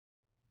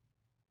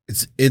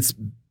it's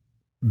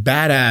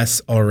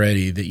badass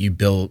already that you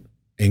built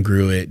and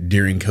grew it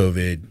during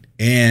COVID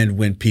and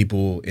when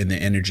people in the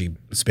energy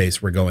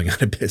space were going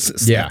out of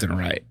business left and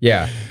right.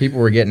 Yeah, people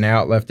were getting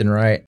out left and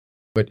right.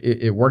 But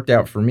it worked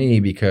out for me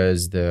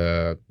because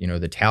the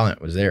talent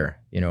was there.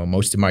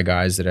 Most of my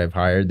guys that I've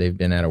hired, they've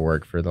been out of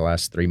work for the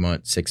last 3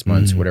 months, 6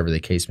 months, whatever the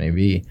case may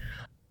be.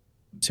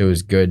 So it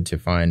was good to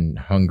find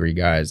hungry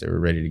guys that were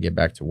ready to get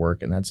back to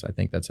work. And I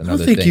think that's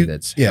another thing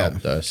that's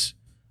helped us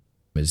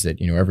is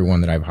that,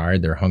 everyone that I've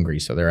hired, they're hungry.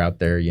 So they're out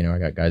there, I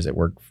got guys that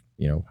work,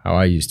 how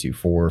I used to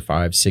 4 or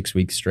 5, 6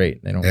 weeks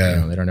straight. They don't,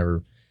 they don't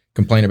ever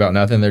complain about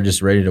nothing. They're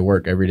just ready to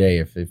work every day.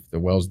 If the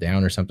well's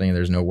down or something and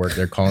there's no work,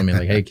 they're calling me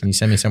like, hey, can you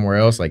send me somewhere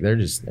else? Like they're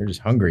just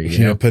hungry.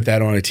 You know, put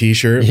that on a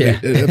t-shirt,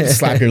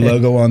 slap your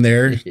logo on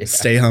there,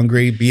 stay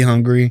hungry, be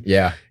hungry.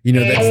 Yeah.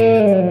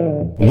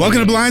 Welcome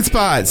to Blind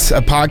Spots,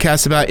 a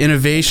podcast about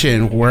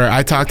innovation where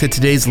I talk to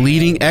today's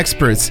leading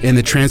experts in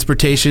the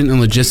transportation and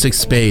logistics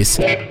space.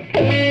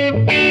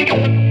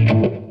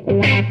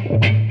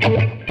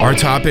 Our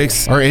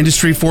topics are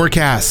industry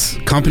forecasts,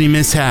 company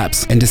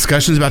mishaps, and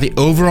discussions about the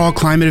overall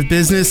climate of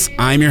business.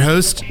 I'm your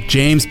host,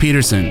 James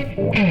Peterson.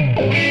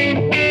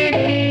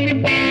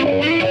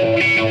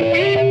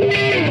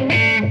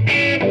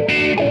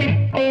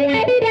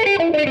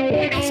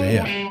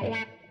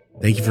 Isaiah,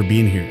 thank you for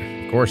being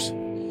here. Of course.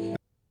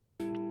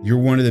 You're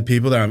one of the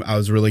people that I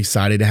was really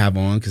excited to have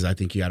on because I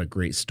think you got a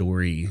great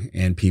story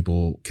and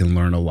people can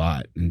learn a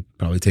lot and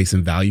probably take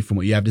some value from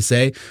what you have to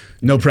say.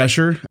 No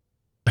pressure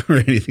or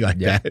anything like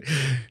that.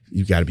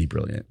 You've got to be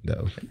brilliant,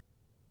 though.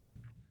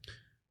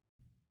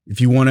 If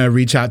you want to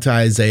reach out to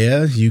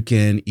Isaiah, you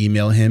can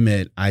email him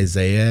at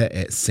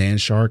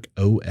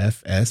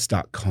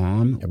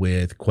isaiah@sandsharkofs.com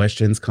with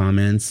questions,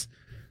 comments,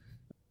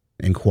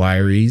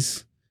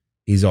 inquiries.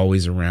 He's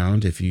always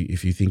around. If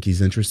you think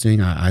he's interesting,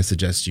 I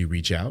suggest you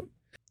reach out.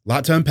 A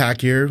lot to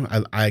unpack here.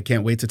 I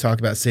can't wait to talk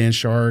about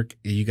Sandshark.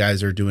 You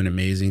guys are doing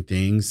amazing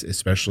things,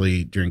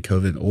 especially during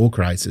COVID and the oil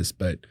crisis.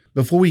 But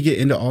before we get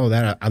into all of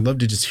that, I'd love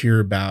to just hear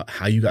about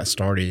how you got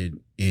started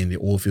in the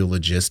oil field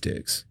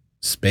logistics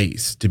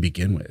space to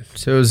begin with.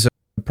 So it was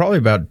probably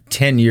about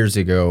 10 years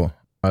ago.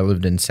 I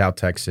lived in South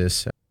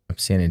Texas,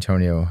 San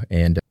Antonio,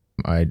 and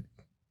I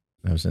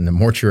was in the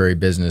mortuary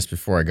business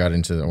before I got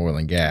into the oil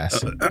and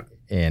gas.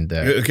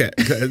 Okay,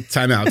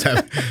 time out.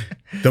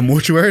 The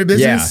mortuary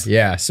business?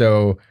 Yeah.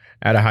 So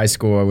out of high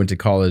school, I went to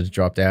college,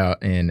 dropped out,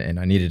 and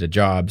I needed a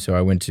job. So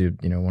I went to,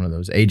 one of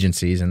those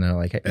agencies, and they're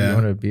like, hey, you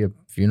want to be a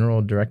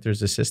funeral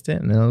director's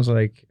assistant? And I was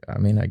like,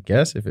 I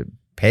guess if it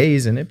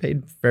pays, and it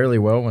paid fairly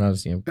well when I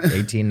was,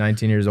 18,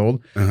 19 years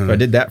old. So I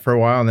did that for a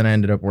while, and then I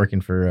ended up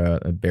working for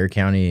a Bexar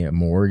County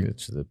morgue.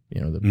 It's the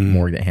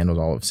morgue that handles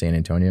all of San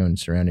Antonio and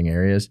surrounding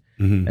areas.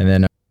 And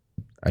then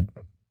I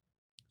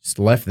just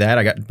left that.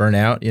 I got burnt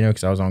out,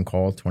 because I was on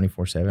call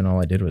 24/7.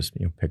 All I did was,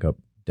 pick up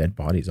dead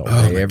bodies all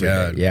day, every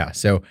day. Yeah.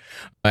 So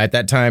at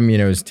that time,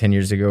 it was 10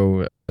 years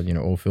ago,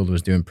 oilfield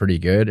was doing pretty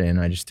good.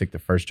 And I just took the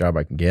first job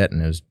I could get,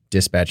 and it was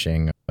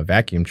dispatching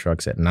vacuum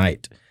trucks at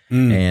night.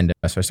 And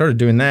so I started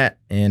doing that.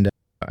 And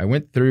I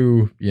went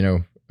through,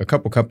 a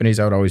couple companies.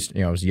 I would always,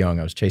 I was young.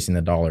 I was chasing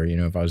the dollar.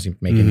 If I was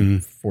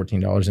making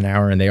 $14 an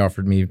hour and they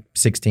offered me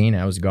 16,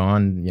 I was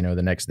gone,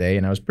 the next day.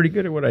 And I was pretty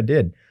good at what I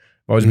did.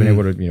 I've always been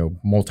able to,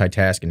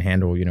 multitask and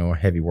handle, a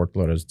heavy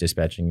workload. I was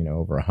dispatching,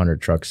 over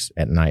 100 trucks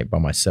at night by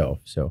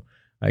myself. So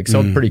I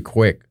excelled pretty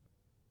quick.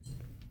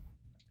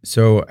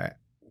 So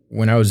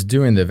when I was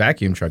doing the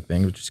vacuum truck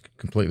thing, which is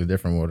completely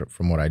different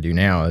from what I do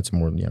now, it's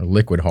more,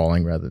 liquid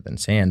hauling rather than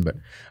sand. But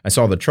I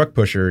saw the truck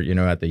pusher,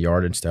 at the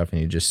yard and stuff, and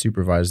you just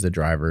supervised the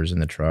drivers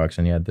and the trucks.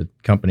 And you had the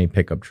company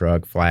pickup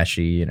truck,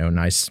 flashy,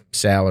 nice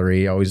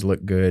salary, always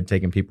looked good,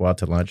 taking people out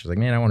to lunch. I was like,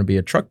 man, I want to be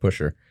a truck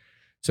pusher.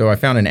 So I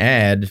found an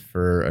ad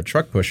for a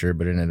truck pusher,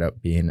 but it ended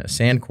up being a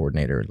sand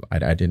coordinator.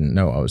 I didn't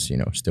know. I was,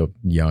 still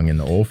young in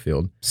the oil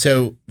field.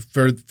 So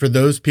for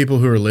those people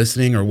who are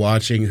listening or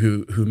watching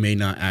who may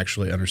not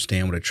actually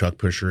understand what a truck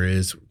pusher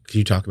is, can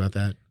you talk about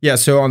that? Yeah.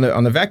 So on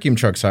the vacuum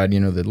truck side,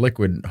 the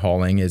liquid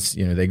hauling is,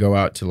 they go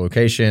out to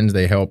locations,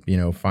 they help,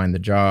 find the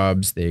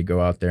jobs, they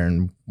go out there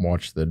and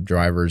watch the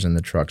drivers and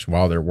the trucks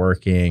while they're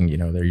working.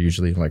 They're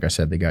usually, like I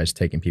said, the guys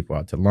taking people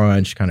out to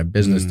lunch, kind of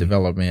business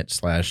development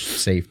 /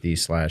 safety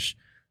 /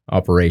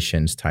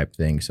 operations type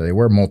thing. So they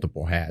wear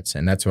multiple hats,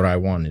 and that's what I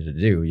wanted to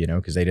do,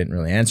 because they didn't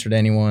really answer to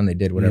anyone. They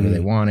did whatever they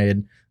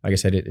wanted. Like I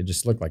said, it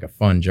just looked like a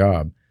fun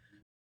job.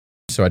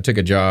 So I took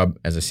a job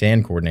as a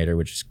sand coordinator,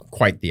 which is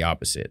quite the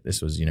opposite.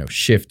 This was,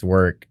 shift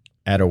work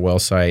at a well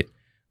site,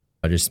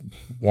 just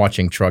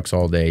watching trucks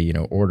all day,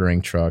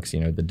 ordering trucks,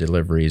 the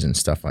deliveries and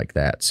stuff like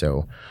that.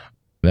 So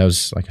that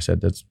was, like I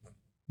said, that's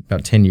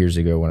about 10 years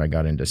ago when I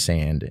got into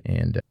sand,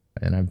 and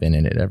I've been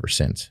in it ever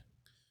since.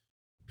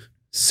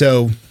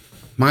 So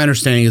my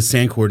understanding is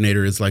sand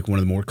coordinator is like one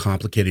of the more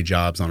complicated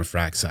jobs on a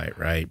frac site,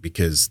 right?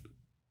 Because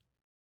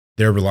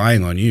they're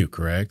relying on you,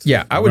 correct?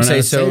 Yeah, I would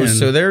say so.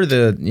 So they're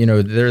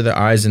the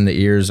eyes and the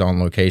ears on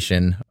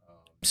location.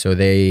 So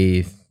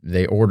they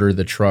order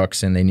the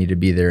trucks, and they need to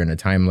be there in a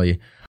timely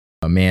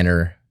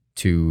manner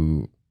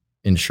to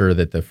ensure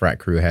that the frac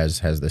crew has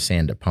the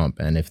sand to pump.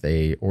 And if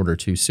they order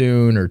too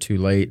soon or too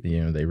late,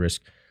 they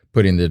risk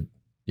putting the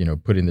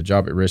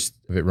job at risk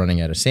of it running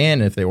out of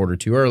sand. And if they order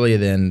too early,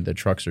 then the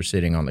trucks are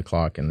sitting on the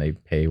clock and they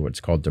pay what's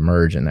called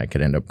demurrage, and that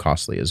could end up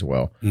costly as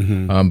well.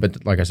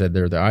 But like I said,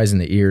 they're the eyes and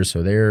the ears,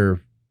 so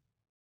they're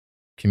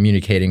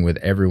communicating with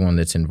everyone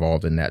that's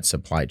involved in that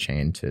supply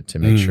chain to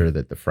make sure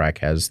that the frac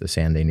has the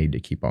sand they need to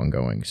keep on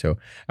going. So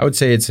I would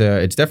say it's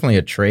definitely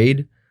a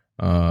trade,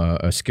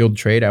 a skilled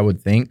trade, I would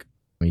think.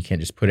 You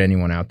can't just put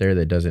anyone out there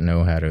that doesn't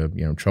know how to,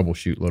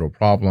 troubleshoot little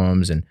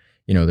problems. And,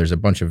 there's a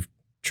bunch of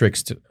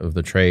tricks of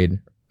the trade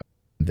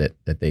that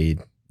they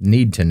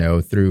need to know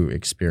through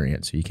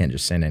experience. So you can't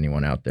just send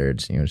anyone out there.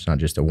 It's, it's not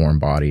just a warm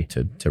body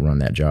to run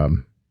that job.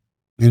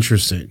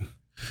 Interesting.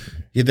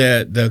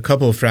 Yeah, the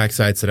couple of frac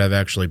sites that I've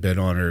actually been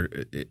on, or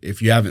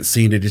if you haven't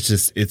seen it,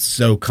 it's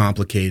so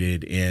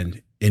complicated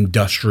and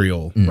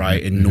industrial,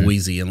 right? And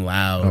noisy and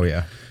loud. Oh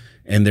yeah.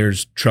 And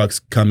there's trucks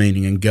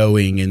coming and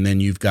going, and then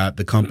you've got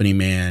the company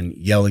man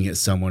yelling at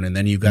someone, and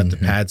then you've got the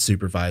pad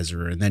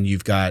supervisor, and then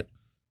you've got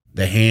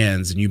the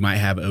hands, and you might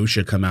have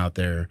OSHA come out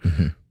there,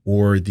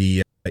 or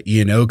the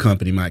E&O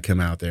company might come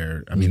out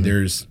there. I mean,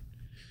 the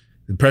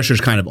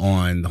pressure's kind of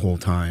on the whole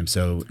time.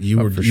 So you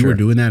were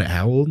doing that at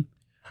how old?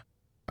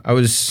 I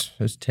was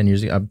 10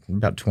 years ago,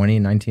 about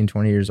 19,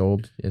 20 years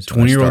old.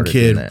 20-year-old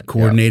kid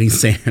coordinating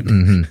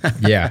sand.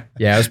 Yeah.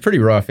 It was pretty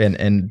rough.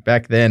 And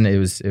back then it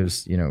was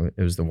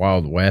the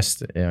Wild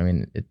West. I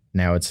mean,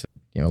 now it's,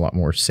 a lot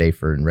more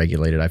safer and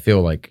regulated. I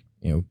feel like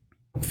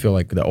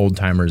the old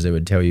timers, they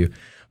would tell you,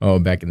 oh,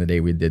 back in the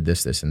day we did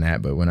this, and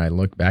that. But when I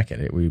look back at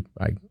it,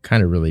 I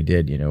kind of really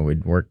did,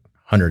 we'd work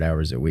 100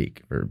 hours a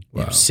week for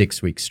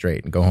 6 weeks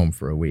straight and go home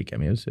for a week. I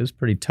mean, it was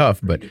pretty tough,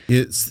 but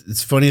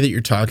it's funny that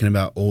you're talking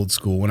about old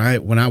school. When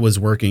I was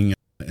working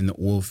in the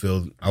oil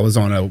field, I was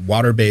on a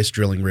water-based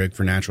drilling rig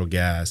for natural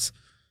gas.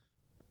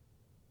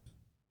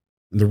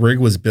 The rig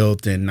was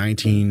built in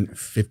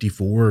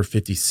 1954 or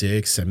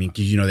 56. I mean,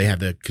 they have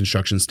the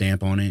construction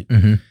stamp on it.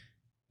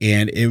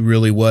 And it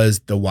really was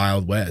the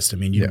Wild West. I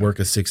mean, you'd work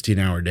a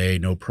 16-hour day,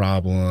 no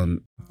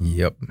problem.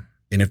 Yep.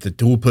 And if the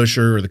tool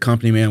pusher or the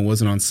company man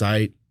wasn't on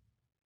site,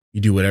 you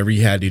do whatever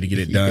you had to get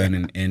it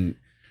done. And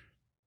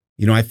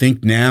I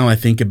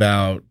think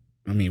about,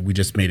 we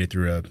just made it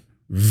through a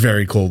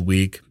very cold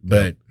week.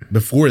 But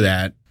before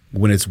that,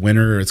 when it's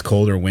winter or it's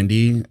cold or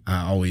windy,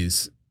 I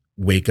always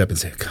wake up and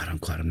say, God, I'm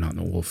glad I'm not in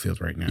the oil field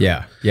right now.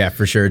 Yeah,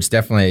 for sure. It's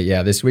definitely,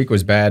 this week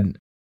was bad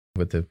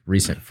with the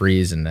recent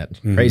freeze and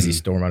that crazy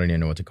storm. I don't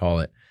even know what to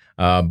call it.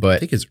 But I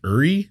think it's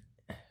Uri.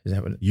 Is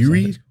that what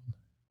Uri?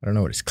 I don't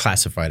know what it's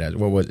classified as.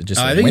 What was it? Just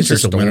I think it's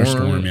just a winter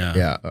storm.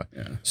 Yeah.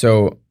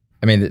 So,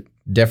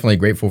 definitely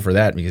grateful for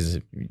that, because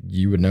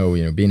you would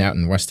know, being out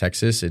in West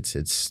Texas,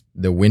 it's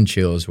the wind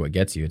chill is what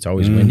gets you. It's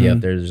always windy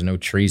out there. There's no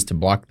trees to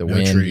block the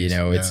wind. Trees,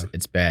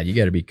 it's bad. You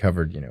got to be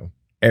covered,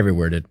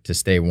 everywhere to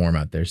stay warm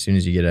out there. As soon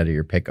as you get out of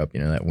your pickup,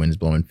 that wind's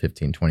blowing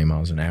 15, 20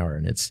 miles an hour,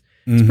 and it's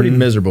pretty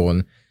miserable.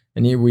 And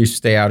we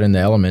stay out in the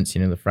elements. The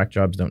frac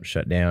jobs don't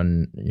shut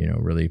down,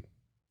 really.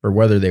 For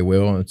weather, they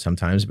will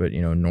sometimes, but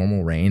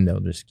normal rain,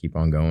 they'll just keep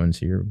on going.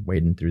 So you're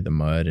wading through the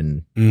mud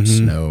and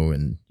snow,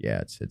 and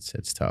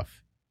it's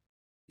tough.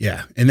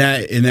 Yeah, in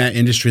that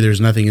industry, there's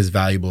nothing as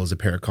valuable as a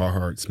pair of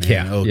Carhartts, man.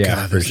 Yeah,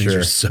 God, for those things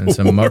sure. are so And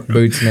some muck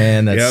boots,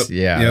 man.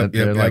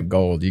 They're like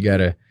gold.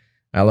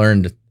 I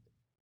learned,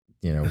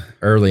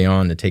 early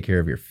on to take care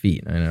of your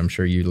feet, and I'm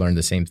sure you learned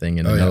the same thing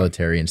in the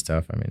military and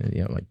stuff. I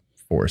mean, like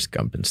Forrest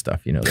Gump and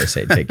stuff. They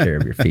say take care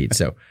of your feet.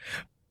 So,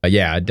 I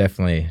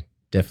definitely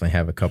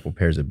have a couple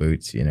pairs of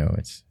boots.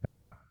 It's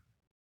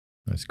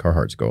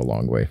Carhartts go a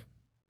long way.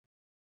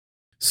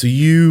 So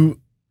you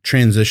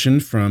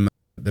transitioned from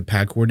the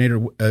pad coordinator.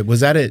 Was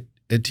that at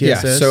TSS?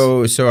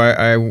 Yeah. So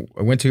I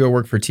went to go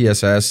work for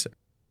TSS.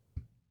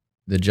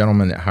 The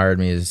gentleman that hired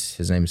me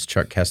his name is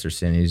Chuck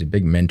Kesterson. He's a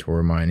big mentor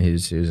of mine. He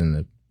was in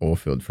the oil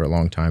field for a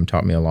long time,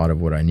 taught me a lot of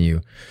what I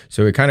knew.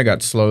 So it kind of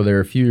got slow there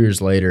a few years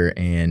later,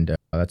 and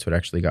that's what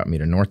actually got me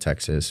to North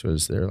Texas.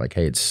 Was they're like,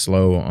 hey, it's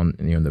slow on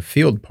the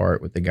field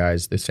part with the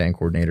guys, the sand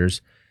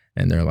coordinators,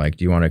 and they're like,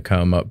 do you want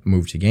to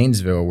move to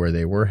Gainesville where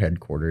they were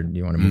headquartered? Do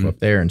you want to move up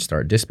there and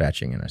start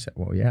dispatching? And I said,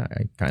 well, yeah,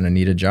 I kind of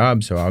need a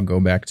job, so I'll go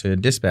back to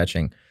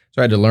dispatching.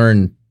 So I had to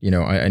learn,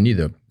 I knew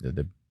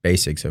the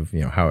basics of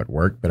how it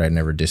worked, but I'd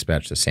never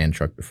dispatched a sand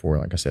truck before.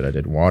 Like I said, I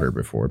did water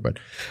before, but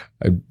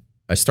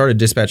I started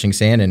dispatching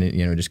sand, and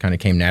it just kind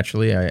of came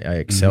naturally. I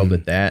excelled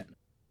at that.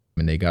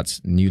 And they got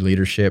new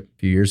leadership a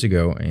few years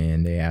ago,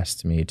 and they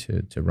asked me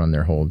to run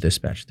their whole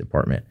dispatch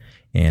department,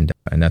 and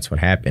that's what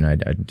happened.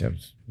 I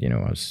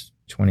was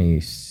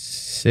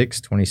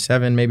 26,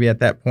 27 maybe at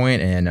that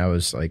point, and I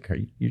was like, "Are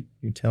you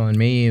telling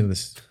me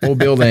this whole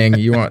building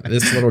you want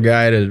this little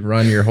guy to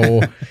run your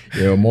whole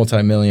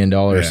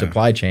multi-million-dollar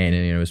supply chain?"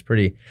 And it was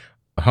pretty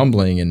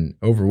humbling and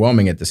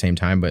overwhelming at the same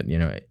time, but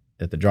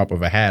at the drop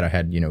of a hat, I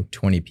had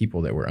 20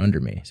 people that were under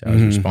me, so I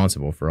was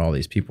responsible for all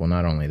these people.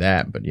 Not only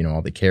that, but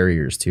all the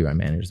carriers too. I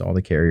managed all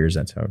the carriers.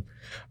 That's how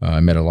I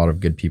met a lot of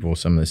good people,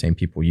 some of the same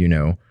people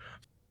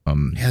Yeah,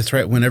 that's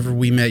right. Whenever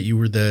we met, you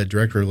were the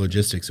director of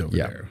logistics over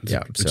there.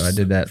 Yeah. So I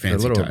did that for a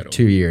little title.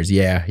 2 years.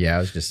 Yeah. I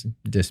was just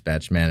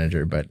dispatch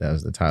manager, but that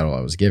was the title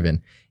I was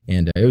given.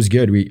 And it was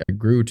good. I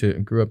grew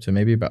up to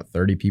maybe about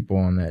 30 people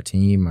on that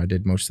team. I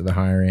did most of the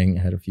hiring.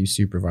 I had a few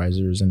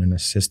supervisors and an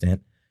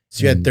assistant.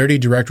 So you had 30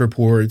 direct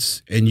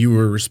reports, and you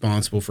were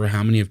responsible for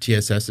how many of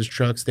TSS's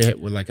trucks? They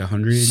were like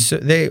 100? So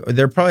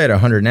they're probably at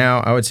 100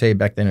 now. I would say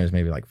back then it was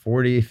maybe like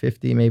 40,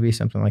 50, maybe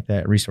something like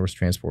that. Resource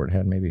Transport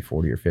had maybe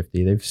 40 or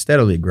 50. They've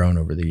steadily grown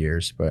over the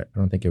years, but I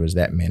don't think it was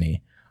that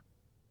many.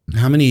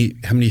 How many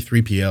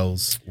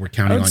 3PLs were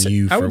counting on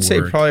you for work? I would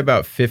say probably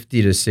about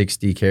 50 to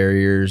 60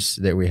 carriers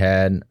that we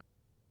had.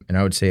 And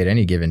I would say at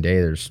any given day,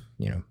 there's,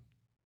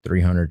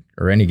 300,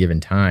 or any given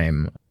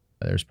time,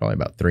 there's probably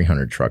about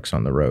 300 trucks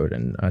on the road.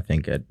 And I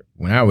think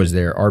when I was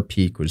there, our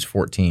peak was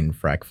 14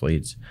 frac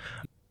fleets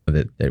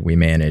that we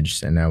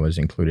managed. And that was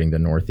including the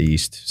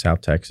Northeast,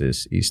 South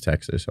Texas, East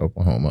Texas,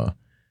 Oklahoma,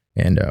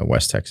 and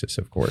West Texas,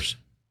 of course.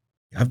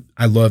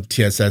 I love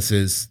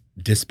TSS's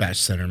dispatch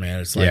center, man.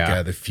 It's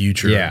like the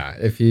future. Yeah.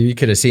 If you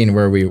could have seen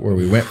where we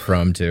went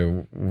from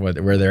to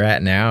where they're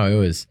at now,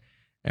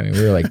 we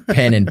were like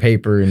pen and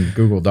paper and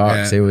Google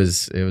Docs. Yeah.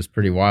 It was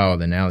pretty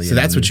wild. And now, so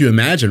that's what you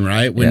imagine,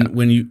 right?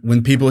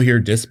 When people hear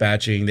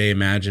dispatching, they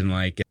imagine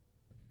like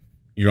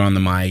you're on the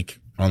mic,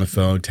 on the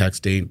phone,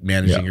 texting,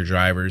 managing your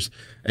drivers,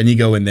 and you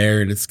go in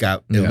there and it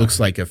looks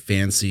like a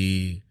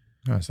fancy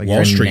it's like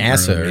Wall Street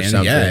NASA room, or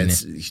something. Yeah,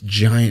 it's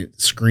giant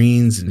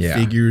screens and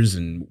figures,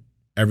 and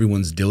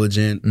everyone's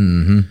diligent.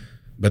 Mm-hmm.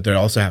 But they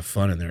also have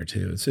fun in there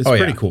too. It's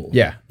pretty cool.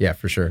 Yeah,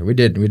 for sure. We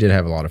did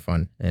have a lot of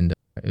fun, and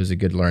it was a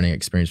good learning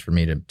experience for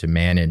me to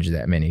manage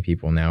that many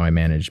people. Now I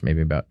manage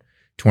maybe about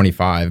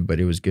 25, but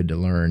it was good to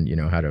learn,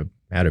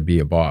 how to be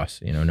a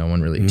boss. No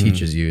one really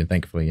teaches you. And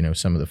thankfully,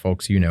 some of the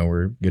folks,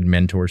 were good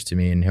mentors to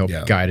me and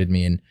guided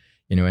me. And,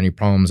 any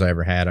problems I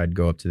ever had, I'd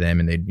go up to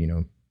them and they'd,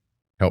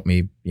 help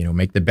me,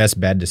 make the best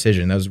bad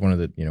decision. That was one of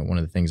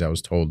the things I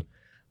was told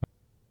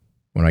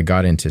when I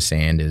got into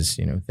sand is,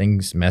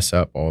 things mess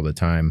up all the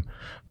time.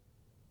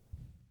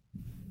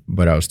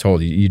 But I was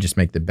told you just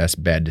make the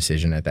best bad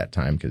decision at that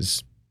time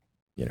because,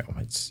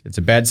 it's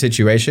a bad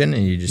situation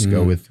and you just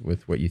go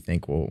with what you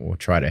think will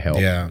try to help.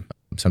 Yeah.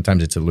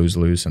 Sometimes it's a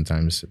lose-lose.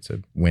 Sometimes it's a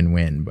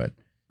win-win. But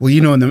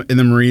in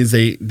the Marines,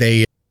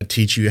 they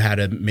teach you how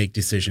to make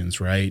decisions,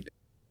 right?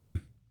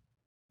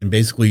 And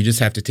basically, you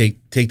just have to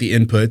take the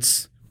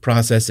inputs,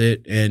 process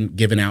it, and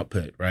give an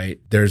output, right?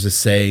 There's a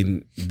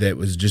saying that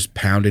was just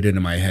pounded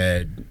into my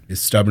head. As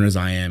stubborn as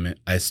I am,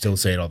 I still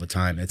say it all the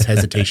time. It's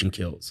hesitation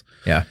kills.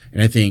 Yeah.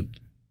 And I think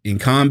in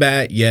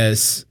combat,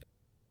 yes,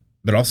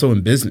 but also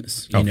in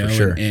business, for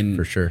sure. And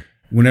for sure.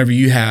 Whenever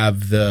you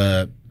have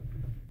the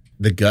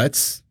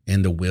guts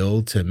and the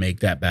will to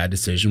make that bad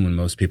decision when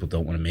most people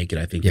don't want to make it,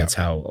 I think that's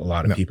how a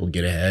lot of people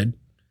get ahead.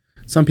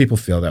 Some people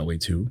feel that way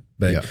too.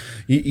 But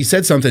you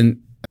said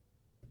something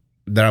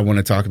that I want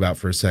to talk about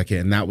for a second,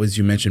 and that was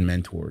you mentioned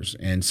mentors,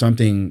 and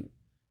something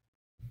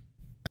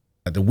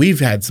that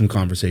we've had some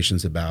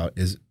conversations about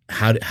is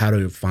how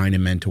to find a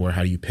mentor.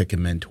 How do you pick a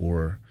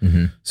mentor?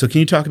 Mm-hmm. So can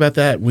you talk about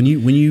that? When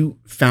you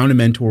found a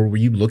mentor, were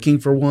you looking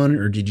for one,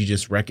 or did you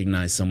just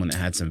recognize someone that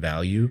had some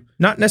value?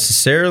 Not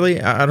necessarily.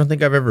 I don't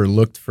think I've ever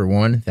looked for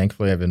one.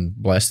 Thankfully, I've been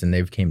blessed, and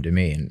they've came to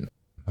me, and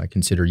I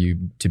consider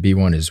you to be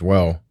one as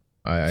well.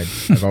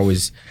 I've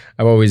always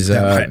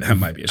that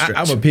might be a stretch.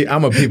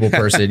 I'm a people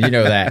person,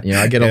 that.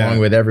 I get along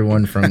with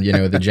everyone from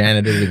the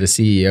janitor to the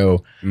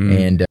CEO,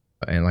 and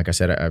like I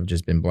said, I've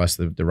just been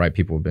blessed. The right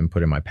people have been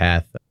put in my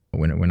path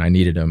when I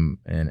needed them,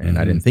 and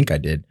I didn't think I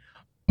did.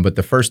 But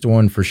the first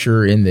one for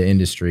sure in the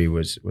industry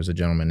was a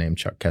gentleman named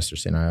Chuck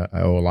Kesterson.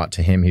 I owe a lot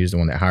to him. He was the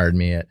one that hired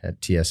me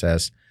at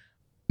TSS.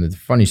 The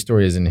funny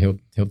story is, and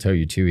he'll tell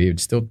you too, he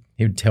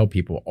would tell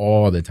people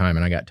all the time,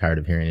 and I got tired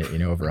of hearing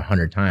it, over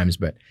 100 times.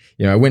 But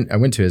I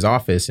went to his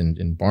office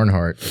in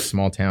Barnhart, a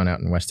small town out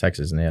in West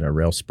Texas, and they had a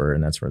rail spur,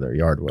 and that's where their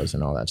yard was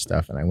and all that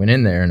stuff. And I went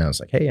in there and I was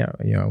like, hey,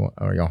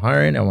 are y'all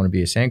hiring? I want to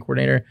be a sand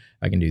coordinator.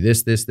 I can do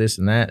this,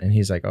 and that. And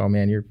he's like, oh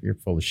man, you're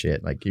full of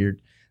shit. Like look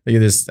at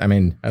this. I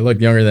mean, I look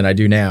younger than I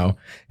do now.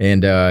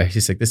 And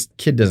he's like, this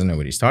kid doesn't know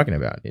what he's talking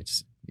about.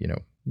 It's,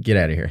 get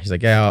out of here. He's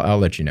like, yeah, I'll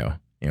let you know.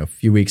 A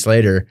few weeks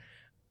later,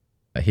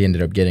 he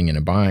ended up getting in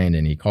a bind,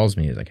 and he calls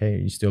me. He's like, hey, are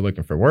you still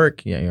looking for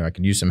work? I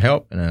could use some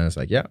help. And I was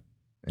like, yeah.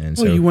 And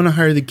so you want to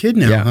hire the kid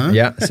now, huh?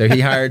 Yeah. So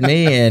he hired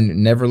me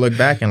and never looked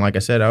back. And like I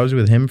said, I was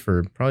with him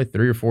for probably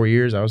 3 or 4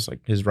 years. I was like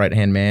his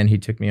right-hand man. He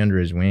took me under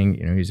his wing.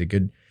 He's a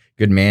good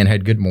man,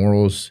 had good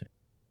morals,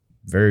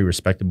 very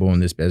respectable in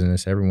this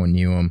business. Everyone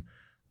knew him.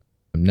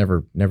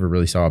 Never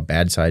really saw a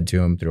bad side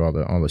to him through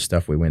all the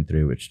stuff we went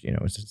through, which,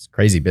 it's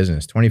crazy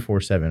business,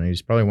 24/7.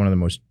 He's probably one of the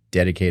most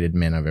dedicated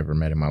men I've ever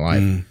met in my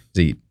life.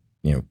 He,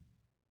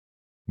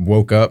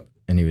 woke up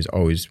and he was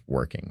always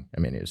working. I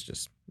mean, it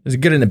was a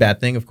good and a bad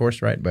thing, of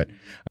course, right? But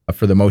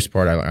for the most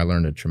part, I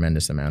learned a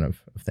tremendous amount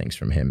of things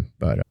from him.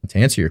 But to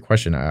answer your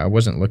question, I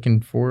wasn't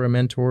looking for a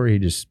mentor. He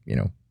just,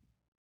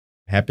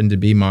 happened to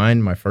be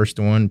mine, my first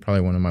one,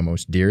 probably one of my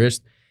most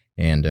dearest.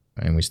 And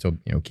and we still,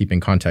 keep in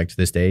contact to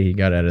this day. He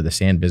got out of the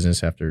sand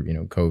business after,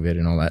 COVID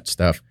and all that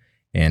stuff.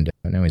 And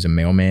now he's a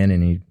mailman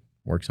and he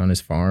works on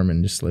his farm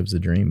and just lives the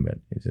dream, but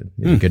he's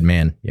a good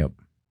man. Yep.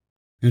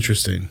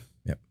 Interesting.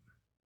 Yep.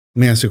 Let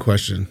me ask you a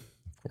question.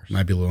 Of course.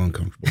 Might be a little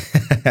uncomfortable.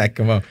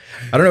 Come on.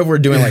 I don't know if we're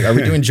doing are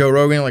we doing Joe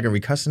Rogan? Are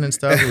we cussing and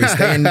stuff?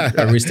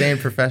 Are we staying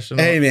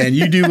professional? Hey man,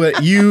 you do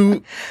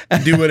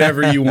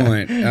whatever you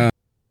want.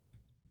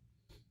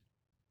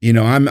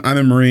 I'm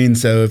a Marine,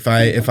 so if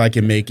I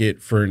can make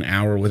it for an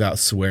hour without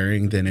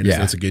swearing, then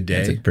it's a good day.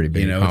 It's a pretty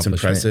big it's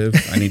impressive.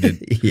 I need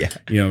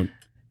to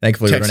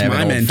Thankfully, we don't text have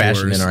my an old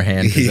fashioned in our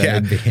hand.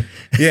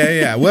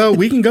 Yeah. Well,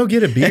 we can go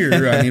get a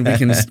beer. I mean, we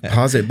can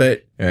pause it,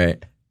 but all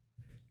right.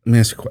 Let me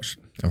ask you a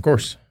question. Of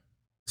course.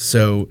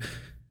 So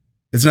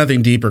it's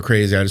nothing deep or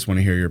crazy. I just want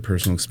to hear your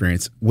personal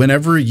experience.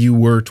 Whenever you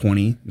were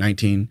 20,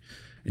 19,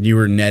 and you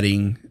were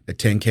netting a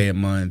 10K a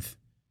month,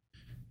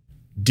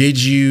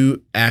 did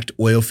you act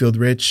oil field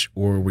rich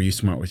or were you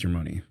smart with your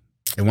money?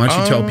 And why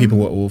don't you tell people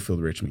what oil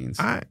field rich means?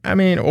 I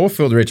mean, oil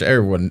field rich,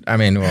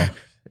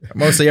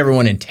 mostly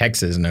everyone in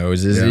Texas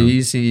knows is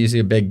you see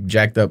a big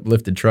jacked up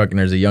lifted truck and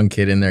there's a young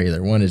kid in there.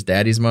 Either one is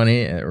daddy's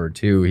money or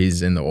two,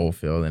 he's in the oil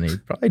field and he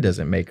probably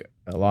doesn't make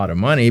a lot of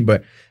money.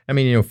 But I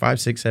mean, $5,000,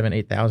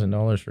 $6,000, $7,000,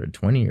 $8,000 for a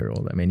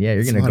 20-year-old. I mean,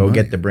 you're going to go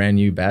get the brand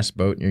new bass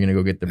boat and you're going to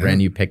go get the brand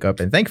new pickup.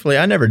 And thankfully,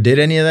 I never did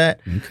any of that.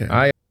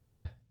 Okay.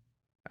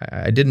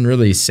 I didn't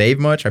really save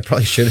much. I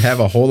probably should have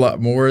a whole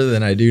lot more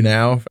than I do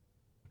now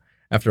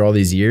after all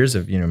these years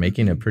of,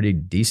 making a pretty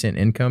decent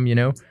income,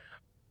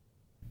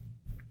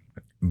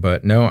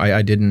 But no,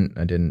 I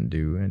didn't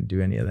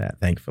do any of that,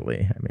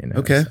 thankfully. I mean,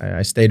 okay.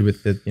 I stayed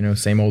with the,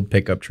 same old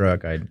pickup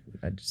truck. I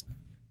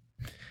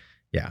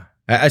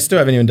still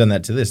haven't even done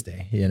that to this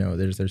day.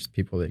 There's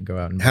people that go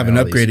out and haven't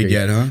upgraded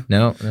yet, huh?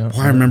 No. Well,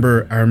 I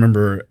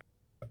remember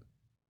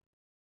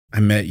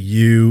I met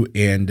you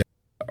and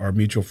our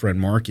mutual friend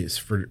Marcus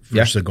for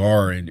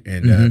cigar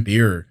and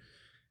beer.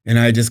 And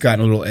I had just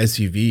gotten a little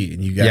SUV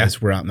and you guys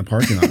were out in the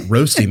parking lot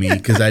roasting me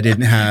because I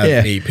didn't have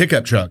a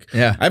pickup truck.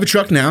 Yeah. I have a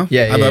truck now. I've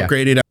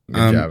upgraded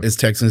as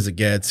Texan as it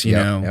gets, you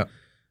know. Yep.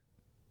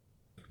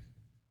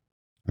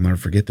 I'll never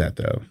forget that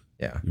though.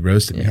 Yeah. You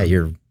roasted me. Yeah,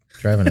 you're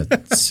driving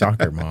a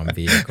soccer mom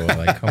vehicle.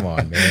 Like, come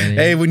on, man.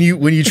 Hey, when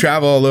you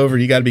travel all over,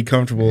 you got to be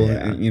comfortable.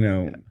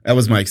 Yeah. That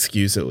was my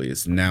excuse at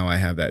least. Now I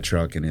have that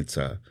truck and it's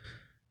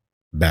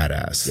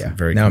badass. Yeah.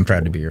 Very now I'm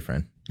proud to be your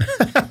friend.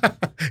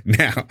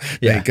 Now,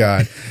 thank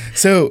God.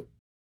 So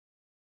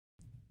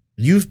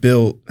you've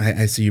built,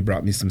 I see you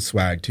brought me some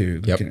swag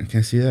too. Yep. Can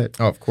I see that?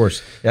 Oh, of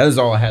course. Yeah, this is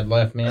all I had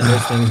left, man.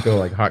 Those things go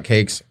like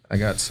hotcakes. I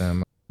got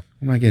some. What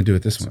am I going to do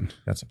with this one?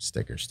 Got some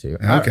stickers too.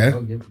 Okay.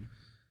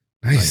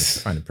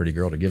 Nice. Find a pretty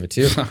girl to give it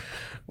to.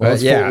 Well,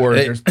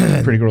 there's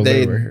pretty girls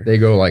over here. They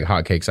go like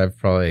hotcakes. I've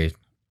probably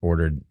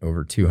ordered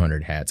over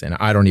 200 hats and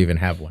I don't even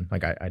have one.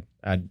 Like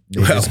they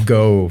just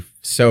go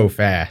so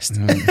fast.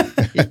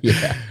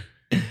 Yeah.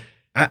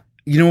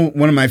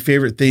 One of my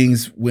favorite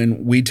things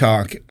when we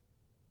talk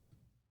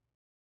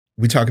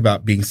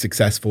about being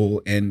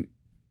successful and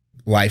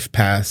life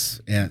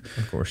paths, and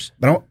of course,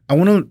 but I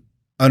want to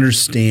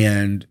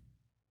understand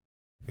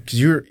because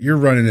you're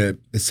running a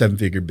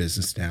 7-figure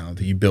business now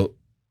that you built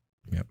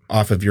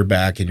off of your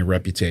back and your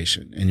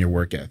reputation and your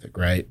work ethic,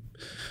 right?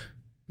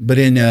 But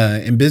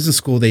in business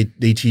school, they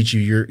teach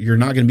you you're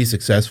not going to be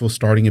successful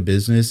starting a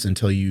business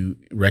until you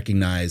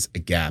recognize a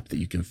gap that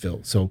you can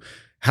fill. So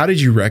how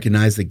did you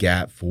recognize the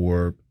gap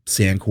for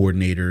sand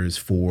coordinators,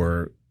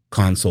 for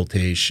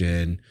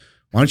consultation?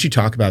 Why don't you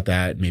talk about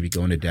that and maybe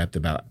go into depth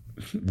about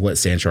what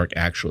Sandshark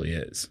actually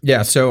is?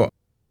 Yeah. So,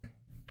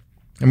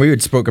 and we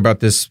had spoke about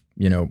this,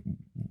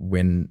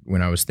 when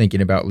I was thinking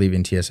about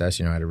leaving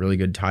TSS, I had a really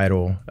good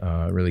title,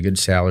 really good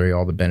salary,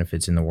 all the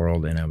benefits in the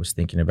world. And I was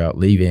thinking about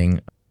leaving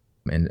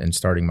and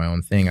starting my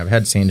own thing. I've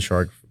had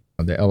Sandshark,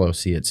 the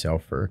LLC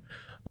itself, for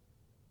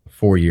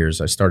 4 years.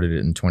 I started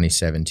it in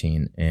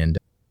 2017. And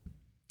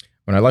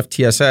when I left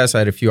TSS, I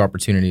had a few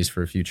opportunities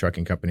for a few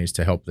trucking companies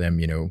to help them,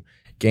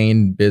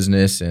 gain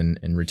business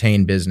and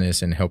retain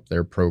business and help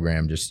their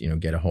program just,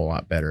 get a whole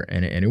lot better.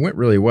 And it went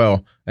really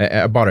well.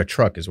 I bought a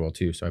truck as well,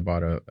 too. So I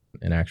bought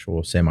an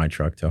actual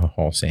semi-truck to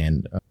haul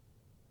sand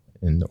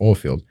in the oil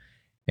field.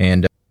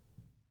 And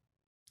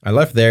I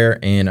left there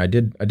and I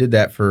did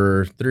that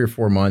for 3 or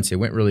 4 months. It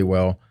went really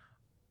well.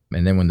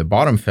 And then when the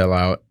bottom fell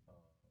out,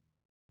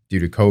 due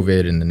to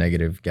COVID and the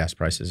negative gas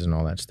prices and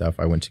all that stuff,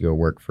 I went to go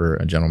work for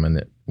a gentleman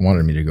that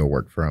wanted me to go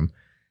work for him.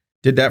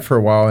 Did that for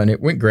a while and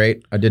it went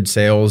great. I did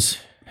sales,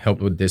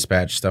 helped with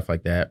dispatch, stuff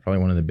like that. Probably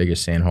one of the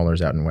biggest sand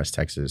haulers out in West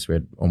Texas. We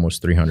had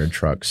almost 300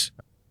 trucks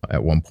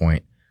at one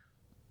point.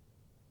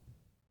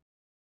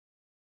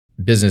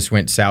 Business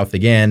went south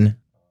again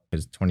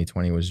because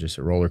 2020 was just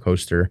a roller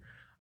coaster.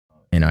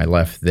 And I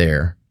left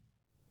there.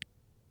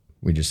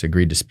 We just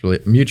agreed to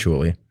split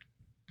mutually.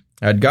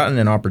 I'd gotten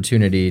an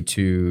opportunity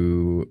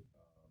to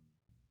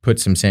put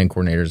some sand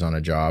coordinators on a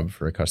job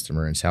for a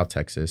customer in South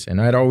Texas. And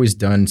I'd always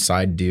done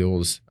side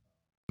deals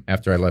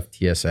after I left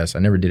TSS. I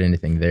never did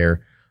anything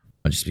there.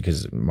 just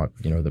because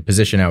the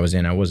position I was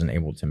in, I wasn't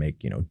able to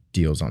make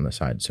deals on the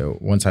side. So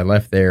once I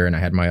left there and I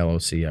had my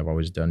LLC, I've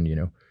always done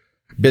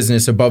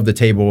business above the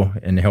table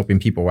and helping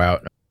people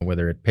out,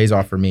 whether it pays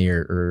off for me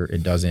or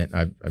it doesn't.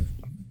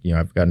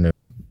 I've gotten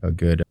a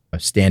good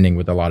standing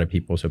with a lot of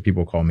people, so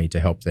people call me to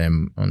help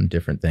them on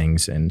different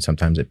things, and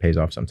sometimes it pays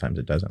off, sometimes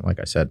it doesn't. Like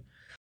I said,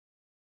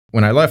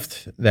 when I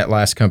left that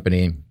last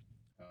company,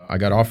 I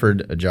got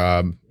offered a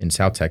job in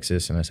South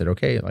Texas, and I said,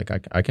 okay, like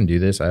I can do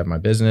this. I have my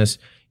business.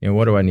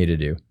 What do I need to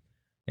do?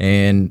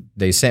 And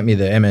they sent me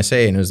the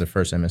MSA, and it was the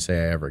first MSA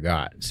I ever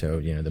got. So,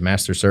 the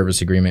master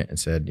service agreement, and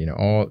said,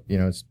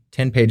 it's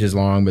 10 pages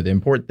long, but the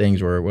important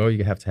things were, well,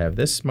 you have to have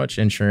this much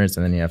insurance,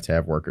 and then you have to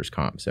have workers'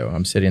 comp. So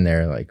I'm sitting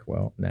there like,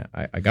 well, now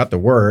I got the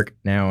work.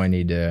 Now I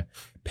need to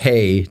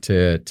pay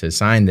to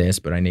sign this,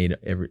 but I need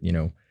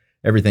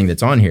everything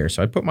that's on here.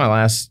 So I put my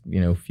last,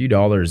 few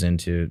dollars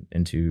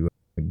into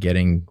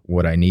getting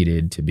what I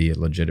needed to be a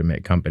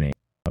legitimate company.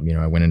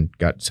 I went and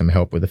got some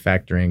help with the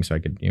factoring so I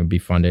could, be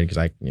funded,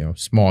 because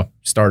small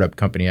startup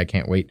company, I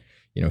can't wait,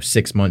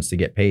 6 months to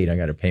get paid. I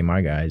got to pay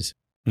my guys,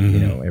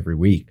 every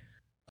week.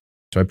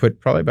 So I put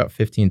probably about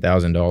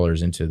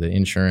 $15,000 into the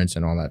insurance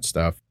and all that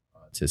stuff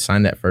to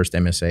sign that first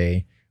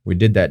MSA. We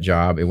did that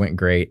job. It went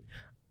great.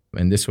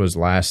 And this was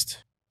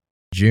last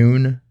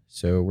June.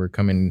 So we're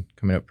coming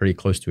up pretty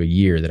close to a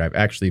year that I've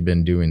actually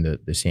been doing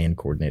the sand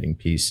coordinating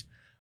piece.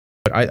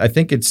 But I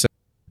think it's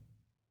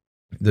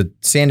the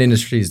sand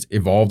industry has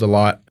evolved a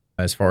lot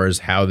as far as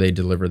how they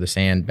deliver the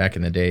sand. Back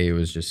in the day, it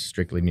was just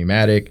strictly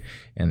pneumatic,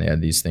 and they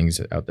had these things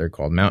out there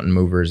called mountain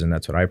movers, and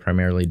that's what I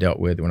primarily dealt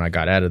with. When I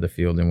got out of the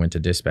field and went to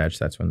dispatch,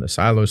 that's when the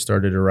silos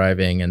started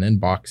arriving, and then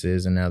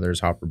boxes, and now there's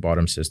hopper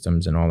bottom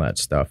systems and all that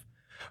stuff.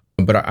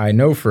 But I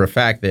know for a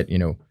fact that,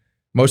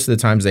 most of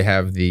the times they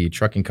have the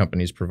trucking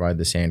companies provide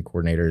the sand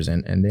coordinators,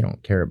 and they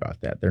don't care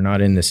about that. They're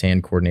not in the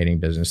sand coordinating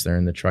business. They're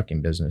in the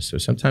trucking business. So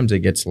sometimes it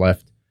gets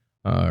left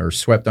or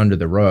swept under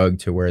the rug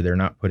to where they're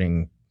not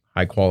putting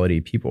high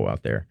quality people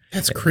out there.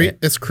 That's crazy.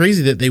 That's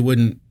crazy that they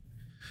wouldn't.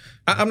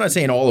 I'm not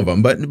saying all of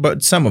them,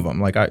 but some of them.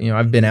 Like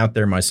I've been out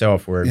there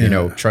myself where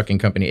trucking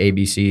company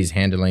ABC is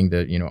handling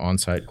the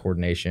on-site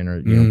coordination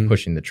or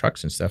pushing the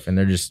trucks and stuff, and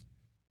they're just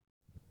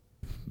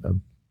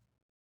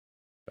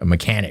a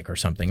mechanic or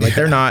something. Like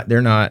they're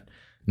not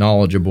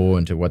knowledgeable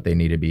into what they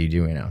need to be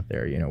doing out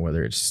there.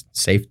 Whether it's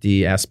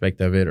safety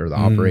aspect of it or the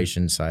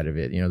operations side of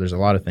it. There's a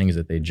lot of things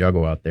that they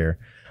juggle out there.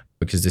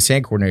 Because the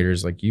sand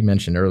coordinators, like you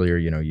mentioned earlier,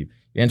 you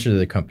answer to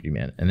the company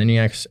man, and then you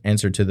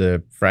answer to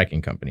the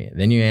fracking company.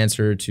 Then you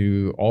answer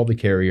to all the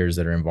carriers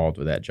that are involved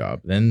with that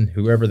job. Then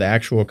whoever the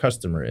actual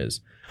customer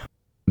is.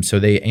 So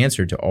they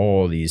answer to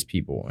all these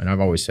people. And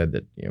I've always said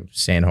that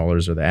sand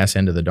haulers are the ass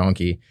end of the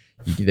donkey.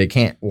 They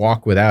can't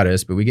walk without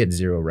us, but we get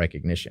zero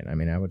recognition. I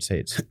mean, I would say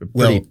it's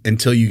pretty,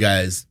 until you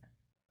guys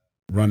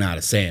run out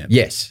of sand.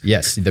 Yes.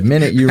 The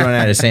minute you run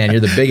out of sand, you're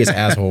the biggest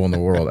asshole in the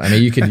world. I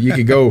mean, you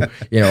could go,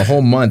 a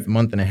whole month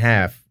and a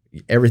half,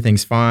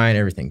 everything's fine,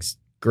 everything's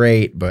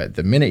great, but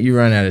the minute you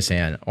run out of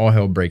sand, all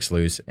hell breaks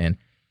loose, and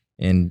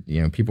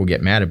people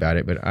get mad about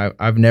it. But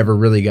I've never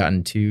really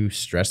gotten too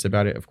stressed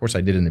about it. Of course,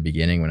 I did in the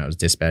beginning when I was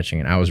dispatching,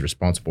 and I was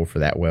responsible for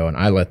that well, and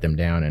I let them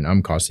down, and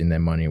I'm costing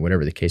them money,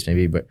 whatever the case may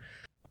be. But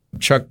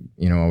Chuck,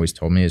 always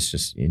told me it's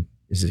just.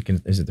 Is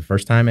it the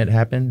first time it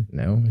happened?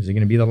 No. Is it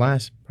going to be the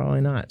last? Probably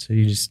not. So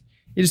you just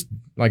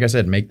like I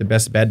said, make the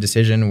best bad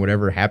decision,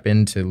 whatever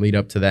happened to lead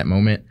up to that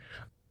moment,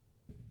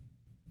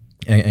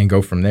 and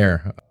go from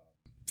there.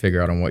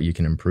 Figure out on what you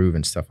can improve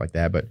and stuff like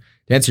that. But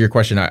to answer your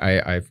question,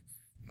 I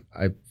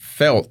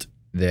felt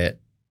that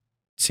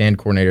sand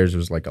coordinators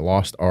was like a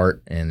lost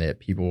art, and that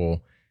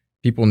people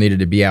needed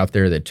to be out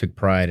there that took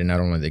pride in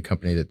not only the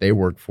company that they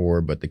work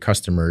for, but the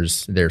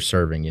customers they're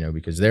serving.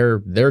 Because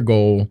their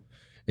goal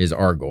is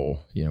our goal.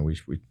 We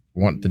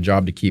want the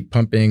job to keep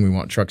pumping. We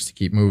want trucks to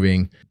keep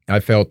moving. I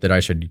felt that I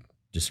should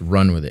just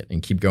run with it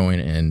and keep going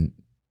and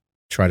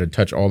try to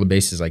touch all the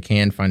bases I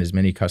can, find as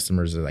many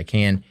customers as I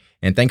can.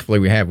 And thankfully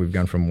we've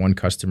gone from one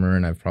customer,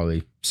 and I've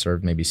probably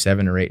served maybe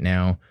 7 or 8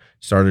 now.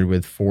 Started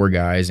with 4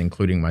 guys,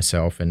 including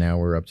myself, and now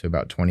we're up to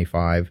about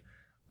 25.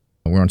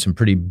 We're on some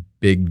pretty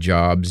big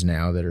jobs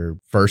now that are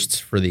firsts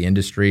for the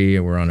industry.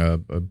 We're on a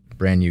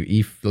brand new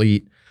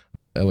e-fleet,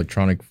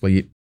 electronic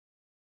fleet.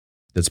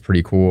 That's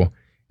pretty cool.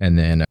 And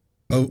then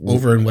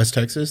over in West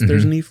Texas,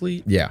 there's an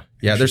e-fleet? Yeah.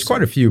 There's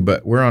quite a few,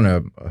 but we're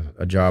on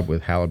a job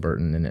with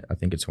Halliburton, and I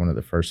think it's one of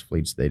the first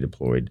fleets they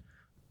deployed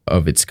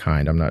of its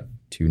kind. I'm not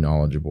too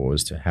knowledgeable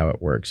as to how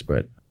it works,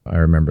 but I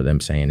remember them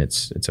saying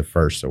it's a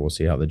first, so we'll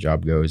see how the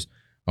job goes.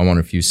 I'm on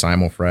a few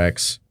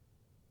simul-fracs,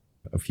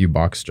 a few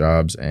box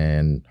jobs,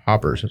 and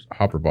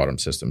hopper bottom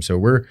systems. So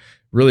we're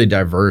really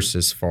diverse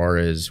as far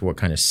as what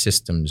kind of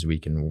systems we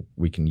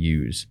can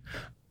use.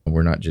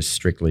 We're not just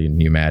strictly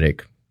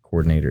pneumatic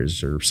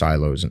coordinators or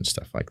silos and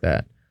stuff like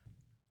that.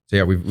 So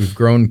yeah, we've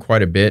grown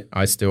quite a bit.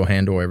 I still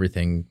handle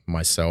everything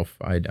myself.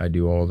 I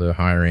do all the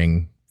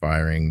hiring,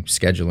 firing,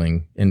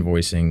 scheduling,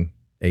 invoicing,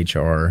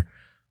 HR.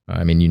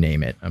 I mean, you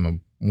name it. I'm a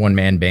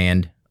one-man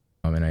band.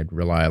 And I'd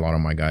rely a lot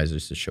on my guys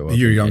just to show up.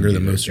 You're and younger do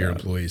than their most of your job.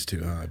 employees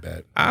too, huh? I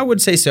bet. I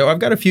would say so. I've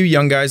got a few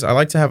young guys. I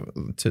like to have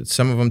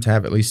some of them to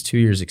have at least 2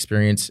 years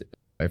experience,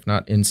 if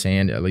not in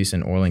sand, at least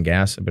in oil and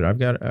gas. But I've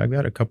got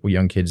a couple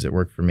young kids that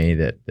work for me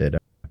that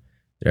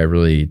I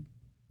really,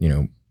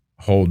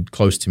 hold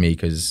close to me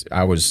because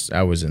I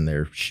was in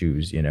their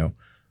shoes,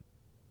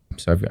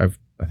 So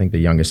I think the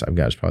youngest I've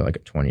got is probably like a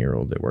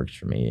 20-year-old that works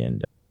for me,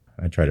 and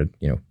I try to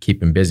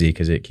keep him busy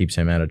because it keeps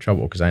him out of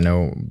trouble. Because I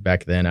know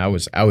back then I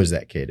was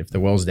that kid. If the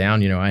well's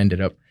down, I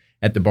ended up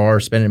at the bar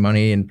spending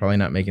money and probably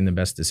not making the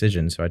best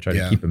decisions. So I try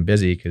to keep him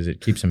busy because it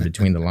keeps him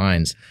between the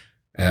lines.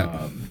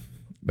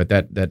 But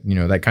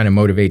that kind of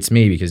motivates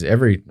me because I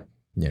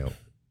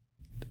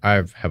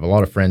have a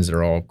lot of friends that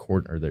are all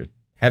they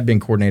have been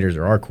coordinators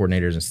or are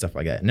coordinators and stuff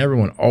like that. And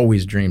everyone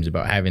always dreams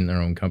about having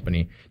their own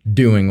company,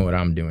 doing what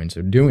I'm doing.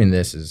 So doing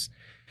this is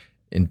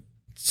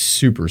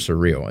super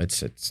surreal.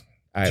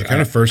 You're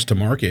kind of first to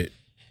market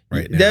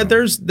right now.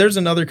 There's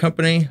another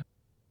company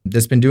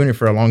that's been doing it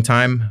for a long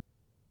time.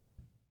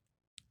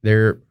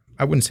 I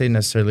wouldn't say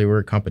necessarily we're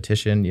a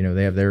competition.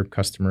 They have their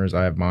customers,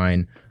 I have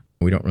mine.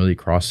 We don't really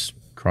cross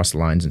the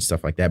lines and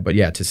stuff like that. But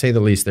yeah, to say the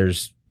least,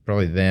 there's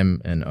probably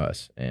them and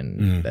us,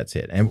 and that's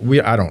it.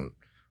 And I don't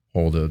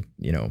hold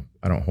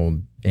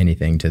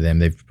anything to them.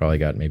 They've probably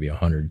got maybe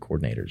 100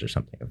 coordinators or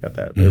something. I've got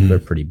that. They're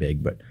pretty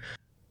big, but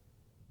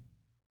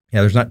yeah,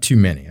 there's not too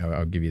many.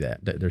 I'll give you that.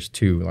 There's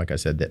two, like I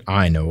said, that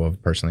I know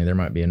of personally. There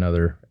might be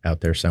another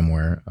out there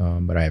somewhere,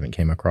 but I haven't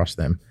came across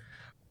them.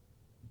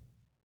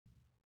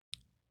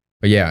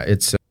 But yeah,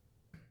 it's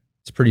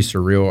pretty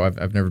surreal.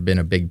 I've never been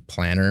a big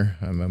planner.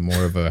 I'm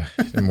more of a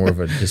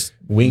just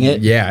wing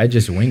it. Yeah, I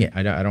just wing it.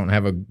 I don't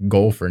have a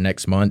goal for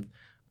next month.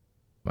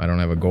 I don't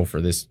have a goal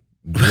for this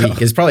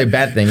week. It's probably a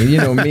bad thing. Me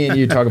and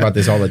you talk about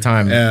this all the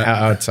time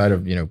outside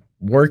of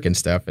work and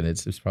stuff, and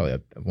it's probably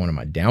one of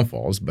my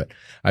downfalls. But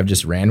I've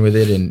just ran with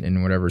it,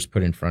 and whatever's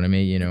put in front of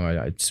me,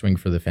 I swing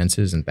for the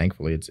fences, and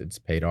thankfully it's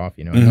paid off.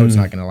 I know it's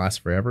not going to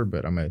last forever,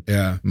 but I'm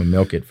gonna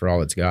milk it for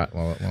all it's got.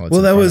 While it's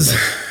well, that was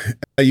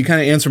you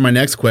kind of answered my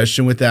next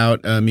question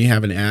without me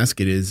having to ask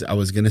it. Is I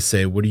was going to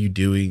say, what are you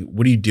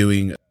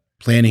doing?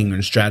 Planning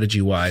and strategy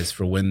wise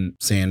for when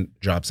sand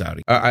drops out?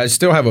 I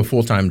still have a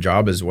full-time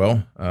job as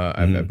well.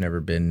 I've never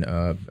been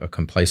a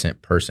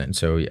complacent person.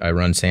 So I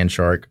run Sand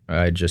Shark.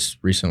 I just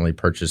recently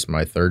purchased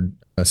my third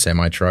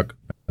semi truck.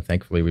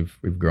 Thankfully,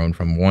 we've grown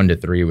from 1 to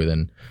 3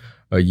 within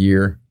a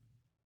year,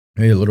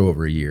 maybe a little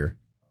over a year.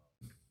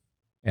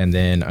 And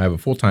then I have a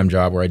full-time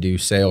job where I do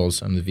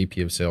sales. I'm the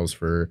VP of sales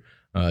for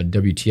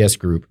WTS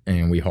Group,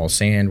 and we haul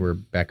sand. We're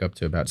back up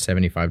to about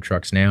 75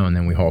 trucks now, and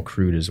then we haul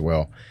crude as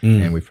well.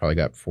 And we've probably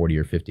got 40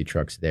 or 50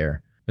 trucks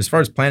there. As far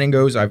as planning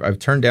goes, I've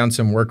turned down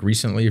some work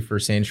recently for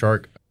Sand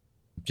Shark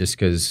just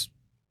because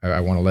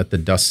I want to let the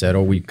dust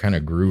settle. We kind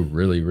of grew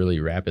really,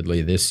 really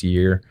rapidly this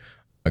year,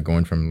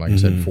 going from, like I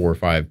said, 4 or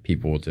 5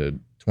 people to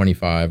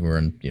 25. We're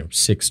in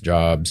 6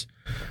 jobs.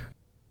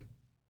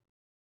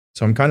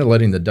 So I'm kind of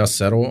letting the dust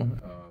settle.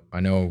 I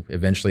know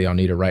eventually I'll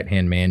need a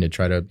right-hand man to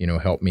try to,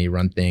 help me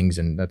run things.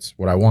 And that's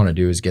what I want to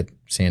do is get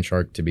Sand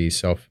Shark to be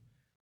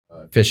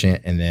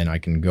self-efficient. And then I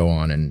can go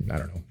on and, I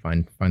don't know,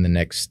 find the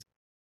next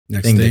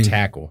thing to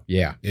tackle.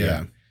 Yeah.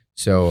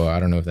 So I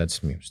don't know if that's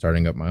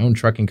starting up my own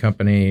trucking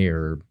company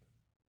or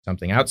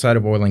something outside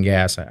of oil and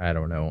gas. I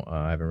don't know.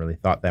 I haven't really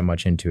thought that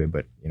much into it,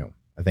 but,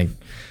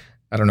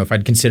 I don't know if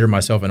I'd consider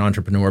myself an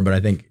entrepreneur, but I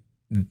think,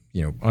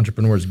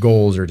 entrepreneurs'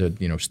 goals are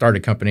to, start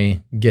a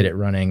company, get it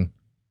running,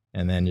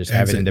 and then just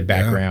have it in the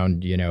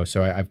background,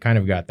 So I've kind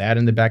of got that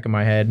in the back of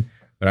my head,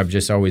 but I've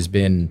just always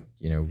been,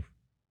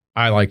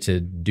 I like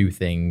to do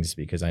things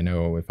because I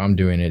know if I'm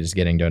doing it, it's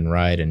getting done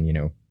right.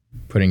 And,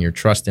 putting your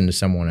trust into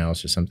someone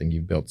else or something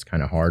you've built is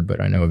kind of hard. But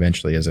I know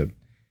eventually as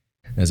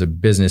a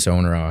business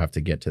owner, I'll have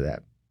to get to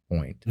that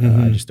point.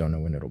 I just don't know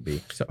when it'll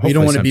be. So you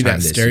don't want to be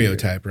that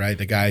stereotype, right?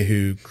 The guy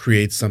who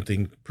creates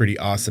something pretty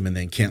awesome and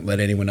then can't let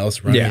anyone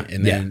else run it.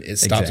 And then it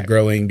stops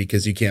growing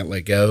because you can't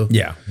let go.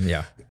 Yeah.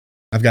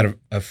 I've got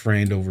a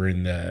friend over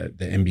in the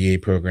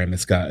MBA program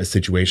that's got a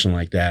situation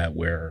like that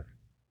where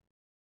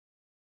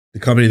the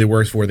company that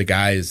works for the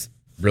guy is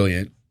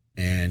brilliant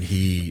and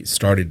he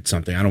started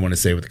something. I don't want to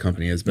say what the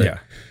company is, but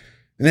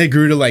and they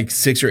grew to like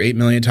 6 or 8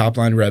 million top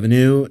line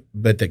revenue,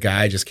 but the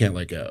guy just can't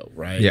let go,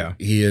 right? Yeah.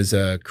 He is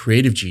a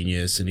creative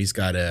genius and he's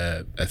got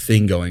a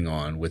thing going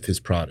on with his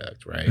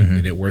product, right?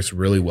 And it works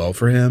really well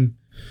for him,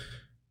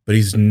 but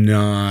he's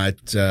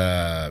not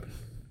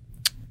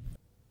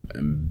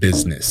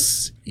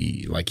business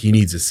like he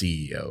needs a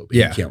CEO, but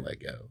he can't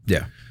let go.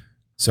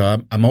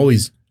 So I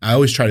always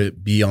try to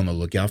be on the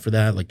lookout for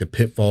that, like the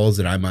pitfalls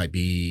that I might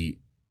be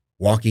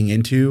walking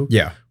into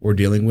or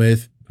dealing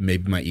with.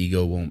 Maybe my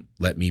ego won't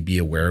let me be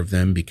aware of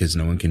them because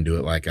no one can do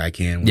it like I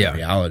can. In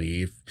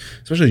reality,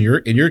 especially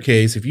in your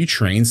case, if you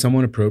train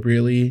someone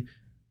appropriately,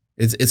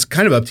 it's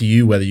kind of up to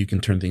you whether you can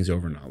turn things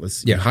over or not.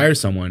 You hire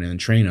someone and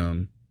train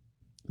them.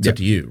 It's up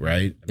to you,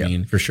 right? I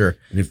mean, for sure.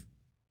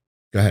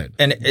 Go ahead.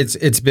 And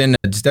it's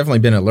definitely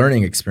been a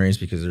learning experience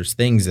because there's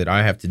things that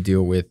I have to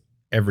deal with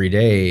every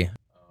day.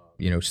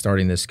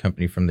 starting this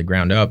company from the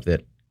ground up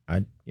that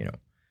I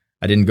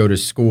didn't go to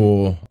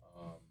school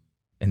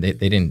and they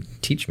didn't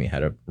teach me how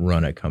to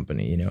run a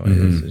company,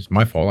 and it's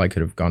my fault. I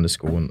could have gone to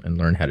school and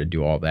learned how to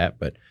do all that,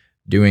 but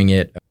doing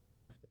it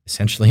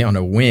essentially on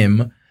a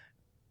whim,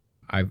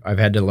 I've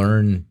had to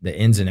learn the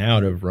ins and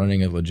out of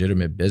running a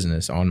legitimate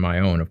business on my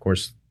own. Of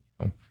course,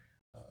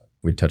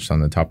 we touched on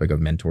the topic of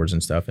mentors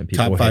and stuff, and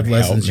people top 5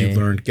 lessons you've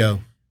learned. Go.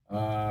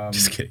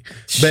 Just kidding.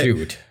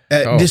 Shoot.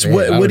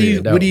 What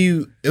do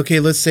you? Okay,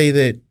 let's say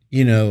that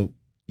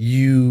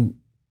you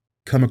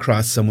come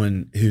across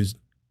someone who's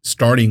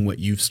starting what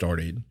you've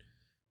started.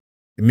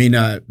 It may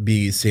not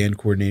be sand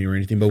coordinator or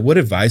anything, but what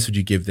advice would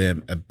you give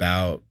them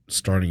about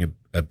starting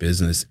a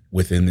business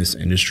within this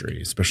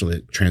industry,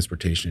 especially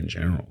transportation in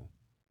general?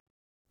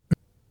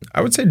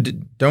 I would say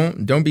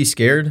don't be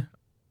scared.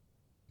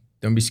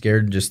 Don't be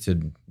scared just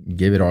to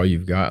give it all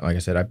you've got. Like I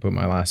said, I put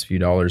my last few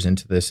dollars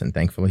into this, and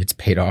thankfully it's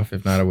paid off.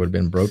 If not, I would have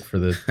been broke for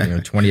the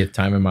 20th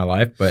time in my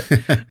life. But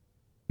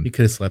you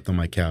could have slept on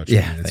my couch.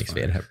 Yeah, thanks,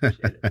 man. I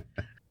appreciate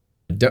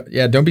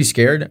it. Don't be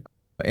scared,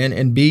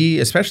 and be,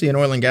 especially in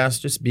oil and gas,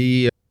 just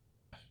be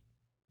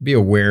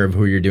aware of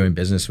who you're doing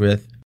business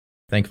with.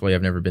 Thankfully,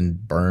 I've never been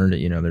burned.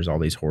 There's all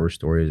these horror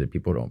stories that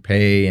people don't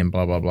pay and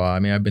blah, blah, blah. I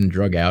mean, I've been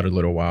drug out a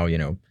little while,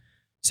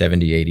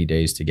 70, 80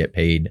 days to get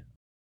paid.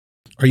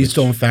 Are you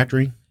still in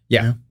factory?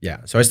 Yeah.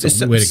 So I still,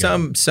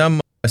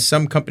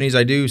 some companies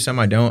I do, some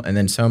I don't, and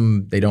then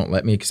some they don't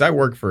let me because I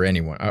work for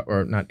anyone,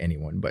 or not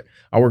anyone, but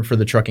I work for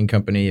the trucking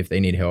company if they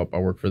need help. I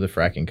work for the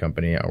fracking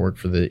company. I work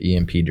for the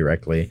E&P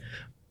directly,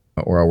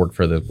 or I work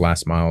for the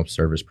last mile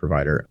service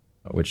provider,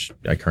 which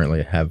I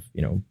currently have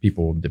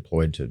people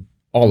deployed to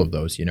all of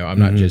those. I'm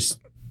not just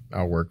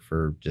I'll work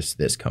for just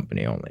this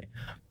company only.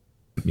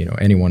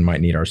 Anyone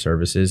might need our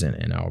services,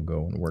 and I'll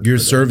go and work. Your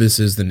service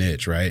is the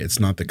niche, right? It's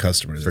not the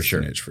customer that's the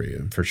niche for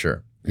you. For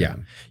sure.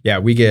 Yeah.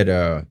 We get,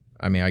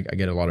 I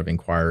get a lot of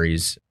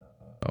inquiries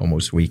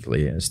almost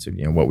weekly as to,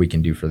 what we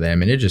can do for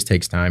them. And it just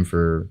takes time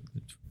for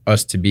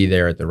us to be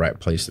there at the right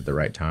place at the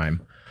right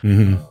time.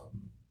 Mm-hmm.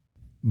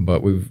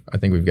 But I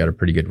think we've got a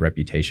pretty good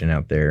reputation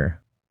out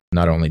there.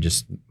 Not only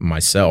just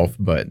myself,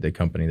 but the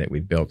company that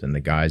we've built and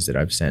the guys that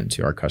I've sent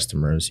to our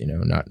customers,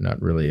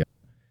 not really,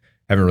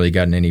 haven't really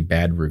gotten any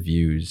bad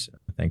reviews.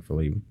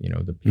 Thankfully,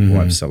 the people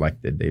I've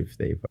selected,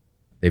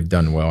 they've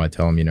done well. I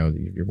tell them,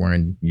 you're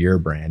wearing your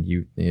brand.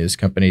 This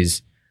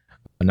company's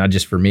not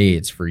just for me,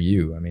 it's for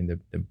you. I mean,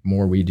 the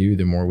more we do,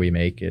 the more we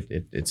make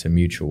it. It's a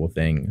mutual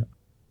thing.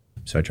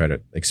 So I try to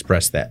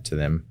express that to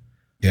them.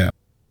 Yeah.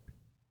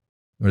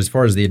 But as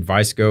far as the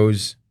advice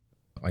goes,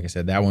 like I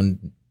said, that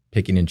one,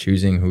 picking and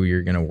choosing who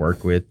you're going to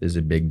work with is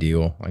a big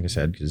deal. Like I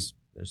said, because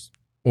there's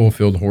oil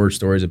field horror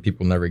stories of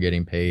people never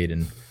getting paid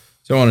and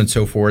so on and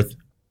so forth.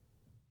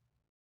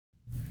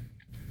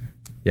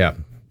 Yeah.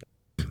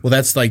 Well,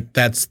 that's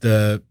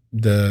the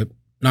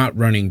not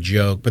running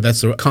joke, but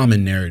that's a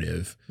common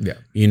narrative. Yeah.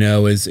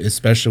 Is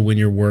especially when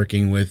you're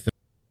working with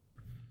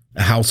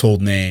a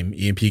household name,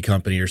 E&P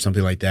company or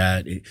something like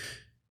that.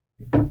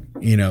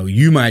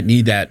 You might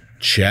need that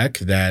check,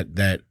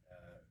 that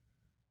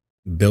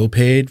bill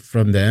paid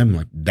from them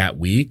like that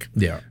week.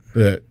 Yeah.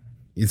 But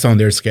it's on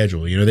their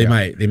schedule. They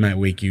might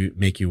make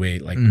you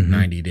wait like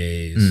 90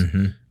 days,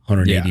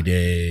 180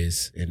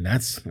 days. And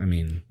that's,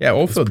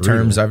 oilfield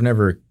terms, I've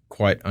never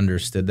quite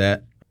understood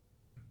that.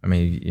 I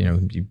mean,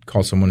 you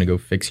call someone to go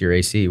fix your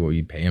AC, well,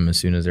 you pay them as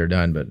soon as they're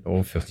done. But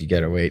oilfield, you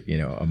got to wait,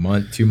 a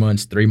month, 2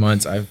 months, 3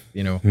 months. I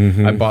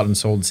bought and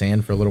sold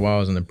sand for a little while. I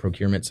was on the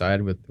procurement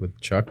side with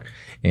Chuck.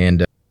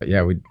 And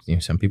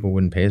some people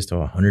wouldn't pay us till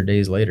 100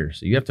 days later.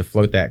 So you have to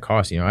float that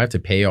cost. I have to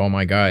pay all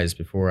my guys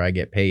before I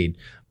get paid.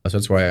 So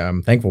that's why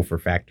I'm thankful for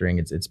factoring.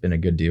 It's been a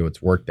good deal.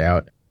 It's worked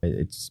out.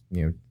 It's,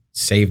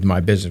 saved my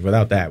business.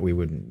 Without that,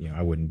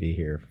 I wouldn't be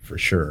here for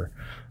sure.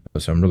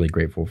 So I'm really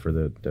grateful for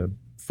the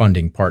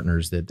funding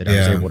partners that I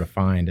was able to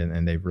find,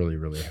 and they've really,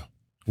 really helped.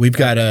 We've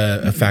got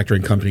a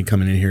factoring company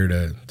coming in here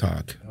to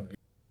talk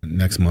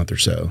next month or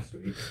so.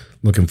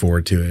 Looking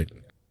forward to it.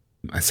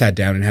 I sat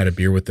down and had a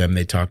beer with them.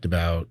 They talked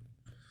about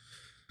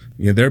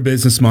their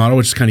business model,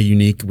 which is kind of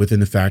unique within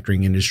the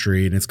factoring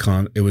industry, and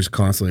it was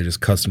constantly just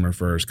customer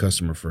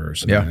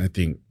first. Yeah, and I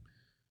think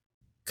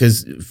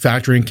because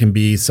factoring can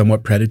be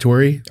somewhat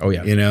predatory. Oh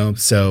yeah,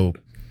 so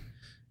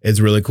it's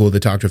really cool to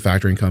talk to a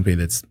factoring company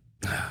that's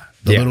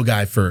the little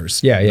guy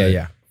first.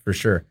 Yeah, for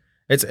sure.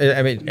 It's,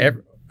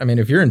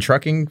 if you're in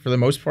trucking, for the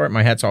most part,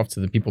 my hat's off to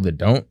the people that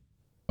don't,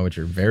 which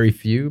are very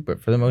few. But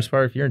for the most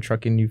part, if you're in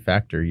trucking, you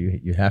factor.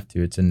 You have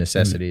to. It's a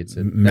necessity. It's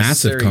a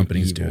massive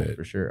companies do it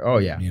for sure. Oh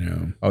yeah.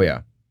 Oh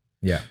yeah.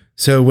 Yeah.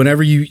 So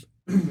whenever you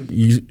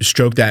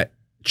stroke that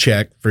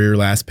check for your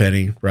last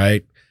penny,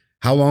 right?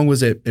 How long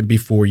was it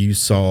before you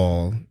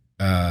saw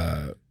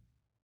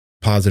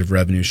positive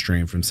revenue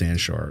stream from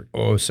Sandshark?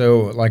 Oh,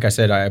 so like I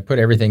said, I put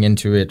everything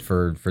into it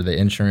for the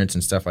insurance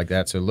and stuff like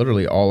that. So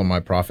literally all of my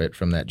profit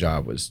from that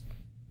job was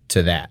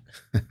to that.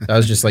 I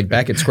was just like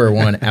back at square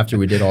one after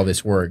we did all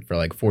this work for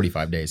like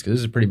 45 days because this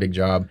is a pretty big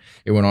job.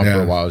 It went on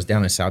for a while. I was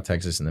down in South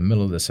Texas in the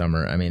middle of the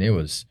summer. I mean, it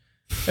was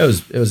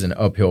it was an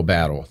uphill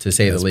battle, to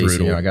say That's the least.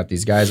 brutal. You know, I got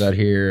these guys out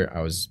here.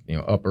 I was, you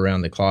know, up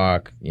around the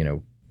clock, you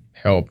know,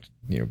 helped,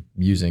 you know,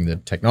 using the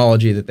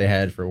technology that they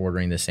had for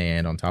ordering the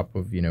sand on top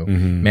of, you know,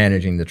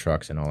 managing the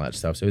trucks and all that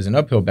stuff. So it was an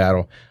uphill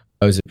battle.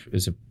 It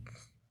was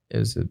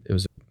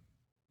a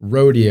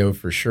rodeo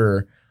for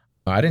sure.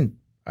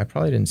 I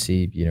probably didn't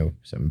see, you know,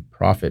 some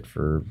profit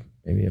for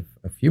maybe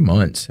a few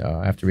months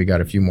after we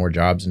got a few more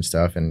jobs and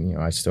stuff. And, you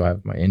know, I still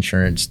have my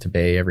insurance to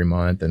pay every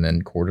month and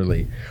then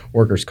quarterly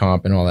workers'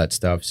 comp and all that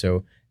stuff. So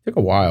it took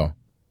a while,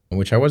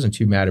 which I wasn't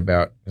too mad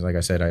about. Because like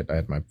I said, I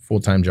had my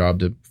full-time job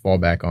to fall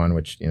back on,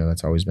 which, you know,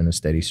 that's always been a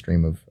steady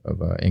stream of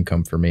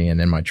income for me. And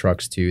then my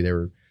trucks too, they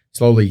were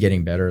slowly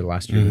getting better.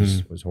 Last year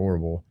was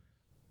horrible,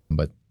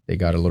 but they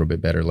got a little bit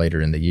better later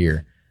in the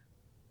year.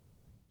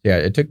 Yeah,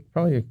 it took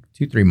probably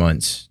 2-3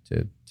 months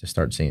to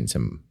start seeing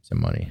some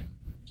money.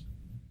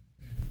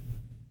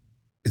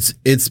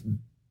 It's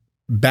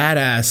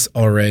badass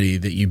already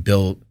that you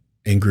built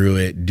and grew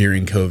it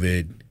during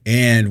COVID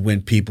and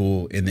when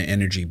people in the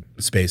energy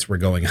space were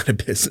going out of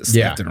business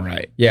left and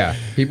right. Yeah,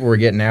 people were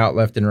getting out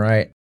left and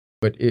right,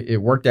 but it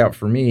worked out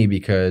for me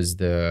because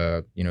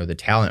the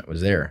talent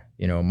was there.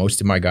 You know,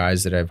 most of my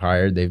guys that I've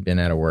hired, they've been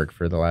out of work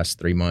for the last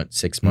 3 months,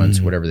 6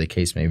 months, whatever the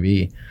case may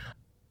be.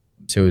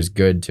 So it was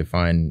good to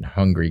find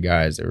hungry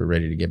guys that were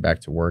ready to get back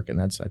to work. And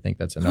I think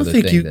that's another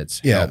thing that's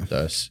helped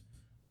us,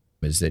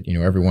 is that, you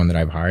know, everyone that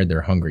I've hired,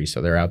 they're hungry.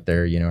 So they're out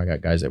there. You know, I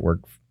got guys that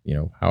work, you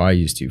know, how I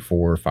used to,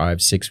 4 or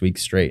 5, 6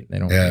 weeks straight. They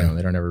don't, you know,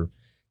 they don't ever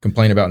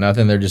complain about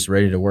nothing. They're just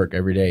ready to work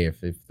every day.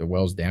 If the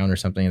well's down or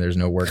something and there's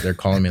no work, they're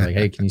calling me like,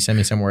 hey, can you send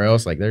me somewhere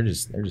else? Like they're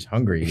just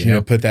hungry. You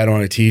know, put that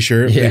on a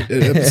t-shirt,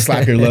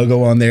 slap your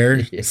logo on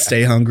there,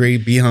 stay hungry,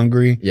 be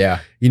hungry. Yeah.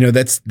 You know,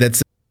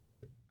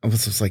 I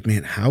was just like,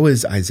 man, how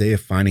is Isaiah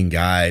finding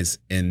guys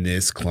in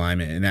this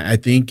climate? And I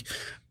think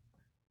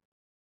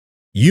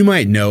you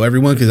might know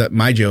everyone, because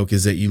my joke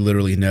is that you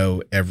literally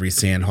know every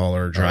sand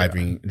hauler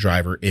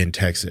driver in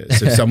Texas.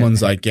 If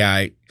someone's like,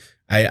 yeah,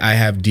 I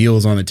have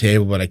deals on the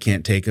table, but I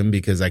can't take them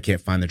because I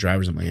can't find the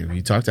drivers. I'm like, have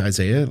you talked to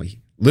Isaiah? Like,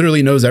 he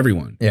literally knows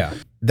everyone. Yeah.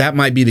 That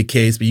might be the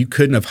case, but you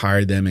couldn't have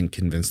hired them and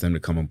convinced them to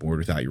come on board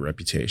without your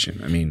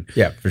reputation. I mean,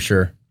 yeah, for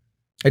sure.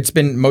 It's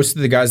been most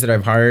of the guys that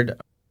I've hired.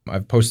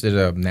 I've posted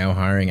a now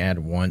hiring ad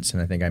once,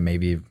 and I think I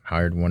maybe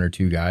hired 1 or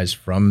 2 guys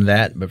from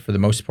that. But for the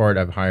most part,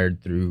 I've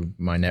hired through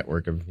my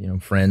network of, you know,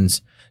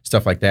 friends,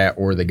 stuff like that,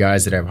 or the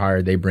guys that I've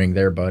hired, they bring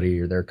their buddy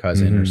or their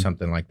cousin or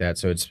something like that.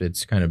 So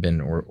it's kind of been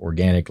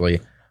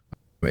organically.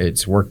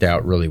 It's worked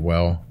out really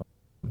well.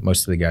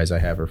 Most of the guys I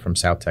have are from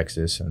South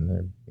Texas, and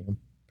they're, you know,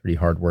 pretty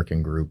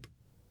hardworking group.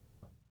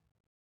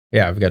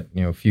 Yeah, I've got,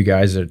 you know, a few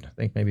guys that I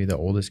think maybe the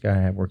oldest guy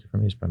I have working for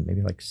me is probably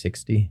maybe like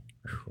 60.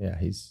 Yeah,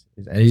 he's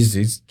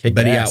kicked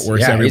but he ass.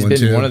 outworks everyone.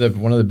 He's been too.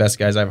 one of the best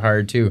guys I've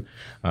hired too.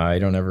 I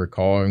don't ever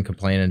call and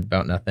complain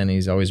about nothing.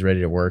 He's always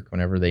ready to work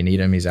whenever they need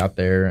him. He's out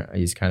there.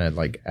 He's kind of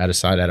like out of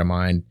sight, out of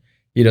mind.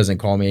 He doesn't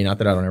call me. Not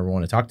that I don't ever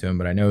want to talk to him,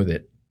 but I know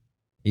that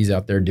he's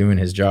out there doing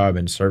his job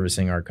and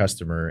servicing our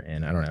customer,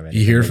 and I don't have any.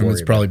 You hear from him,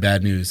 it's probably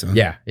bad news. Huh?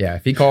 Yeah.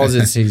 If he calls,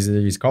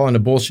 he's calling a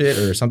bullshit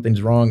or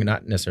something's wrong,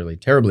 not necessarily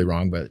terribly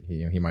wrong, but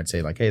he might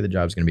say like, hey, the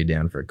job's going to be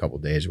down for a couple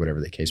of days,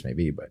 whatever the case may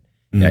be. But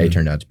yeah, he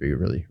turned out to be a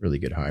really, really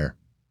good hire.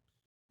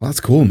 Well, that's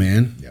cool,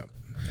 man. Yeah.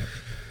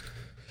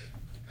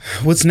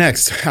 What's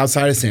next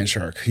outside of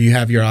Sandshark? You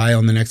have your eye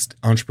on the next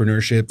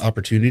entrepreneurship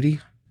opportunity?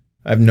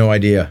 I have no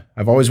idea.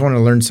 I've always wanted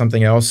to learn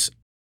something else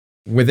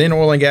within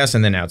oil and gas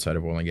and then outside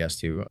of oil and gas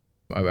too.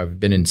 I've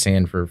been in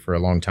sand for a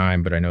long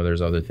time, but I know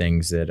there's other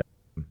things that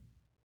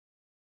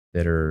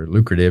are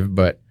lucrative.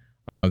 But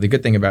the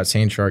good thing about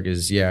Sandshark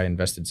is, yeah, I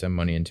invested some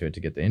money into it to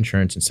get the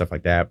insurance and stuff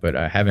like that, but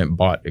I haven't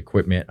bought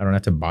equipment. I don't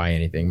have to buy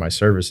anything. My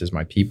service is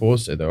my people,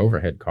 so the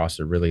overhead costs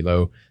are really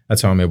low.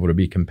 That's how I'm able to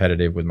be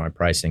competitive with my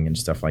pricing and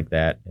stuff like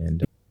that,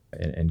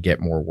 and get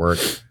more work.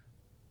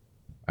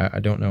 I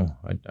don't know.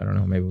 I don't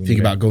know. Maybe we think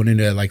about going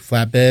into like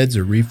flatbeds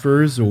or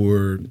reefers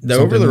or the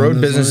over the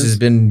road business has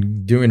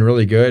been doing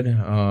really good.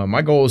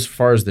 My goal as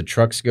far as the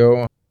trucks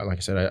go, like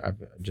I said, I've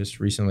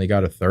just recently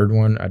got a third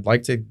one. I'd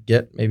like to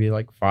get maybe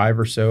like 5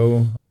 or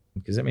so,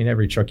 because I mean,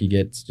 every truck you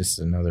get is just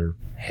another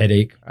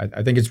headache.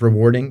 I think it's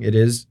rewarding. It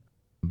is,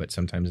 but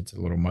sometimes it's a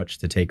little much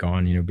to take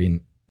on, you know,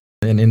 being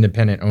an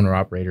independent owner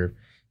operator.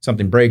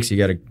 Something breaks, you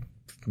got to,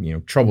 you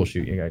know,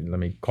 troubleshoot. You got, let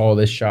me call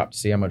this shop to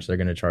see how much they're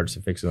going to charge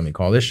to fix it. Let me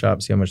call this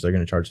shop, see how much they're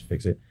going to charge to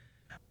fix it.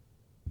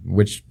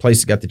 Which place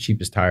has got the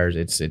cheapest tires?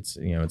 It's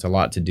you know, it's a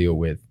lot to deal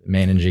with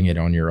managing it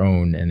on your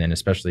own, and then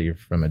especially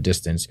from a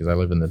distance, because I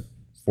live in the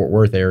Fort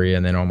Worth area,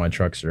 and then all my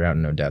trucks are out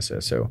in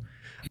Odessa. So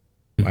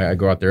I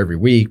go out there every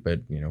week, but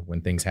you know, when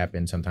things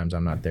happen, sometimes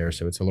I'm not there,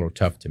 so it's a little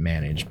tough to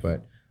manage.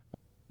 But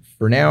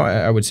for now,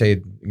 I would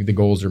say the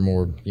goals are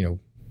more, you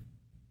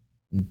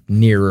know,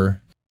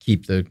 nearer.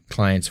 Keep the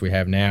clients we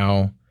have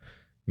now,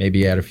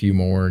 maybe add a few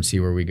more and see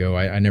where we go.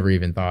 I never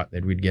even thought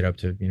that we'd get up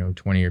to, you know,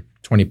 20 or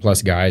 20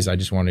 plus guys. I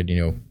just wanted,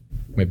 you know,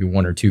 maybe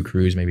 1 or 2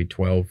 crews, maybe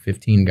 12,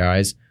 15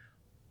 guys,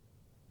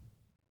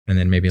 and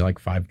then maybe like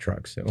 5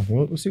 trucks. So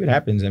we'll see what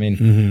happens. I mean,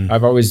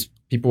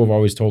 people have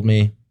always told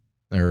me,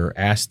 or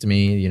asked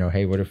me,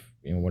 hey, what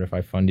if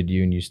I funded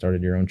you and you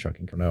started your own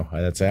trucking company? No,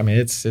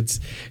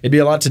 it'd be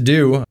a lot to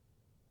do,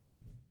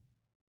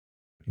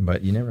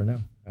 but you never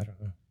know. I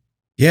don't know.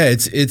 Yeah,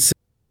 it's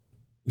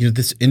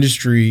this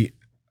industry,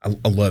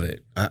 I love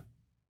it. I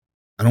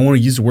don't want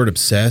to use the word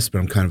obsessed, but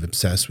I'm kind of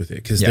obsessed with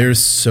it because there's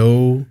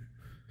so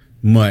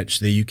much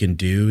that you can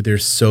do.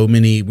 There's so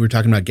many. We were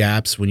talking about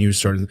gaps when you were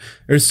starting.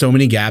 There's so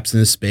many gaps in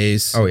this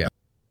space. Oh yeah.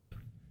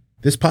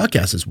 This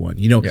podcast is one.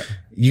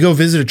 You go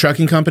visit a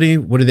trucking company.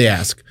 What do they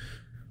ask?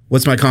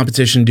 What's my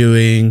competition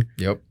doing?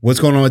 Yep. What's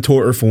going on with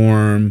tort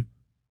reform?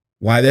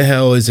 Why the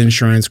hell is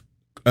insurance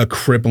a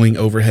crippling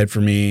overhead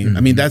for me? Mm-hmm.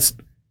 I mean, that's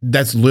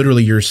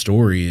literally your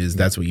story.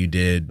 That's what you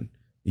did.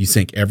 You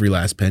sink every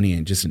last penny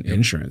in just in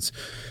insurance.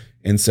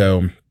 And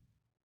so,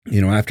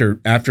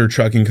 after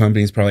trucking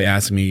companies probably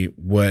asked me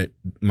what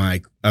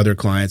my other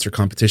clients or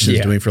competition is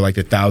doing for like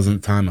the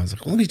 1,000th time, I was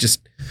like, well, let me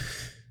just,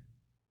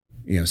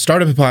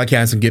 start up a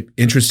podcast and get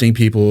interesting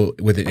people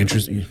with an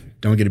interest.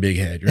 Don't get a big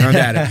head. You're not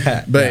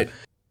at it. But,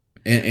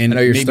 and I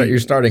know you're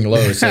starting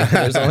low, so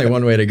there's only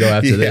one way to go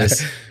after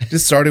this.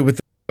 Just started with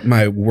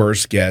my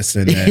worst guess,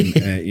 and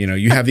then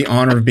you have the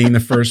honor of being the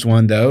first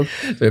one, though.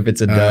 So if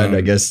it's a dud,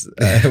 I guess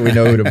we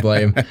know who to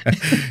blame.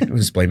 We'll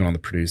just blame it on the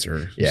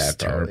producer. Yeah, it's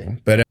terrible.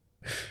 But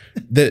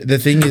the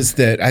thing is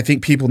that I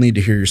think people need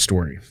to hear your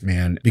story,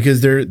 man,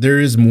 because there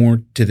is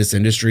more to this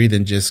industry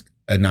than just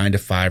a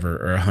 9-to-5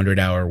 or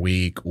 100-hour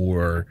week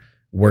or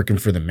working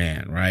for the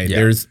man, right?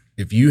 Yeah.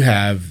 If you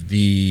have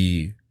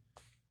the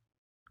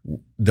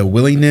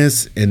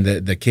willingness and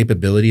the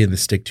capability and the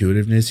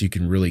stick-to-itiveness, you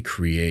can really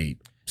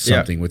create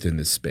something within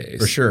this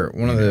space. For sure.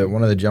 One of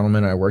the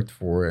gentlemen I worked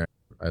for,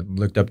 I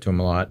looked up to him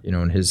a lot,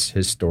 and his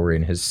story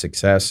and his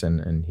success,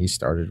 and he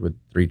started with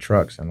 3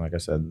 trucks, and like I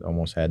said,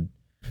 almost had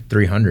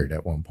 300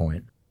 at one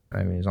point.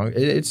 I mean,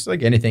 it's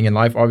like anything in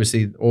life.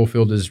 Obviously, the oil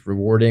field is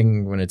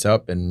rewarding when it's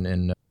up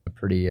and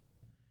pretty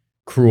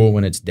cruel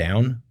when it's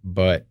down.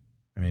 But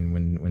I mean,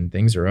 when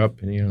things are up,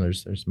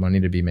 there's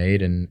money to be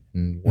made and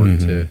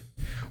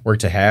work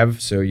to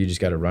have. So you just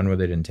got to run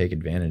with it and take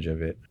advantage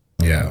of it.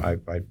 Yeah.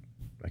 I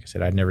like I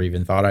said, I'd never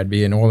even thought I'd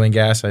be in oil and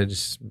gas. I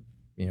just,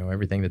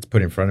 everything that's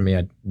put in front of me,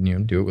 I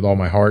do it with all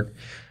my heart.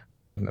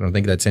 I don't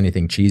think that's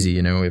anything cheesy,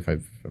 if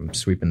I'm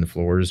sweeping the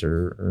floors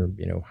or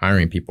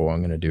hiring people, I'm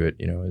going to do it,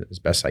 as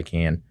best I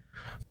can.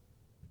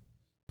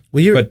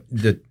 Well,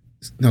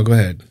 no, go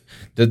ahead.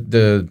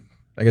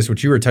 I guess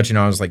what you were touching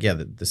on was like,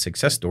 the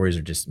success stories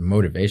are just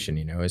motivation,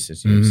 it's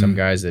just, some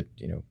guys that,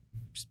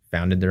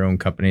 founded their own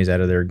companies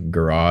out of their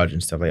garage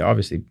and stuff like.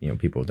 Obviously,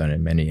 people have done it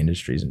in many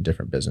industries and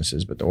different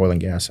businesses, but the oil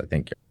and gas, I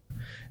think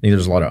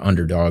there's a lot of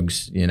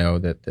underdogs,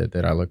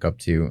 that I look up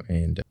to,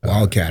 and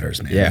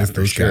wildcatters, man. Yeah,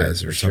 those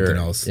guys are something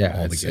else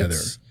altogether.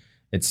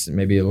 It's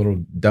maybe a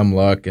little dumb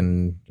luck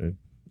and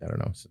I don't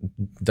know,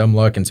 dumb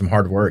luck and some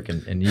hard work,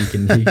 and you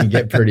can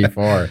get pretty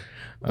far.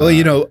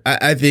 Well,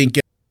 I think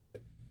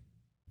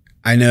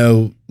I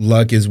know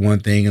luck is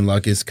one thing, and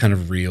luck is kind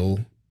of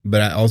real,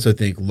 but I also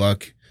think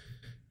luck,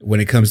 when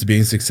it comes to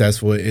being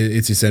successful,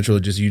 it's essential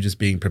to just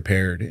being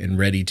prepared and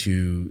ready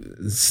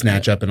to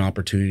snatch up an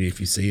opportunity if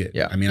you see it.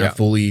 Yeah. I mean,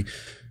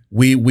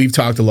 we've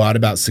talked a lot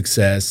about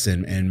success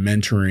and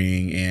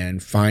mentoring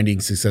and finding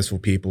successful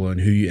people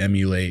and who you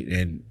emulate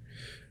and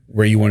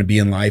where you want to be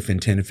in life in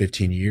 10 to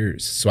 15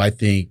 years. So I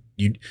think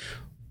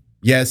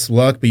yes,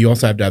 luck, but you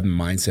also have to have the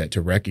mindset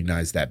to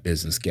recognize that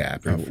business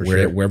gap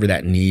wherever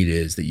that need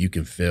is that you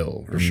can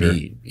fill or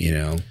meet,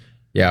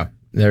 Yeah.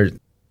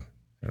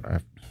 I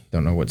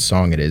don't know what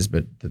song it is,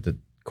 but the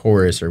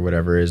chorus or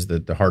whatever is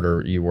that the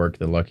harder you work,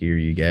 the luckier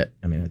you get.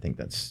 I mean, I think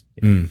that's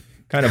kind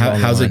of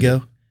how's it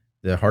go?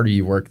 The harder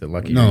you work, the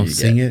luckier you get.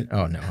 Sing it.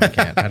 Oh no, I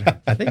can't.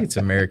 I think it's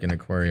American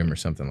Aquarium or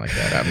something like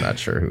that. I'm not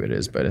sure who it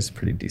is, but it's a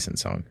pretty decent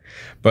song.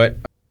 But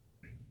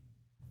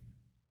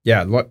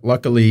yeah,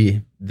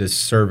 luckily the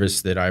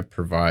service that I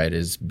provide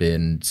has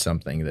been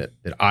something that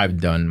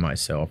I've done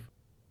myself.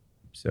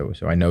 So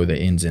I know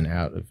the ins and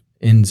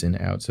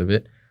outs of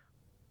it.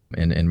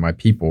 And my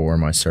people or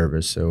my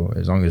service. So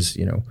as long as,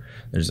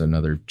 there's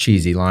another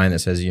cheesy line that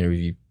says,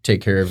 you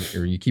take care of,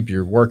 or you keep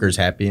your workers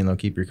happy and they'll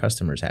keep your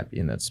customers happy.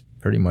 And that's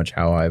pretty much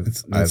how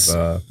I've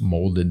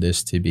molded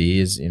this to be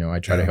is, I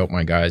try to help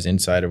my guys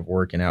inside of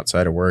work and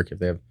outside of work. If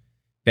they have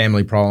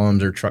family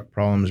problems or truck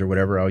problems or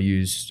whatever, I'll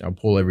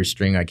pull every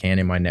string I can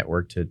in my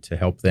network to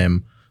help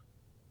them,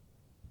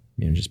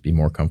 just be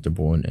more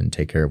comfortable and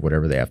take care of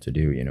whatever they have to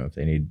do. If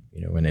they need,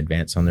 an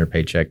advance on their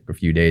paycheck a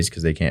few days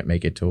because they can't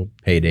make it till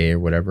payday or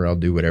whatever, I'll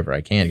do whatever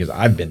I can because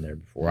I've been there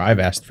before. I've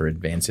asked for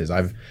advances.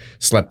 I've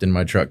slept in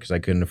my truck because I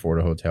couldn't afford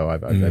a hotel.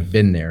 I've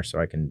been there, so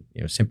I can,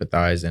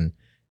 sympathize and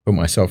put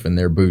myself in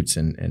their boots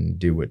and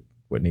do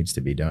what needs to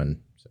be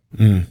done. So.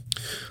 Well,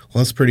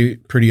 that's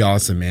pretty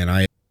awesome,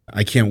 man.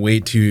 I can't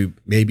wait to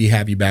maybe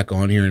have you back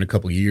on here in a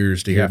couple of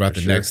years to hear about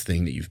the next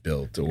thing that you've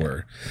built,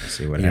 or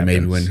see what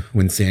happens. Maybe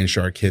when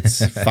Sandshark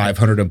hits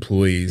 500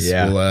 employees,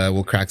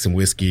 we'll crack some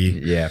whiskey,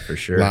 for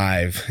sure,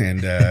 live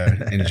and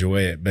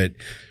enjoy it. But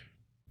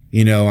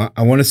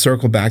I want to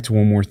circle back to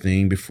one more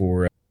thing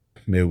before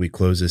maybe we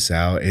close this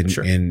out and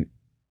Sure. and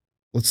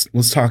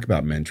let's talk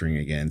about mentoring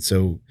again.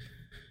 So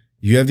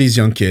you have these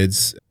young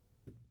kids,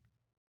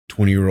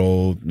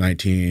 20-year-old,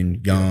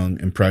 19, young,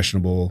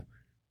 impressionable.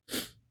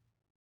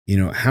 You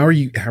know, how are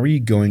you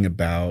going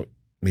about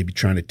maybe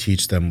trying to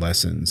teach them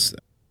lessons?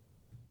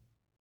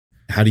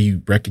 How do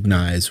you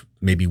recognize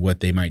maybe what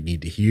they might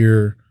need to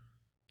hear?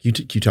 Can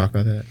you talk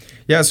about that?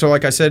 Yeah. So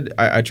like I said,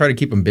 I try to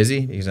keep them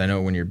busy because I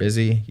know when you're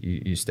busy,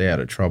 you stay out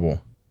of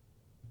trouble.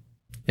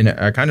 And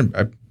I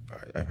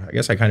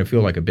guess I kind of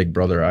feel like a big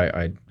brother.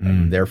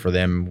 I'm there for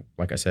them.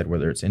 Like I said,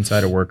 whether it's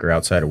inside of work or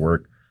outside of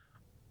work.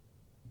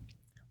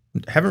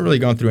 Haven't really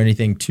gone through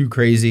anything too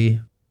crazy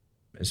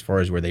as far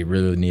as where they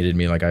really needed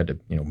me. Like I had to,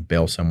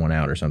 bail someone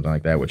out or something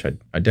like that, which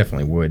I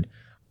definitely would.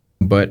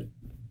 But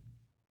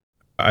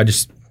I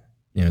just,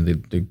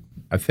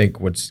 I think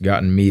what's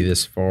gotten me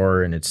this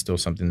far, and it's still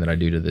something that I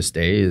do to this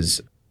day,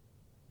 is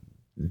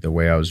the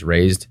way I was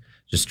raised.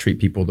 Just treat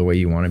people the way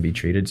you want to be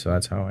treated. So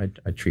that's how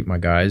I treat my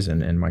guys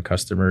and my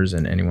customers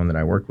and anyone that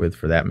I work with,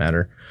 for that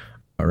matter,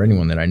 or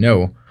anyone that I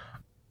know.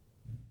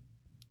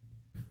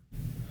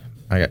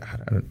 I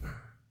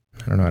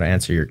don't know how to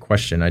answer your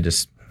question. I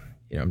just,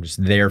 I'm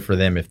just there for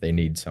them if they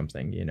need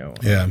something,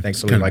 Yeah.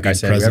 Thankfully, like I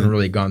said, we haven't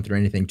really gone through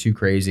anything too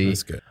crazy.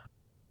 That's good.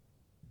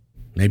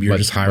 Maybe you're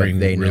just hiring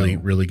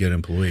really good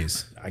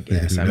employees. I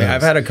guess. I mean,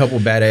 I've had a couple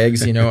bad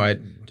eggs. A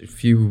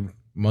few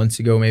months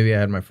ago, maybe I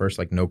had my first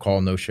no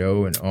call, no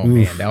show, and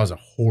man, that was a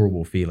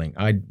horrible feeling.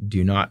 I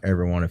do not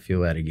ever want to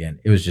feel that again.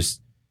 It was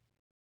just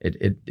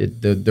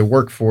the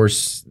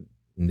workforce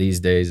these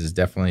days is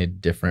definitely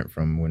different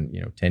from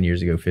when 10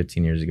 years ago,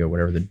 15 years ago,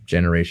 whatever the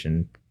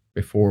generation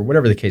before,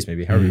 whatever the case may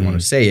be, however you want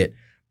to say it.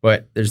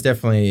 But there's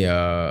definitely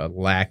a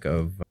lack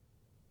of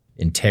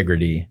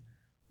integrity.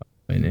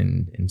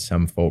 And in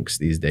some folks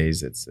these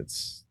days,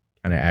 it's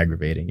kind of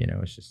aggravating.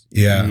 It's just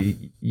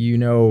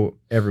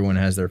everyone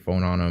has their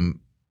phone on them.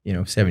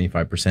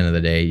 75% of the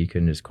day, you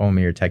couldn't just call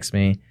me or text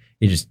me.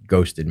 You just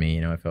ghosted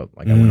me. I felt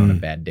like I went on a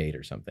bad date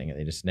or something, and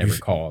they just never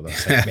called. I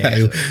was like,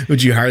 man,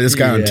 would you hire this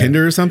guy on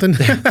Tinder or something?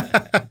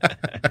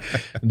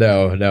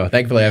 No.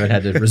 Thankfully, I haven't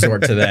had to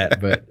resort to that.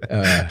 But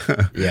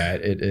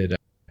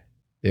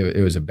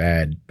it was a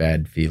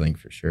bad feeling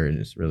for sure. It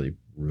just really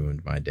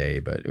ruined my day.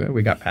 But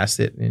we got past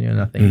it.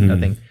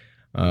 Nothing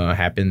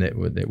happened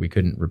that we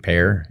couldn't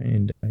repair,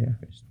 and we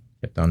just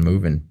kept on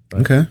moving.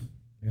 But, okay.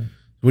 Yeah.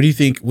 What do you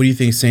think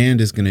Sand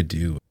is going to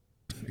do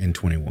in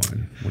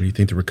 21? What do you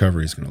think the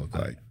recovery is going to look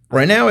like?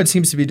 Right now, it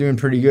seems to be doing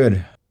pretty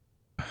good.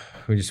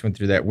 We just went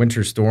through that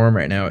winter storm.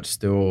 Right now, it's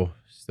still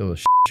a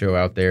show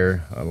out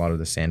there. A lot of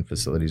the sand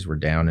facilities were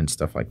down and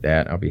stuff like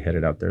that. I'll be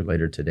headed out there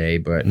later today,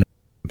 but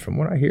from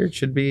what I hear, it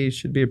should be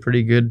a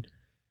pretty good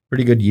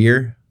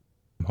year.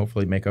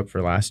 Hopefully, make up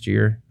for last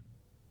year.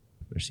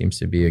 There seems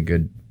to be a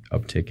good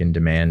uptick in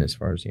demand as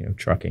far as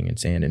trucking and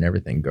sand and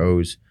everything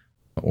goes.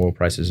 Oil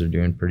prices are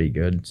doing pretty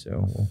good,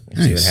 so we'll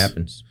see what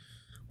happens.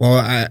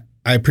 Well,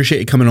 I appreciate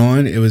you coming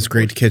on. It was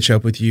great to catch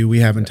up with you. We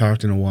haven't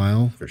talked in a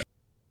while. For sure.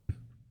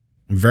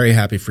 I'm very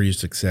happy for your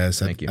success.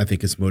 Thank you. I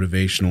think it's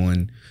motivational.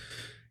 And,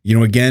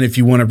 again, if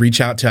you want to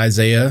reach out to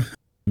Isaiah,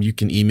 you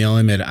can email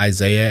him at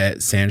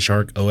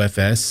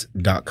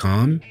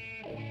isaiah@sandsharkofs.com.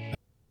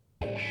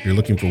 If you're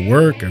looking for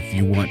work, or if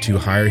you want to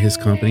hire his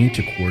company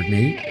to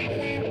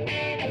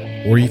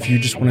coordinate, or if you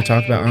just want to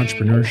talk about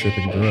entrepreneurship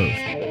and growth,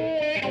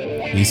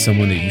 he's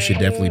someone that you should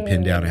definitely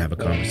pin down and have a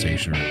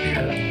conversation or a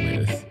beer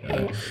with.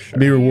 It'd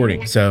be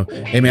rewarding. So,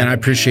 hey, man, I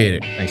appreciate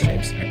it. Thanks,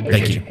 James.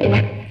 Thank you.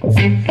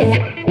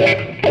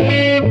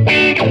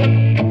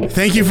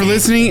 Thank you for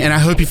listening, and I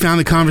hope you found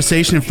the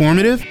conversation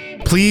informative.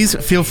 Please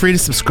feel free to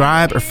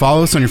subscribe or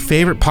follow us on your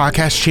favorite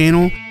podcast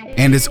channel.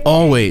 And as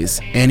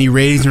always, any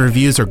ratings and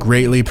reviews are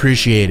greatly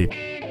appreciated.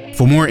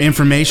 For more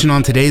information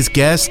on today's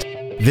guest,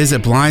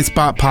 visit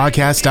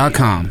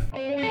blindspotpodcast.com.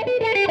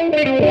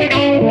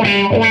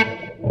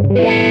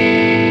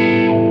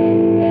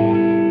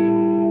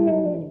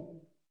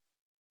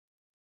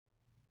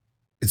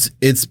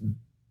 It's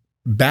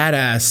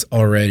badass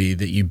already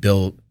that you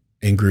built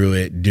and grew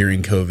it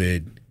during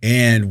COVID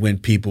and when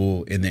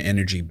people in the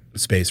energy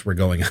space were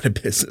going out of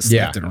business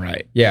left and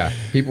right. Yeah,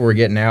 people were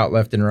getting out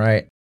left and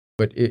right.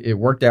 But it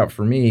worked out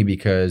for me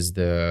because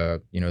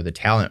the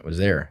talent was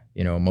there.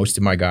 Most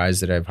of my guys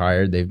that I've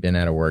hired, they've been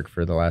out of work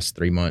for the last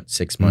 3 months,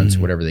 6 months,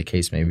 whatever the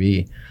case may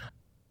be.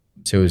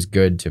 So it was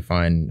good to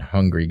find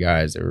hungry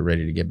guys that were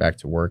ready to get back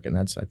to work. And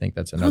I think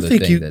that's another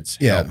thing that's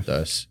helped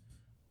us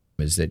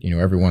is that,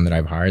 everyone that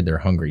I've hired, they're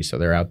hungry. So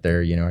they're out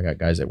there, I got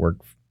guys that work,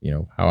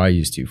 how I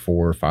used to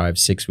 4, 5,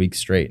 6 weeks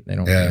straight. They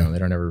don't, they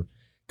don't ever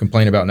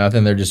complain about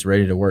nothing. They're just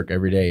ready to work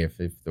every day. If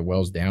the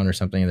well's down or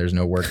something and there's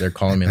no work, they're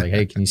calling me like,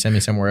 hey, can you send me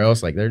somewhere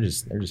else? Like they're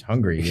just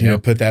hungry. You know,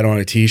 put that on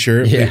a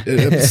t-shirt,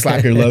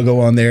 slap your logo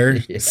on there,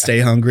 stay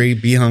hungry,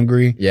 be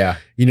hungry. Yeah.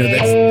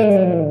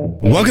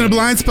 That's welcome to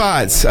Blind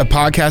Spots, a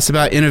podcast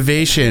about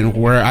innovation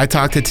where I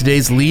talk to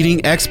today's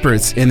leading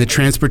experts in the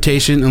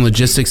transportation and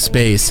logistics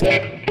space.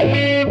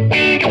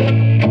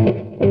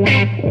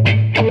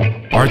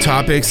 Our Our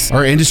topics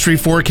are industry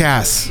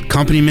forecasts,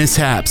 company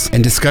mishaps,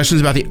 and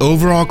discussions about the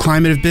overall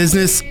climate of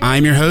business.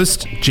 I'm your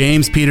host,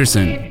 James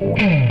Peterson.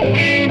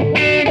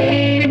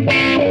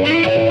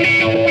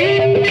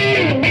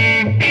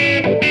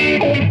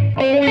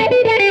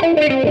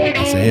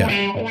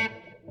 Isaiah,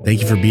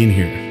 thank you for being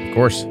here. Of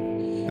course.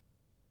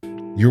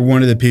 You're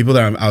one of the people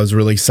that I was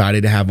really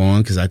excited to have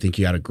on because I think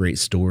you got a great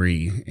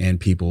story and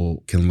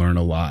people can learn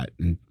a lot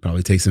and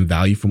probably take some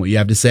value from what you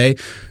have to say.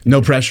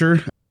 No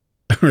pressure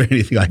or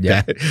anything like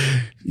that.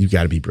 You've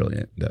got to be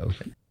brilliant, though.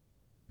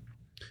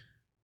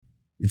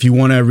 If you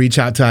want to reach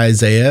out to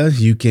Isaiah,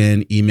 you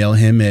can email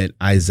him at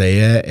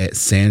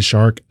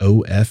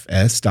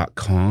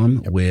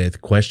isaiah@sandsharkofs.com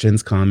with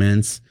questions,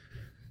 comments,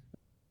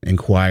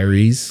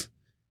 inquiries.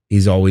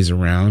 He's always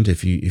around.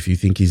 If you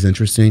think he's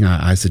interesting,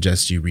 I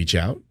suggest you reach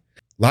out.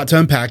 A lot to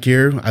unpack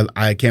here.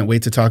 I can't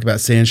wait to talk about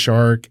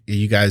Sandshark.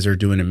 You guys are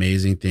doing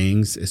amazing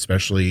things,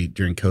 especially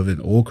during COVID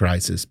and oil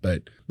crisis.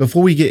 But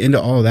before we get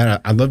into all of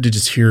that, I'd love to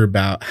just hear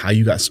about how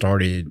you got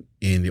started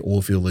in the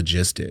oil field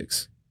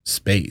logistics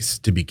space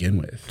to begin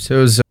with. So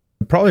it was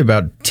probably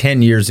about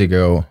 10 years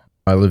ago.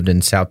 I lived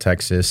in South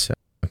Texas,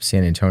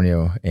 San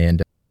Antonio,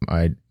 and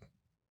I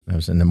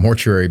was in the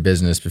mortuary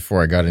business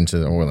before I got into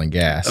the oil and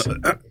gas.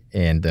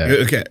 And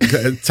okay,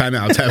 time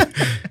out.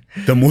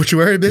 The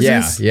mortuary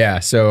business? Yeah.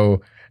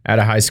 So out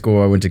of high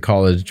school, I went to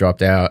college,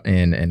 dropped out,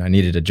 and I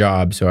needed a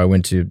job. So I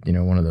went to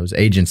one of those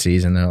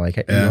agencies, and they're like,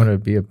 "Hey, you want to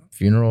be a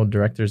funeral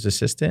director's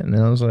assistant?" And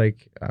I was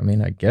like, "I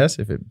mean, I guess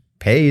if it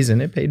pays,"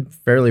 and it paid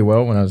fairly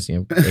well when I was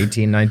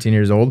 18, 19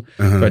 years old.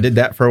 So I did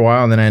that for a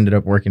while, and then I ended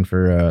up working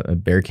for a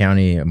Bexar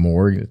County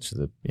morgue. It's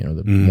the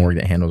morgue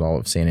that handles all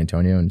of San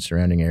Antonio and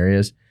surrounding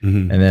areas.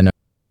 And then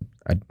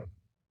I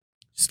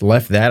just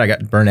left that. I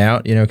got burnt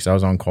out, because I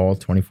was on call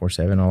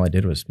 24/7. All I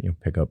did was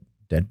pick up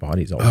dead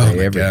bodies all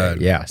day, every day.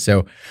 Yeah.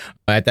 So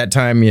at that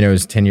time, it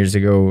was 10 years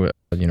ago,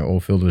 oil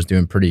field was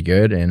doing pretty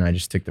good. And I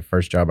just took the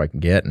first job I could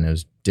get, and it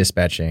was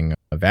dispatching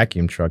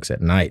vacuum trucks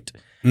at night.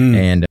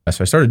 And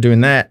so I started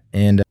doing that.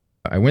 And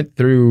I went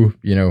through,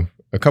 a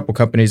couple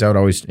companies. I would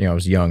always, I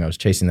was young. I was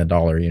chasing the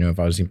dollar. If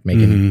I was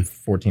making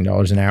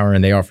 $14 an hour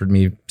and they offered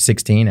me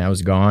 16, I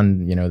was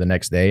gone, the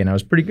next day. And I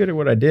was pretty good at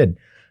what I did.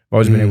 I've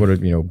always been able to,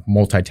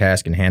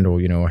 multitask and handle,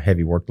 a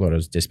heavy workload. I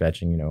was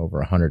dispatching, over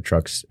 100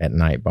 trucks at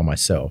night by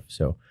myself.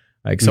 So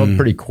I excelled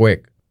pretty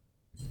quick.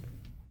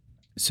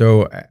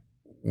 So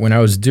when I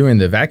was doing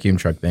the vacuum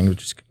truck thing,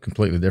 which is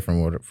completely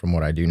different from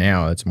what I do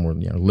now, it's more,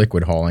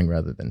 liquid hauling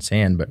rather than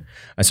sand. But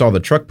I saw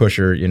the truck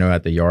pusher,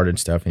 at the yard and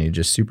stuff, and you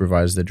just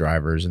supervise the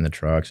drivers and the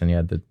trucks. And you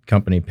had the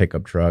company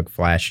pickup truck,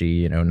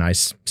 flashy,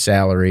 nice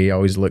salary,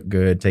 always looked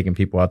good, taking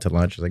people out to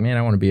lunch. I was like, man,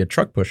 I want to be a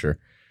truck pusher.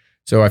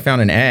 So I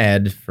found an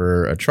ad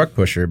for a truck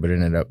pusher, but it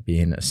ended up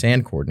being a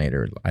sand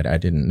coordinator. I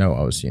didn't know.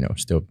 I was,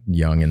 still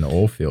young in the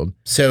oil field.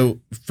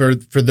 So for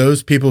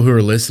those people who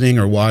are listening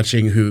or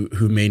watching who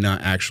may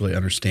not actually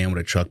understand what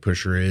a truck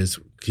pusher is,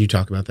 can you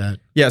talk about that?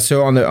 Yeah.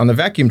 So on the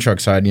vacuum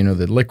truck side,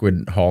 the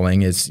liquid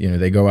hauling is,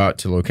 they go out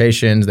to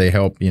locations, they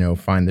help,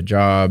 find the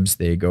jobs,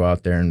 they go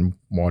out there and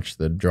watch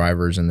the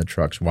drivers and the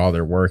trucks while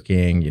they're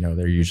working.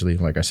 They're usually,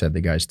 like I said,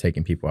 the guys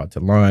taking people out to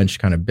lunch,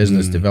 kind of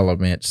business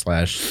development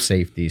 /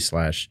 safety /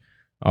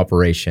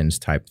 operations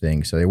type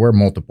thing. So they wear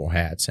multiple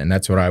hats, and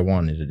that's what I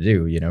wanted to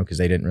do, because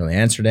they didn't really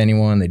answer to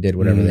anyone. They did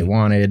whatever they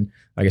wanted.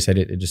 Like I said,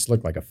 it just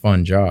looked like a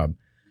fun job.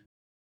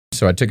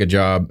 So I took a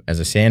job as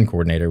a sand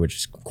coordinator, which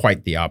is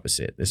quite the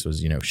opposite. This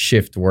was,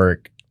 shift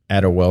work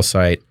at a well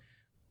site,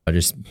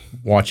 just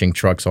watching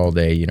trucks all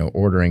day,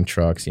 ordering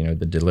trucks, the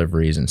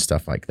deliveries and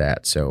stuff like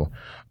that. So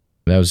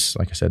that was,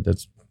 like I said,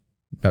 that's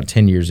about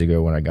 10 years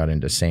ago when I got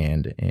into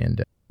sand,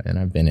 and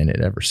I've been in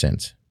it ever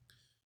since.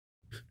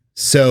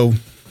 So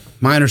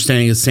my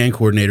understanding is sand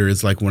coordinator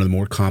is like one of the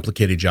more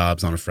complicated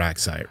jobs on a frac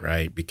site,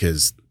 right?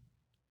 Because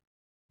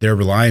they're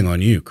relying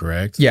on you,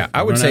 correct? Yeah,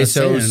 I would say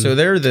so. So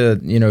they're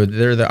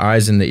the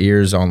eyes and the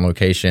ears on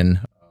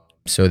location.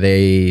 So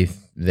they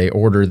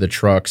order the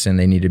trucks, and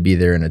they need to be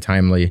there in a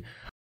timely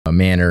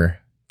manner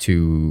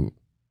to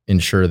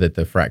ensure that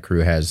the frac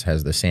crew has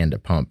the sand to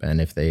pump. And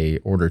if they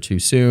order too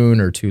soon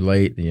or too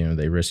late,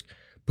 they risk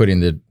putting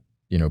the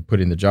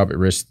job at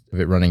risk of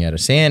it running out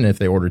of sand. And if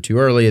they order too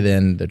early,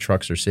 then the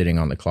trucks are sitting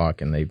on the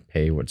clock and they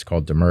pay what's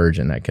called demurrage,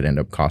 and that could end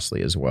up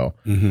costly as well.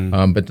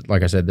 But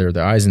like I said, they're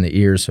the eyes and the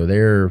ears, so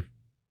they're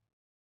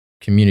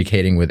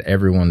communicating with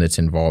everyone that's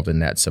involved in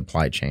that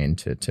supply chain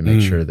to make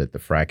sure that the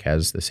frac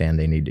has the sand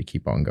they need to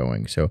keep on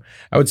going. So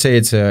I would say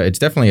it's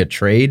definitely a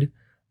trade,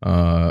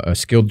 a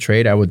skilled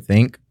trade, I would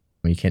think.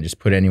 You can't just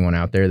put anyone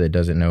out there that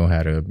doesn't know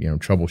how to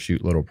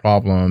troubleshoot little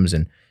problems,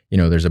 and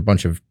there's a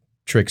bunch of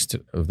tricks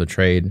of the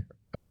trade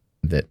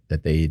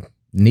that they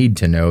need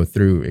to know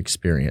through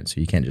experience. So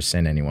you can't just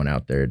send anyone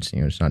out there. It's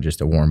it's not just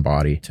a warm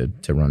body to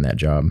run that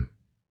job.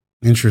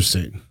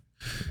 Interesting.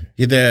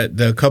 Yeah,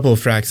 the couple of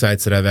frac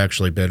sites that I've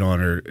actually been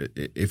on, or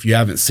if you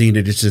haven't seen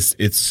it,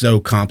 it's so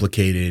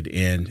complicated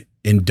and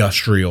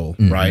industrial,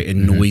 right,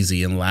 and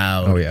noisy and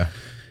loud. Oh yeah.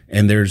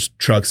 and there's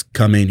trucks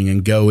coming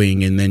and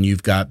going, and then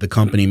you've got the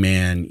company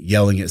man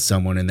yelling at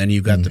someone, and then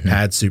you've got the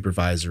pad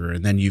supervisor,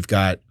 and then you've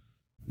got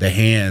the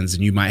hands,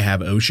 and you might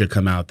have OSHA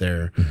come out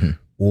there,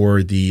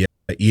 or the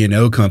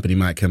E&O company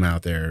might come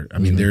out there. I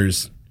mean,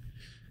 the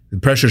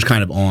pressure's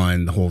kind of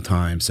on the whole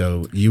time.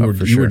 So you were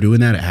doing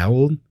that at how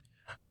old?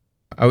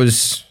 I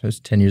was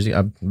 10 years ago.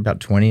 I'm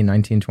about 20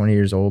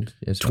 years old.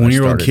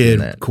 20-year-old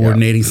kid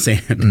coordinating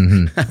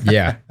sand.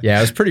 Yeah. It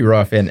was pretty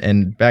rough.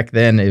 And back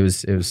then it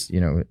was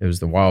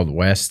the Wild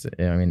West.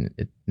 I mean,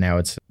 now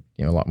it's,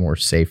 a lot more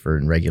safer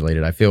and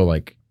regulated. I feel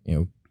like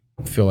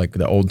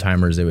the old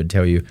timers, they would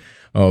tell you,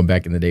 oh,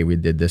 back in the day we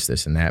did this,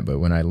 and that. But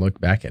when I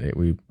look back at it,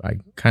 I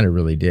kind of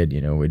really did.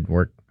 We'd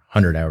work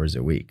 100 hours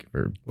a week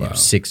for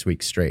 6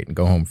 weeks straight and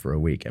go home for a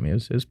week. I mean,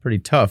 it was pretty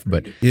tough,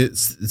 but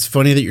it's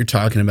funny that you're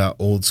talking about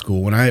old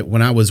school. When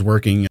I was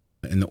working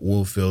in the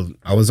oil field,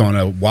 I was on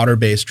a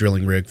water-based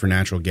drilling rig for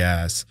natural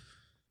gas.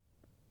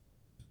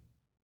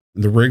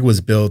 The rig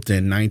was built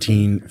in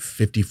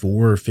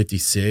 1954 or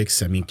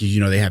 56. I mean,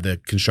 they have the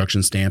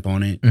construction stamp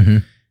on it.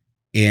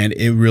 And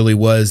it really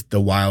was the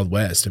Wild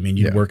West. I mean,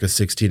 you'd work a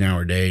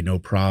 16-hour day, no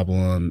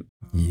problem.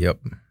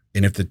 Yep.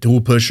 And if the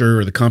tool pusher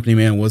or the company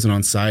man wasn't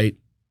on site,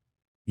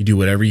 you do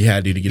whatever you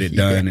had to get it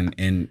done.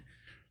 And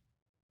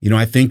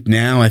I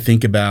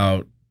think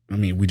about,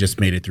 we just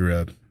made it through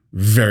a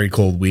very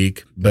cold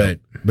week. But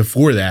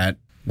before that,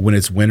 when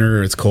it's winter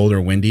or it's cold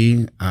or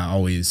windy, I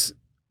always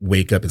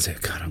wake up and say,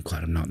 God, I'm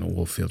glad I'm not in the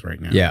oil field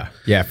right now.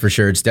 Yeah, for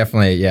sure. It's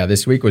definitely,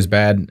 this week was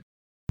bad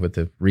with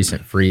the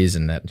recent freeze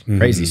and that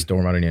crazy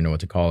storm. I don't even know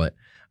what to call it.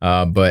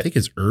 But I think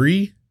it's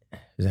Uri.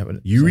 Is that what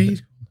Uri?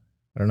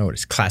 I don't know what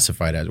it's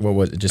classified as. What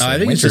was it? Just I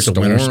think it's just a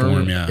winter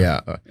storm.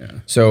 Yeah.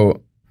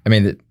 So,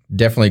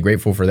 definitely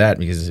grateful for that,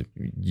 because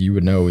you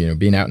would know,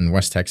 being out in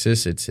West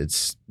Texas,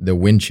 it's the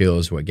wind chill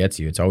is what gets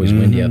you. It's always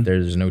windy out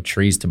there. There's no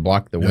trees to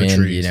block the wind.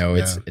 Trees,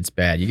 it's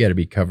bad. You got to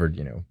be covered,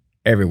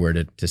 everywhere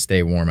to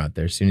stay warm out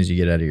there. As soon as you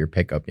get out of your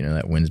pickup,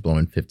 that wind's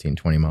blowing 15,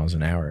 20 miles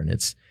an hour, and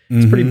it's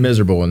pretty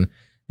miserable. And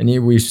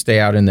we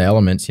stay out in the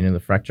elements. The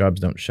frac jobs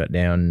don't shut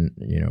down,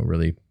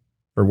 really.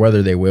 For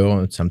weather, they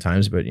will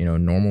sometimes, but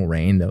normal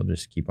rain, they'll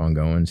just keep on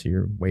going. So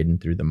you're wading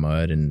through the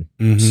mud and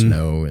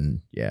snow,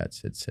 and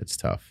it's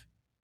tough.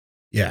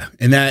 Yeah,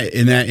 in that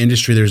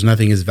industry, there's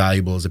nothing as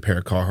valuable as a pair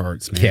of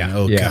Carhartts,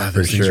 man. God,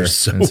 for sure.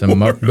 So and some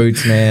muck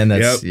boots, man.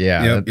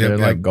 They're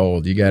like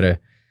gold. You gotta.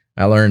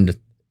 I learned,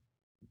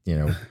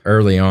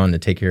 early on to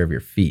take care of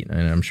your feet,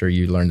 and I'm sure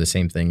you learned the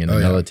same thing in the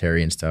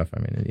military and stuff. I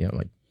mean,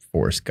 like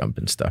Forrest Gump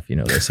and stuff.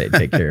 They say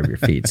take care of your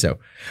feet. So,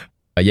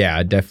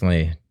 I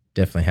definitely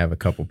have a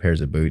couple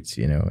pairs of boots.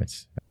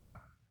 It's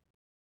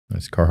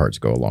Carhartts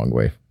go a long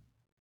way.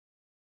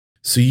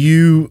 So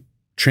you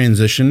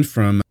transitioned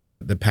from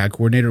the pad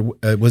coordinator.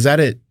 Was that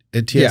at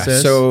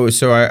TSS? Yeah.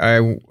 So I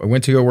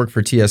went to go work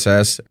for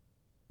TSS.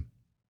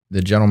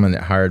 The gentleman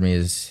that hired me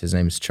his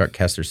name is Chuck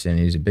Kesterson.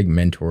 He's a big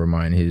mentor of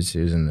mine. He was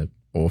in the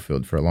oil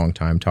field for a long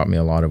time, taught me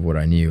a lot of what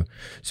I knew.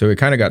 So it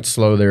kind of got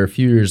slow there a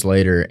few years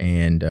later,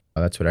 and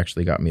that's what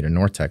actually got me to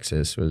North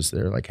Texas. Was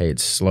they're like, hey,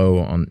 it's slow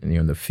on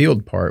the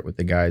field part with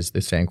the guys,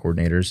 the sand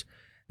coordinators,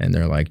 and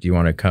they're like, do you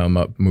want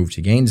to move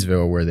to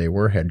Gainesville where they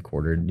were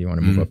headquartered? Do you want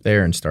to move up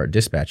there and start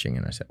dispatching?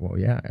 And I said, well,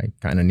 yeah, I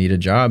kind of need a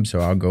job, so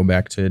I'll go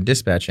back to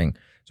dispatching.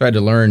 So I had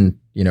to learn,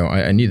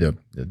 I knew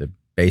the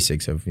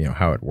basics of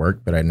how it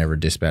worked, but I'd never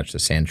dispatched a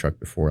sand truck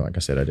before. Like I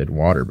said, I did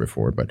water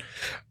before, but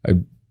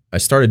I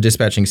started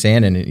dispatching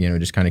sand, and it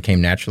just kind of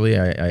came naturally.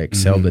 I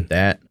excelled at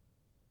that.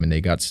 And they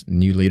got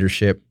new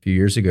leadership a few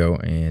years ago,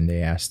 and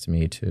they asked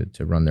me to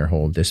run their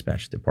whole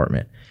dispatch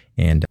department,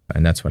 and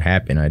that's what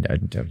happened. I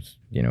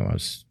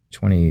was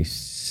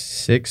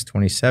 26,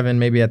 27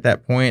 maybe at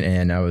that point,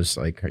 and I was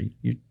like, "Are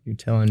you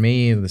telling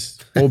me this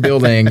whole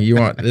building you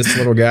want this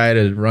little guy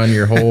to run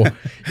your whole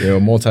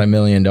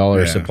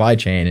multi-million-dollar supply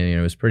chain?" And it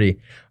was pretty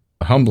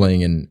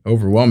humbling and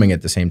overwhelming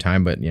at the same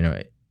time, but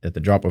at the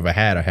drop of a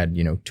hat, I had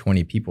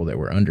 20 people that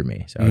were under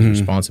me, so I was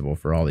responsible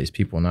for all these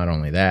people. Not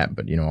only that,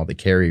 but all the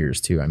carriers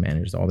too. I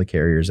managed all the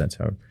carriers. That's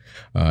how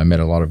I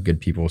met a lot of good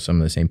people. Some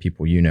of the same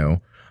people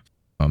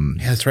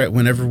that's right.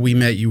 Whenever we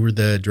met, you were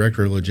the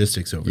director of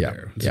logistics over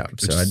there.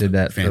 So I did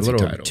that for a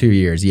little over 2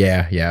 years.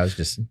 Yeah. I was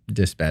just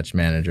dispatch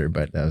manager,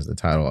 but that was the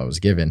title I was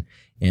given,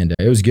 and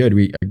it was good.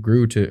 I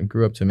grew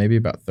up to maybe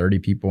about 30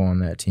 people on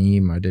that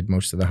team. I did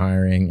most of the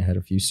hiring. I had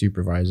a few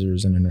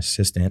supervisors and an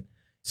assistant.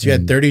 So you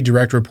had 30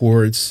 direct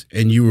reports,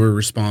 and you were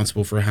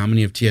responsible for how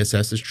many of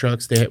TSS's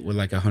trucks? They were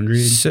like 100?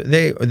 So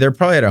they're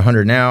probably at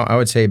 100 now. I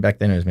would say back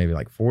then it was maybe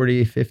like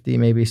 40, 50,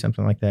 maybe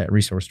something like that.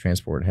 Resource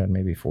Transport had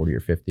maybe 40 or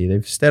 50.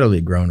 They've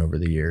steadily grown over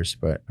the years,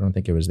 but I don't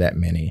think it was that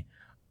many.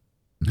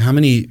 How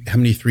many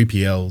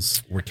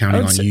 3PLs were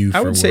counting on you for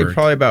work? I would say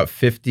probably about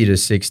 50 to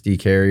 60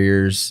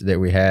 carriers that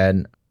we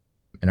had.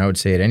 And I would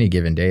say at any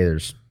given day,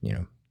 there's,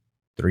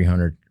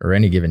 300, or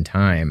any given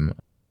time,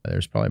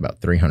 there's probably about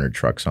 300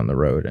 trucks on the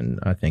road. And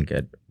I think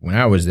when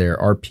I was there,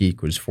 our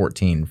peak was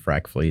 14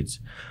 frac fleets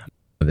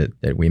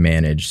that we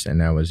managed. And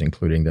that was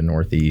including the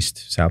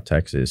Northeast, South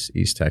Texas,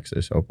 East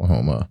Texas,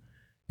 Oklahoma,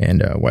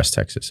 and West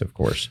Texas, of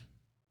course.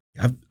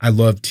 I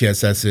love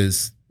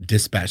TSS's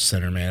dispatch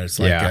center, man. It's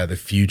like the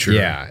future.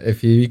 Yeah,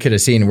 if you could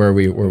have seen where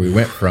we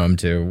went from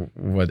to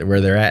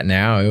where they're at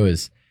now, it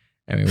was.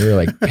 I mean, we were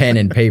like pen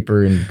and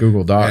paper and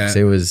Google Docs.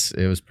 Yeah. It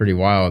was pretty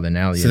wild. And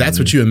now, so that's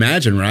what you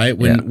imagine, right?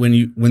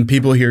 When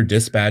people hear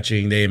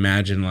dispatching, they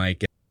imagine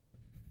like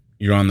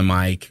you're on the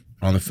mic,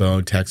 on the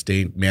phone,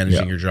 texting,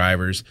 managing your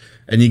drivers,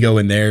 and you go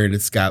in there and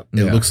it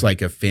looks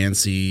like a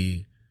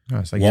fancy. Oh,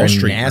 it's like Wall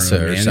Street NASA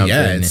room, or something.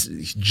 Yeah, it's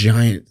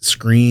giant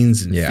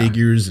screens and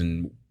figures,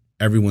 and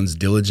everyone's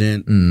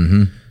diligent.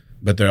 Mm-hmm.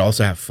 But they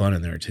also have fun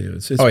in there too.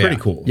 It's pretty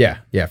cool.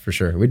 Yeah, for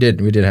sure. We did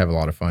have a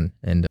lot of fun,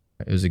 and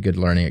it was a good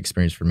learning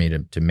experience for me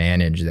to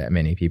manage that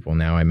many people.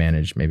 Now I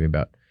manage maybe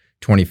about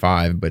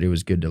 25, but it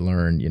was good to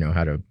learn,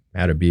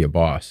 how to be a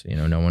boss.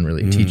 No one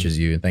really teaches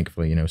you, and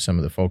thankfully, some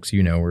of the folks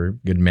were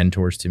good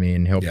mentors to me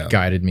and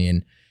guided me.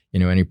 And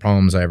any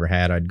problems I ever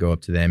had, I'd go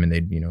up to them and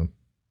they'd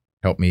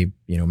help me,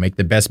 make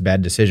the best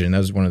bad decision. That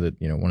was one of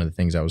the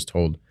things I was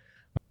told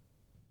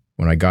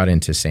when I got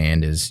into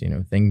sand is,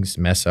 things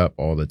mess up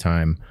all the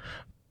time.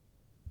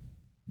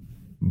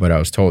 But I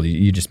was told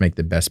you just make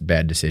the best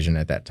bad decision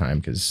at that time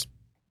because,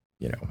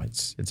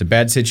 it's a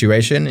bad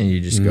situation and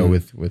you just go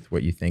with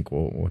what you think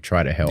will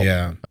try to help.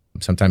 Yeah.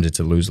 Sometimes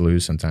it's a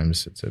lose-lose.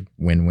 Sometimes it's a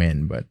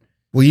win-win. But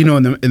well,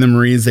 in the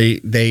Marines,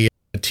 they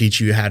teach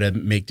you how to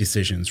make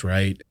decisions,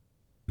 right?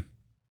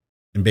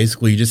 And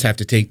basically, you just have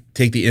to take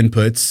the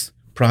inputs,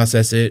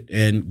 process it,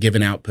 and give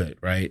an output,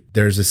 right?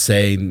 There's a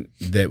saying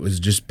that was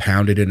just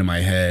pounded into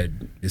my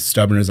head. As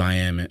stubborn as I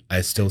am,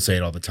 I still say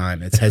it all the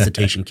time. It's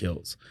hesitation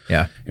kills.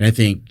 Yeah. And I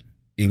think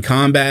in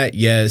combat,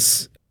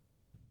 yes,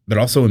 but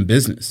also in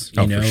business,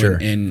 you know? For sure.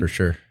 And for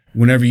sure.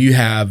 Whenever you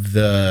have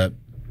the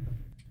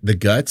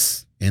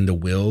guts and the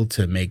will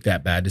to make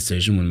that bad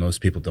decision when most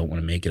people don't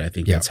want to make it, I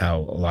think that's how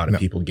a lot of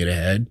people get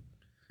ahead.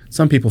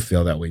 Some people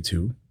feel that way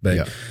too.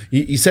 But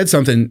you said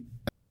something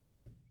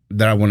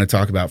that I want to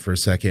talk about for a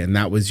second, and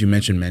that was you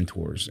mentioned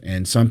mentors,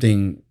 and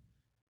something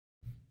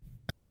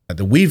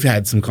that we've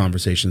had some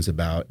conversations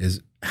about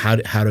is how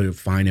to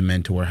find a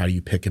mentor, how do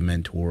you pick a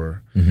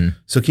mentor. Mm-hmm.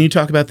 So can you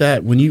talk about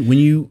that? When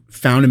you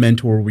found a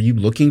mentor, were you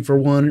looking for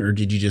one, or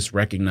did you just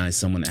recognize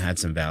someone that had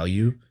some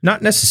value?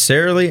 Not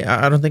necessarily.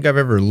 I don't think I've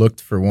ever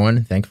looked for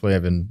one. Thankfully,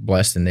 I've been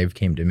blessed, and they've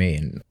came to me,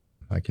 and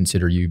I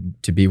consider you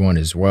to be one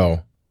as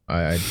well.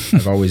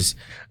 I've always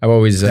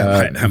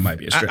that might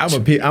be a stretch.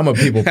 I'm a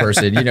people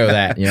person,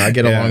 that. I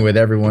get along with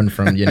everyone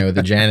from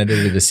the janitor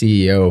to the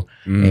CEO,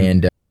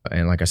 and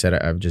like I said,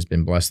 I've just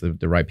been blessed.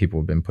 The right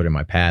people have been put in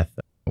my path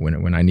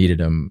when I needed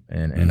them,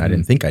 and I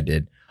didn't think I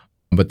did.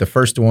 But the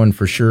first one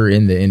for sure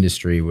in the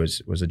industry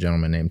was a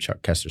gentleman named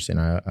Chuck Kesterson.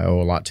 I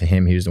owe a lot to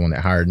him. He was the one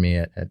that hired me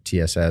at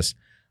TSS.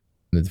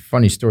 The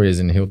funny story is,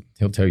 and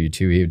he'll tell you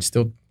too, he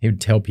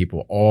would tell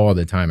people all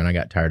the time, and I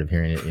got tired of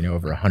hearing it,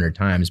 over 100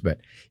 times. But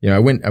I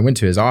went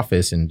to his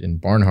office in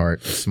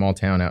Barnhart, a small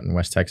town out in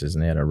West Texas,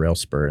 and they had a rail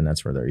spur, and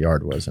that's where their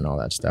yard was and all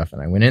that stuff.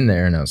 And I went in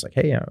there and I was like,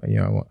 hey,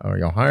 are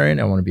y'all hiring?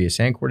 I want to be a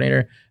sand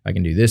coordinator. I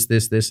can do this,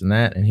 and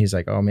that. And he's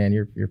like, oh man,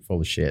 you're full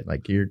of shit.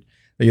 Like look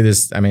at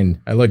this. I mean,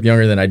 I look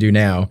younger than I do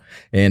now,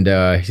 and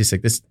he's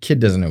like, this kid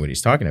doesn't know what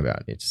he's talking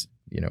about. It's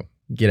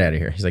get out of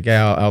here. He's like,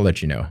 yeah, I'll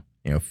let you know.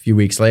 A few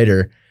weeks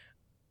later,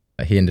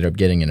 he ended up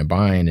getting in a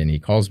bind, and he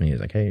calls me. He's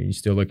like, hey, are you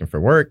still looking for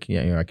work?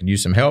 Yeah, I could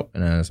use some help.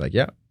 And I was like,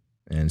 yeah.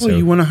 And so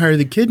you want to hire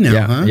the kid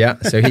now, huh? Yeah.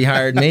 So he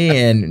hired me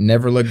and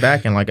never looked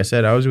back. And like I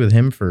said, I was with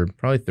him for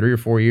probably 3 or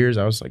 4 years.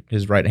 I was like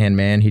his right-hand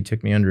man. He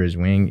took me under his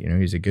wing.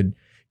 He's a good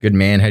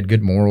man, had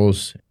good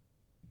morals,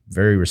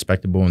 very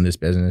respectable in this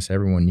business.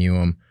 Everyone knew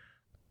him.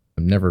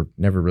 Never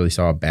really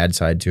saw a bad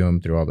side to him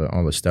through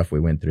all the stuff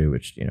we went through,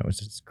 which,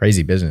 it's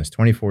crazy business,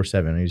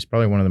 24/7. He's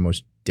probably one of the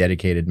most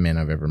dedicated men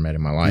I've ever met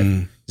in my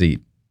life. He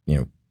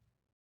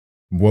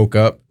woke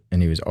up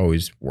and he was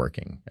always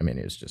working. I mean,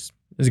 it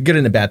was a good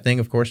and a bad thing,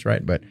 of course,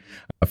 right? But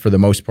for the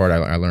most part,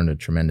 I learned a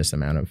tremendous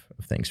amount of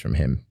things from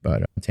him.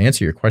 But to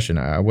answer your question,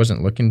 I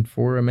wasn't looking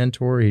for a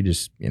mentor. He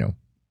just,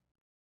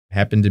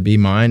 happened to be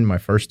mine, my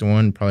first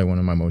one, probably one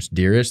of my most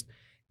dearest.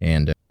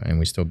 And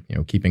we still,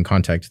 keep in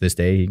contact to this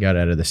day. He got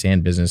out of the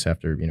sand business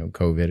after,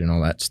 COVID and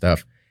all that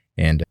stuff.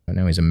 And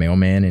now he's a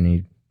mailman and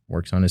he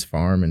works on his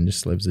farm and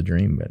just lives the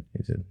dream. But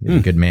he's a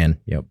good man.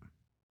 Yep.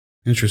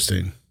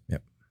 Interesting.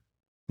 Yep.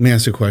 Let me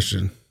ask you a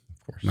question.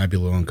 Of course. Might be a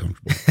little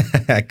uncomfortable.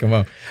 Come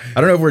on.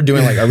 I don't know if we're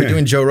doing are we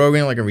doing Joe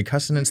Rogan? Are we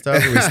cussing and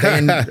stuff?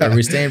 Are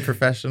we staying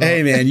professional?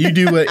 Hey man, you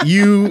do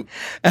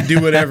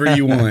whatever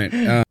you want.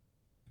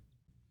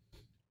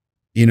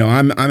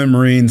 I'm a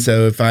Marine,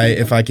 so if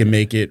I can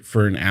make it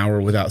for an hour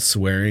without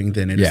swearing,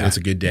 then it's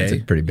a good day.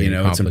 It's a pretty big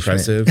it's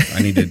impressive.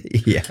 I need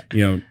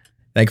to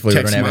Thankfully,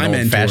 we don't have an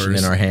old fashioned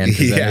in our hand.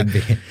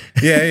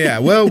 Yeah.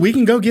 Well, we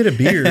can go get a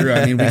beer.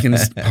 I mean, we can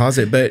pause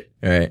it. But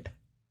all right,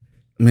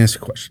 let me ask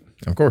you a question.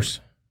 Of course.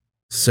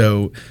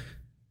 So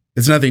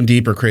it's nothing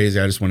deep or crazy.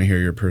 I just want to hear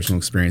your personal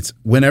experience.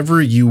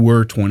 Whenever you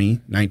were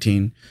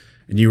 19,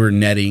 and you were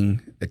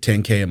netting a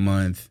 $10K a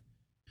month,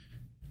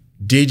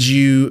 did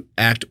you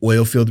act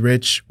oil field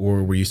rich,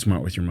 or were you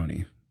smart with your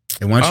money?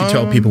 And why don't you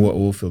tell people what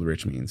oilfield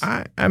rich means?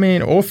 I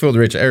mean, oilfield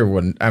rich,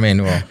 everyone,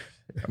 well,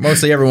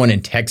 mostly everyone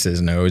in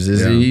Texas knows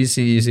is you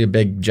see a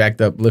big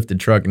jacked up lifted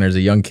truck and there's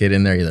a young kid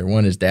in there. Either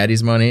one is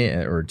daddy's money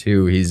or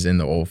two, he's in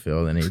the oil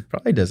field and he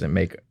probably doesn't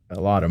make a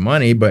lot of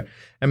money. But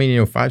I mean,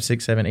 $5,000,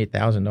 $6,000, $7,000,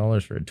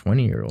 $8,000 for a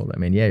 20-year-old. I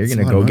mean, yeah, you're going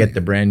to go get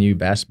the brand new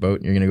bass boat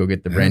and you're going to go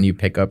get the brand new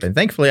pickup. And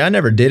thankfully, I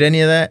never did any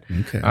of that.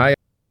 Okay.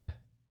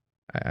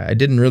 I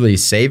didn't really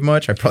save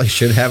much. I probably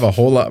should have a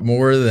whole lot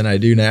more than I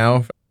do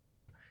now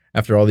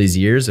after all these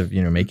years of,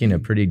 making a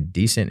pretty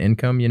decent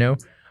income,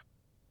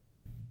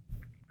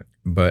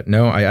 But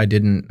no, I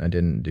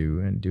didn't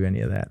do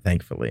any of that,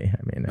 thankfully. I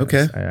mean,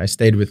 okay. I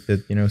stayed with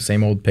the,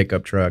 same old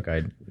pickup truck.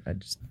 I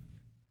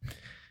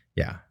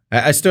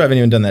still haven't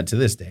even done that to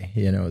this day.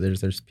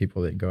 There's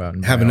people that go out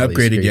and haven't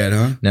upgraded yet,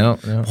 huh? No.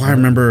 Well, I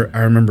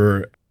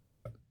remember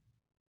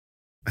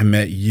I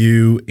met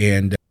you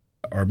and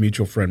our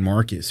mutual friend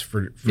Marcus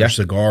for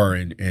cigar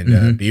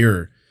and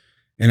beer.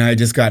 And I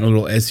just got in a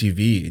little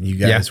SUV, and you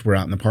guys were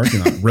out in the parking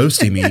lot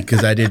roasting me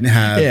because I didn't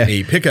have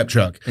a pickup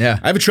truck. Yeah,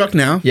 I have a truck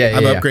now. I've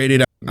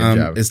upgraded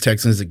as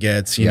Texan as it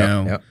gets. You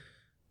know,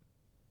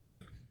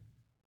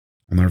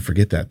 I'll never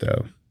forget that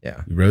though.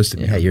 Yeah, you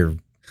roasted me. Yeah, you're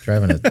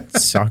driving a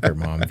soccer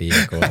mom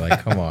vehicle.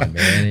 Like, come on,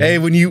 man. Hey,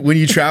 when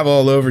you travel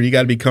all over, you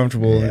got to be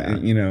comfortable.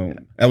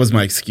 That was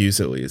my excuse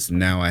at least.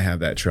 Now I have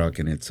that truck,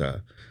 and it's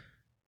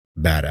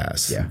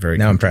badass. Yeah, very.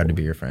 Now I'm proud to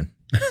be your friend.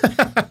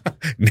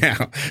 Now,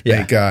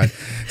 thank God.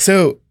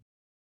 So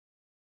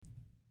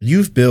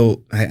you've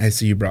built, I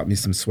see you brought me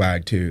some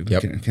swag too.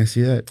 Yep. Can I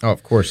see that? Oh,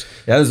 of course.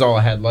 Yeah, this is all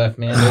I had left,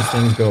 man. Those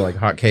things go like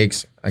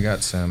hotcakes. I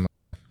got some.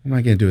 What am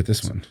I going to do with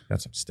this one?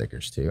 Got some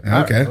stickers too.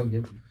 Okay.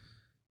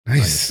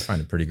 Nice.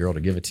 Find a pretty girl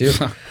to give it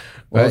to.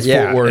 Well, it's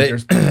Fort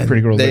Worth. There's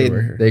pretty girls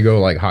over here. They go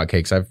like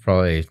hotcakes. I've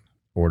probably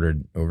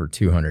ordered over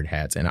 200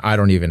 hats, and I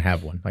don't even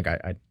have one. Like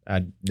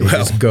they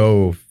just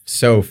go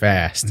so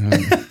fast.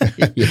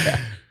 Yeah.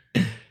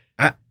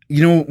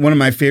 One of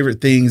my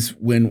favorite things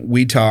when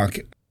we talk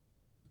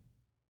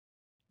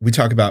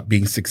about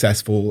being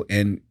successful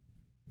and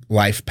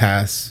life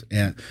paths,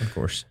 and of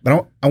course,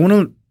 but I want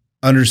to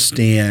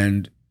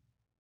understand,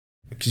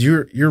 because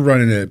you're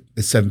running a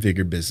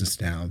 7-figure business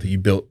now that you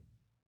built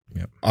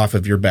off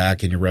of your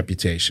back and your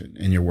reputation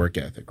and your work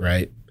ethic,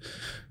 right?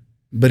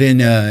 But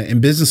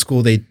in business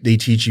school, they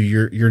teach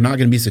you you're not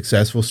going to be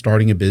successful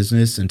starting a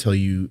business until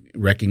you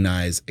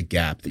recognize a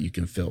gap that you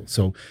can fill.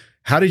 So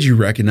how did you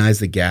recognize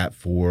the gap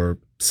for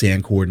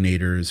sand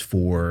coordinators,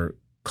 for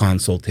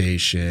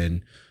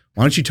consultation?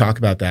 Why don't you talk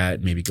about that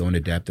and maybe go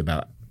into depth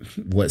about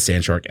what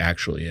Sandshark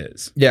actually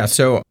is? Yeah.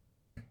 So,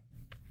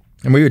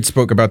 and we had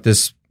spoke about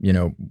this,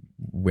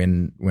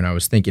 when I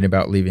was thinking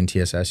about leaving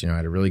TSS, I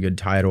had a really good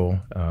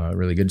title,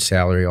 really good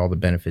salary, all the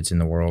benefits in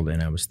the world.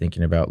 And I was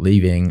thinking about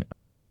leaving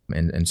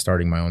and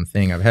starting my own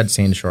thing. I've had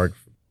Sandshark,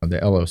 the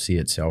LLC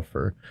itself,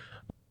 for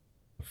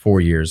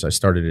 4 years. I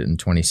started it in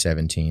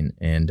 2017.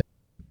 And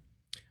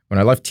when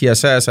I left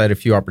TSS, I had a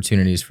few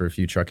opportunities for a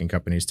few trucking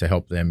companies to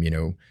help them,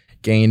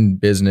 gain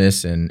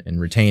business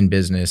and retain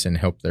business and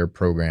help their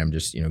program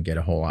just, get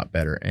a whole lot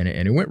better. And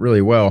it went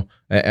really well.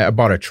 I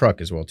bought a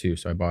truck as well, too.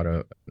 So I bought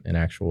an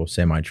actual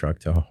semi-truck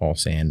to haul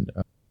sand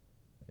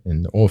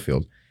in the oil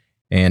field.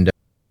 And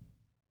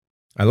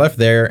I left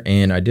there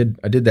and I did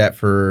that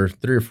for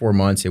 3 or 4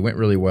 months. It went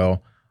really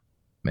well.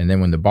 And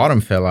then when the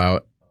bottom fell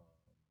out,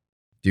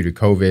 due to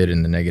COVID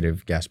and the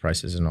negative gas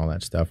prices and all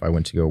that stuff, I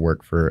went to go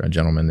work for a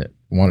gentleman that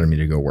wanted me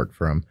to go work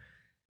for him.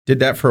 Did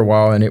that for a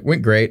while, and it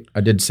went great.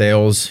 I did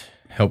sales,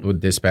 helped with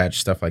dispatch,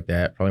 stuff like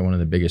that. Probably one of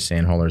the biggest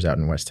sand haulers out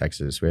in West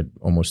Texas. We had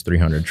almost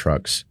 300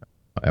 trucks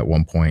at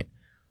one point.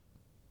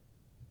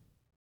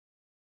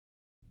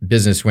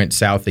 Business went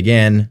south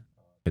again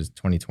because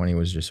 2020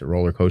 was just a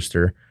roller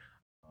coaster,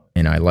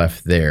 and I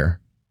left there.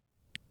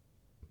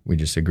 We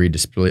just agreed to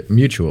split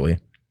mutually.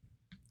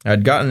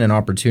 I'd gotten an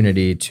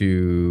opportunity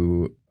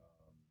to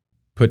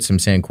put some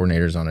sand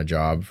coordinators on a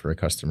job for a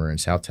customer in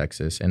South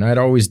Texas, and I'd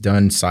always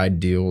done side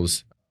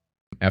deals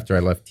after I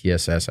left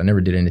TSS. I never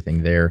did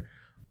anything there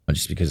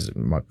just because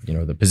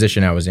the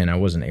position I was in, I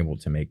wasn't able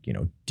to make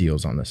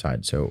deals on the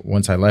side. So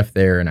once I left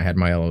there and I had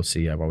my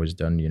LLC, I've always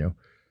done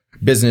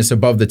business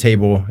above the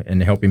table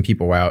and helping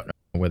people out,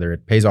 whether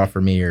it pays off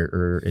for me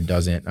or it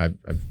doesn't.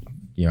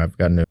 I've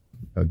gotten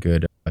a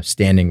good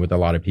standing with a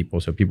lot of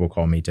people. So people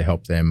call me to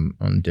help them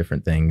on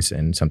different things.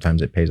 And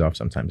sometimes it pays off,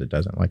 sometimes it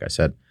doesn't, like I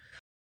said.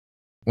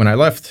 When I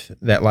left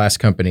that last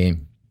company,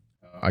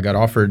 I got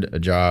offered a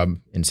job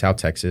in South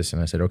Texas.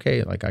 And I said,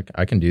 okay, like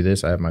I can do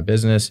this. I have my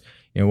business.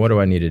 What do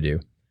I need to do?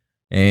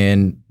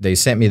 And they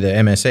sent me the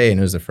MSA, and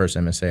it was the first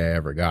MSA I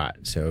ever got.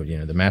 So,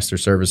 the master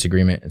service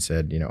agreement, it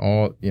said,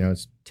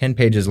 it's 10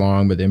 pages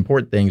long, but the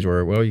important things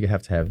were, well, you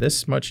have to have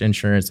this much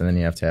insurance, and then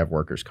you have to have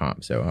workers'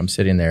 comp. So I'm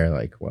sitting there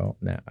like, well,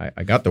 now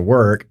I got the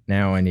work.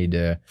 Now I need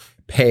to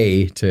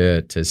pay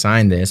to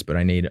sign this, but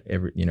I need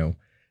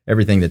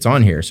everything that's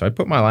on here. So I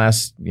put my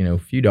last,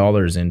 few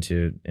dollars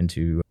into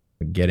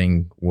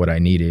getting what I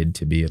needed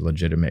to be a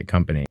legitimate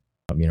company.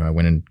 I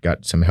went and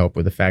got some help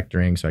with the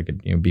factoring so I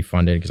could, be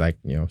funded because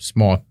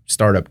small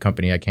startup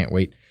company, I can't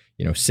wait,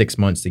 6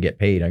 months to get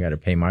paid. I got to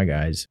pay my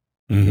guys,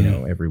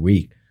 every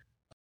week.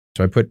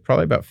 So I put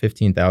probably about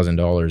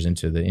 $15,000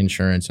 into the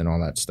insurance and all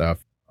that stuff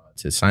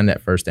to sign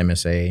that first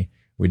MSA.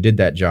 We did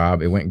that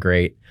job. It went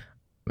great.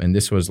 And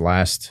this was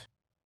last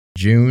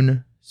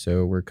June.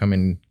 So we're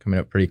coming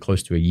up pretty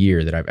close to a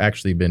year that I've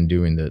actually been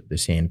doing the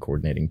sand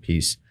coordinating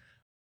piece.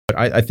 But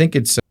I think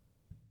it's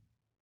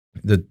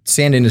the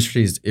sand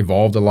industry has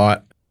evolved a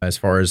lot as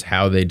far as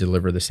how they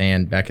deliver the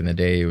sand. Back in the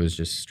day, it was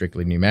just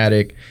strictly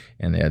pneumatic,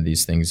 and they had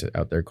these things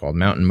out there called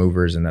mountain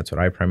movers, and that's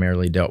what I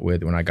primarily dealt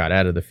with when I got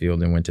out of the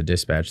field and went to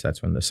dispatch.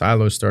 That's when the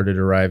silos started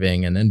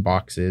arriving, and then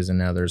boxes, and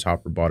now there's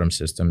hopper bottom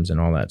systems and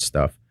all that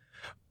stuff.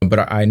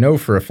 But I know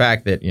for a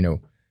fact that,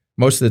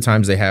 most of the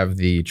times they have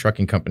the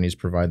trucking companies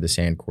provide the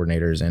sand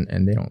coordinators,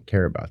 and they don't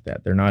care about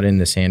that. They're not in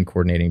the sand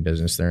coordinating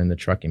business. They're in the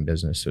trucking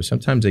business. So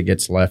sometimes it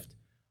gets left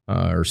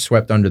or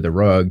swept under the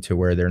rug to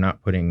where they're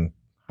not putting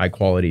high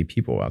quality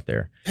people out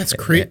there. That's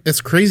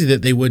crazy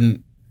that they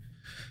wouldn't.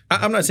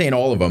 I'm not saying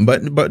all of them,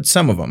 but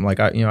some of them. Like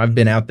I've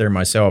been out there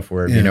myself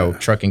where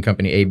trucking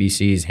company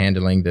ABC is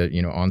handling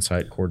the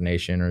on-site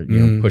coordination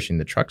or pushing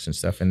the trucks and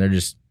stuff, and they're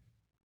just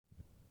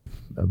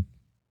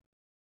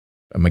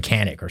a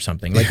mechanic or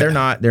something. Like they're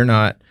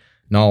not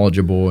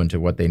knowledgeable into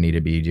what they need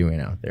to be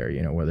doing out there.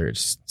 Whether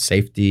it's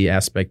safety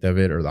aspect of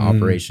it or the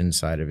operations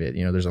side of it.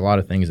 There's a lot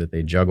of things that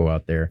they juggle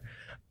out there.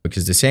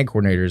 Because the sand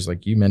coordinators,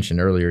 like you mentioned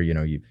earlier,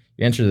 you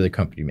answer to the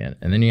company man,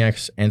 and then you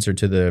answer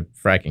to the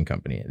fracking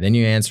company. Then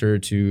you answer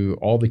to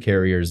all the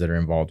carriers that are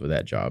involved with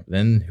that job.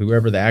 Then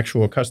whoever the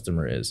actual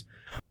customer is.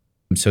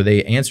 So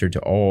they answer to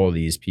all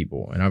these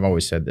people. And I've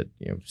always said that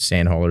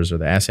sand haulers are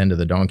the ass end of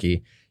the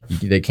donkey.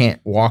 They can't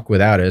walk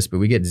without us, but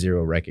we get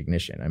zero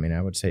recognition. I mean,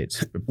 I would say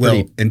it's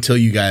until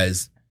you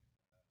guys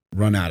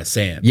run out of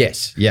sand.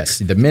 Yes.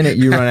 The minute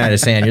you run out of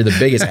sand, you're the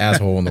biggest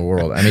asshole in the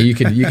world. I mean, you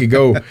could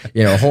go,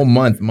 a whole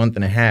month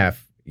and a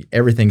half,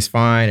 everything's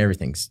fine,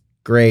 everything's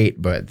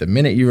great, but the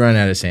minute you run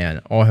out of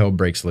sand, all hell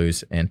breaks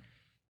loose, and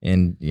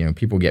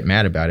people get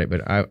mad about it.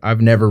 But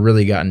I've never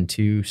really gotten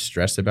too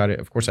stressed about it.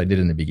 Of course, I did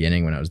in the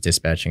beginning when I was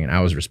dispatching, and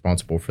I was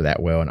responsible for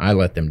that well, and I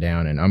let them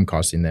down, and I'm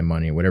costing them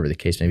money, whatever the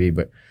case may be.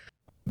 But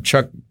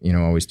Chuck,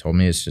 always told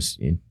me it's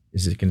just.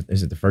 Is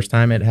it the first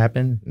time it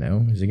happened?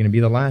 No. Is it going to be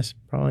the last?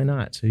 Probably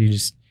not. So you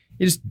just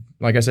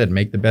like I said,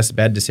 make the best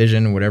bad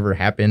decision, whatever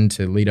happened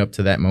to lead up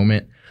to that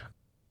moment,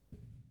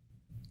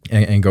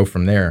 and go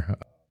from there.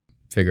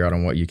 Figure out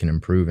on what you can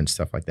improve and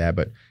stuff like that.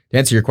 But to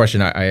answer your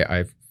question,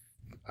 I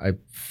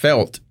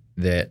felt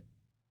that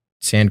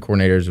sand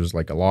coordinators was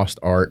like a lost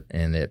art,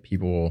 and that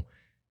people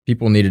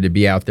needed to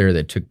be out there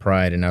that took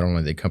pride in not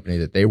only the company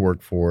that they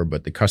work for,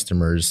 but the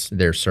customers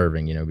they're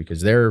serving.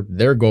 Because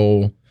their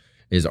goal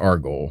is our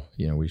goal.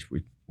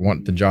 We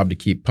want the job to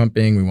keep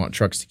pumping. We want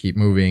trucks to keep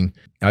moving.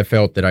 I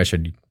felt that I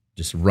should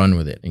just run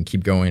with it and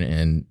keep going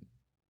and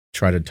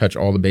try to touch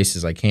all the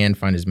bases I can,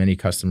 find as many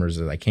customers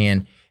as I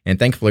can. And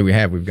thankfully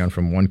we've gone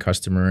from one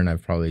customer, and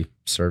I've probably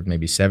served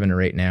maybe 7 or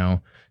 8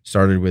 now.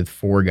 Started with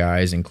 4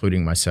 guys,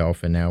 including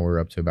myself, and now we're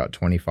up to about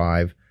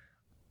 25.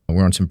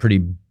 We're on some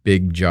pretty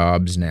big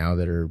jobs now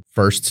that are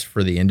firsts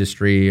for the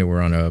industry.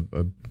 We're on a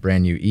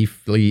brand new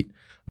e-fleet,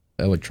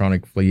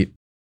 electronic fleet.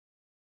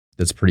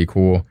 That's pretty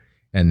cool.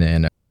 And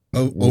then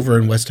over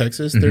in West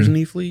Texas, there's an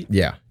e-fleet?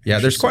 Yeah.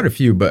 There's quite a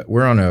few, but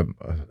we're on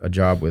a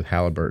job with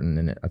Halliburton,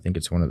 and I think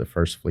it's one of the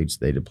first fleets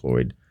they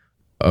deployed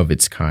of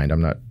its kind.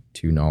 I'm not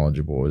too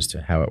knowledgeable as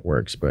to how it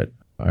works, but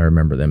I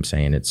remember them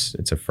saying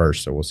it's a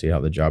first, so we'll see how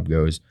the job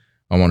goes.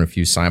 I'm on a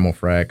few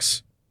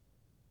simul-fracs,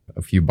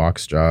 a few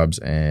box jobs,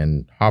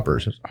 and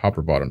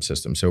hopper bottom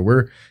systems. So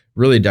we're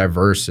really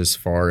diverse as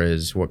far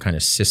as what kind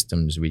of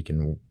systems we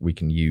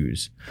can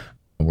use.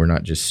 We're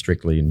not just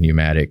strictly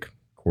pneumatic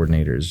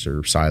coordinators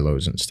or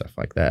silos and stuff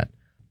like that.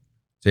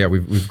 So yeah,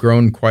 we've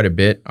grown quite a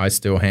bit. I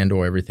still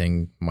handle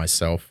everything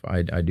myself.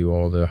 I do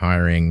all the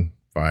hiring,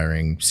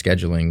 firing,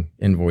 scheduling,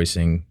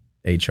 invoicing,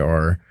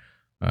 HR.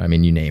 I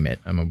mean, you name it.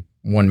 I'm a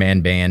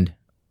one-man band,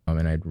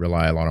 and I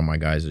rely a lot on my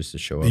guys just to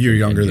show up. You're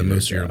younger than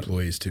most of your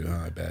employees too,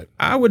 huh? I bet.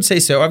 I would say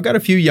so. I've got a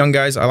few young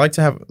guys. I like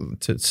to have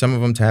some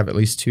of them to have at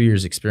least 2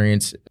 years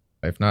experience,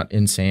 if not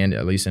in sand,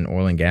 at least in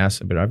oil and gas.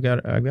 But I've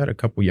got a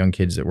couple young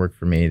kids that work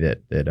for me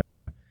that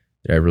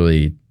I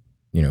really,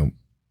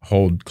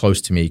 hold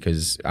close to me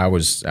because I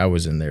was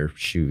in their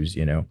shoes,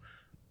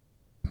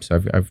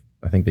 So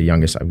I think the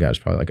youngest I've got is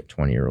probably like a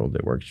 20-year-old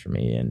that works for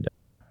me, and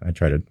I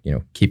try to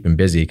keep him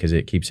busy because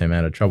it keeps him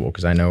out of trouble.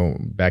 Because I know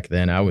back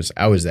then I was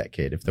that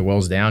kid. If the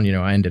well's down,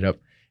 I ended up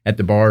at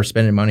the bar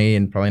spending money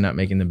and probably not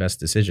making the best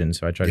decision.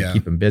 So I try to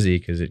keep him busy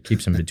because it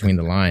keeps him between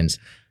the lines.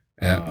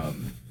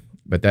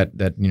 But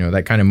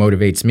that kind of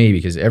motivates me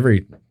because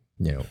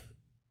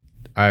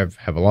I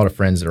have a lot of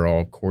friends that are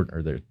all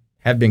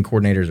have been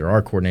coordinators or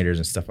are coordinators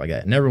and stuff like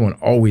that. And everyone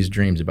always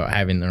dreams about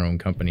having their own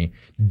company,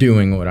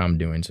 doing what I'm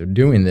doing. So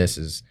doing this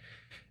is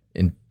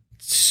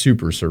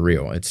super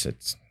surreal.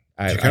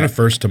 You're kind of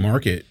first to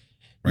market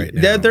right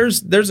now.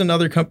 There's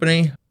another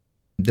company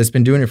that's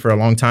been doing it for a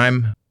long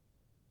time.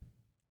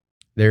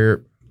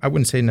 I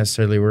wouldn't say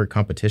necessarily we're a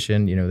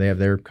competition. You know, they have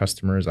their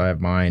customers, I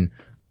have mine.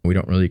 We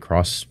don't really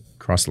cross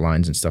the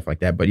lines and stuff like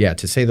that. But yeah,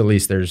 to say the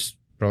least, there's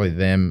probably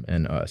them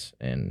and us,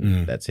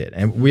 and that's it.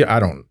 And I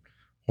don't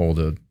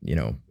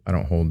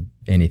hold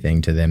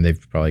anything to them.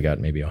 They've probably got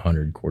maybe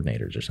 100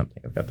 coordinators or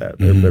something. I've got that.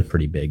 They're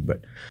pretty big,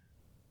 but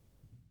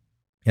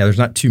yeah, there's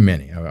not too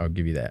many. I'll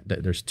give you that.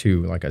 There's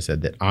two, like I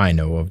said, that I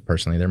know of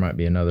personally. There might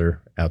be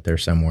another out there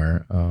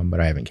somewhere, but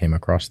I haven't came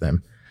across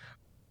them.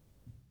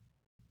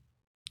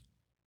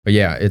 But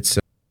yeah, it's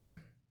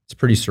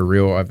pretty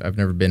surreal. I've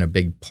never been a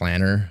big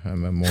planner.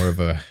 I'm more of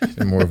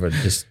a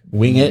just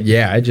wing it.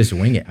 Yeah, I just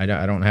wing it. I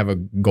don't have a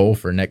goal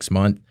for next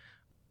month.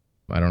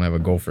 I don't have a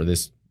goal for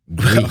this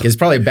week. It's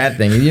probably a bad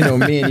thing. You know,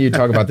 me and you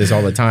talk about this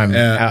all the time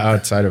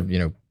outside of, you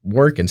know,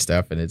 work and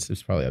stuff, and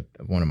it's probably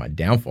one of my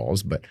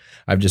downfalls, but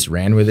I've just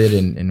ran with it,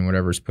 and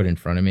whatever's put in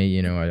front of me,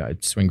 you know, I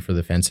swing for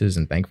the fences,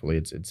 and thankfully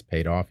it's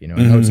paid off. You know,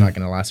 I know it's not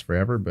going to last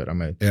forever, but I'm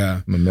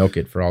gonna milk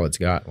it for all it's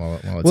got while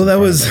it's well, that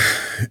was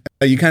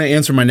you kind of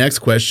answered my next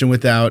question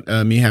without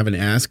me having to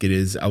ask it.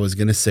 Is I was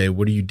going to say,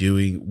 what are you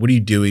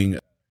doing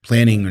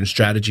planning and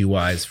strategy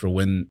wise for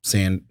when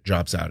sand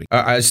drops out?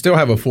 I still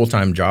have a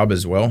full-time job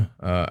as well.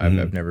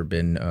 I've never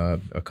been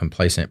a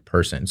complacent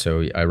person.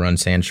 So I run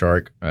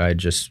Sandshark. I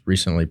just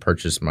recently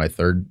purchased my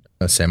third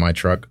semi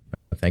truck.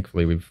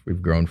 Thankfully,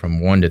 we've grown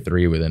from 1 to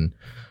 3 within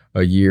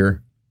a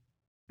year,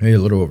 maybe a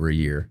little over a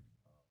year.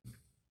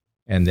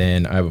 And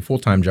then I have a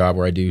full-time job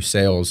where I do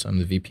sales. I'm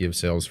the VP of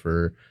sales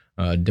for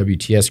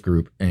WTS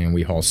Group, and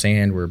we haul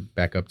sand. We're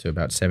back up to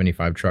about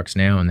 75 trucks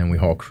now, and then we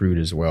haul crude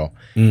as well.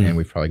 And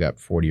we've probably got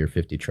 40 or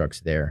 50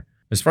 trucks there.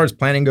 As far as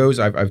planning goes,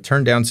 I've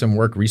turned down some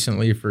work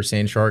recently for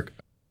Sandshark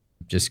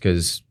just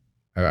because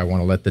I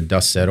want to let the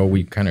dust settle.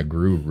 We kind of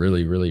grew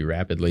really, really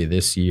rapidly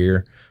this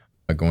year,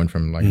 going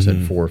from, like I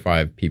said, 4 or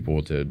 5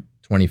 people to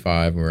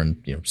 25. We're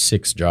in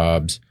 6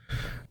 jobs.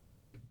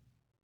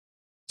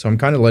 So I'm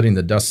kind of letting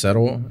the dust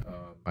settle.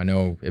 I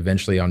know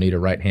eventually I'll need a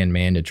right-hand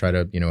man to try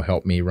to,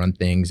 help me run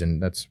things.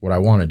 And that's what I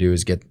want to do,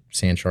 is get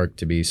Sandshark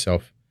to be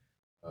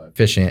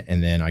self-efficient.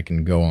 And then I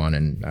can go on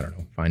and, I don't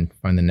know, find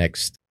the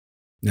next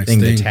thing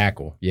to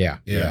tackle. Yeah.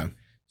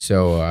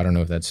 So I don't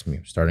know if that's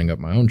starting up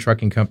my own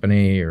trucking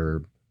company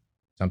or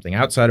something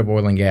outside of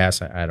oil and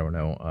gas. I don't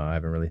know. I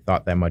haven't really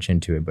thought that much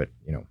into it, but,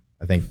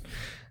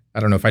 I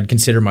don't know if I'd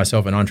consider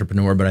myself an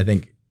entrepreneur, but I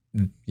think,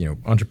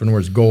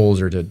 entrepreneurs'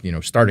 goals are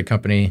to, start a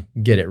company,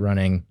 get it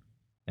running,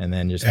 and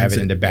then just have it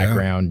in the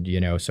background,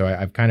 So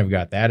I've kind of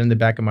got that in the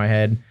back of my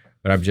head,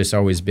 but I've just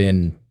always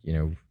been,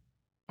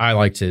 I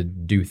like to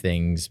do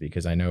things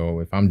because I know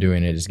if I'm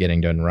doing it, it's getting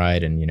done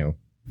right. And,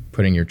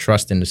 putting your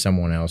trust into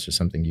someone else or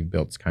something you've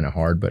built is kind of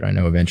hard, but I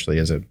know eventually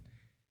as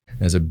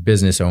a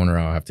business owner,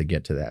 I'll have to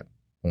get to that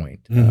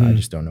point. I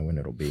just don't know when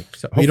it'll be.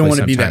 So you don't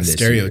want to be that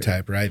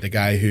stereotype, right? The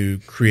guy who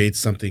creates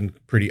something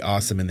pretty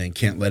awesome and then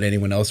can't let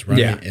anyone else run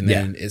it, and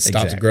then it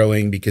stops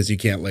growing because you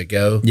can't let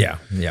go. Yeah.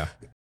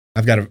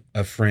 I've got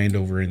a friend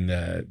over in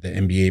the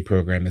MBA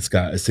program that's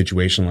got a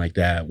situation like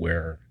that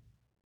where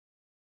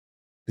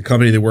the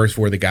company that works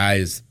for the guy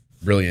is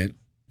brilliant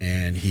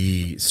and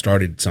he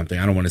started something.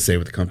 I don't want to say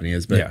what the company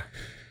is, but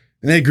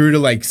and they grew to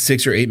like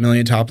 6 or 8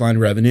 million top line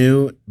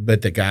revenue,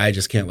 but the guy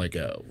just can't let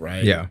go,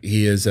 right? Yeah.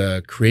 He is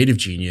a creative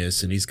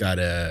genius and he's got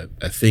a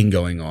thing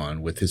going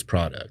on with his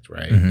product,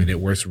 right? And it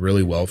works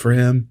really well for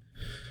him,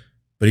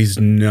 but he's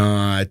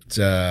not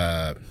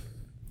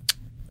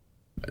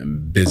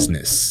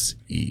business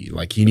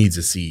like he needs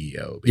a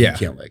CEO, but he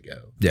can't let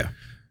go.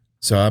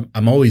 So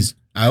I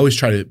always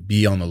try to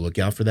be on the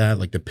lookout for that,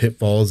 like the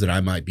pitfalls that I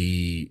might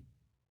be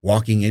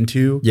walking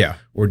into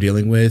or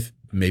dealing with.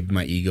 Maybe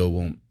my ego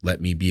won't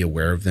let me be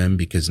aware of them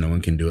because no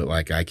one can do it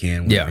like I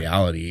can. When in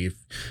reality,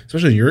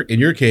 especially in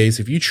your case,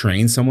 if you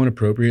train someone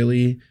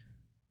appropriately,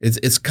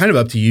 it's kind of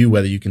up to you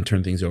whether you can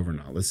turn things over or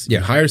not.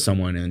 You hire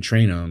someone and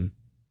train them.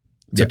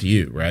 It's up to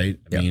you, right?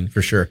 I mean,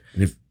 for sure.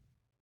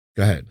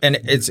 Go ahead. And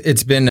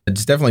it's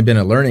definitely been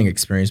a learning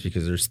experience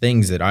because there's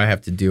things that I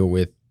have to deal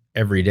with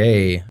every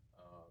day,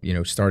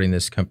 starting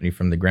this company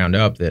from the ground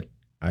up that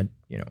I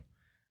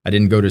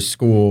didn't go to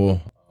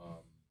school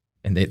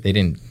and they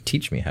didn't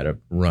teach me how to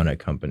run a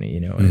company,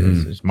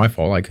 it's my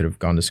fault. I could have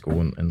gone to school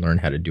and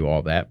learned how to do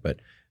all that, but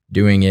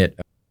doing it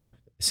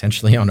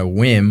essentially on a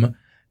whim,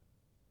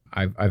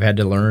 I've had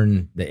to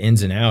learn the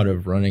ins and out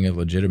of running a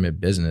legitimate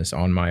business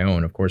on my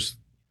own. Of course,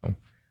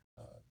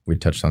 we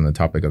touched on the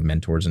topic of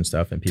mentors and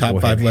stuff, and people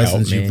top 5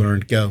 lessons you've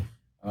learned. Go.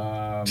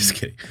 Just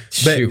kidding.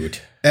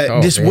 Shoot.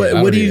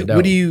 What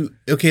do you?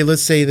 Okay,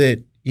 let's say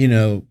that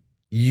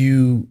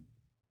you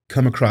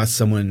come across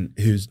someone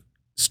who's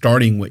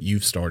starting what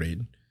you've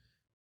started.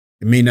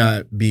 It may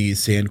not be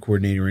sand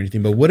coordinating or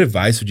anything, but what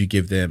advice would you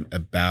give them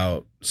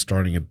about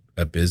starting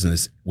a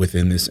business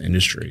within this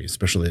industry,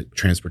 especially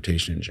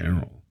transportation in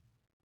general?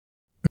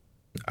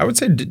 I would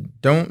say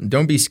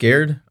don't be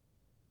scared.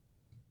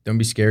 Don't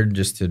be scared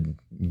just to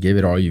give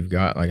it all you've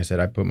got. Like I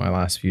said, I put my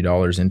last few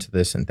dollars into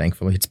this and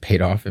thankfully it's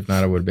paid off. If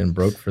not, I would have been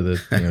broke for the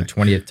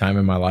 20th time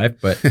in my life.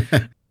 But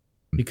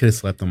you could have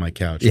slept on my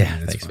couch. Yeah,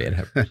 thanks, man. I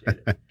appreciate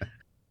it.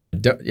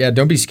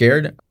 Don't be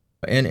scared,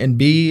 and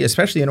be,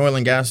 especially in oil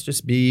and gas,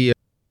 just be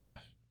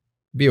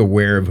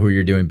aware of who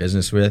you're doing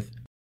business with.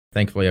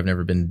 Thankfully, I've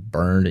never been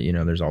burned.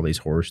 There's all these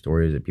horror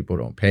stories that people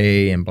don't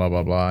pay and blah,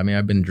 blah, blah. I mean,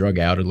 I've been drug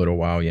out a little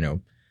while,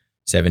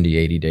 70,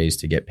 80 days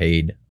to get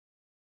paid.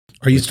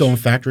 Are you still in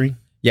factory?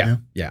 Yeah.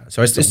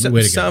 So it's just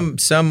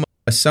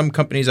some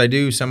companies I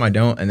do, some I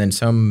don't, and then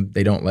some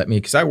they don't let me,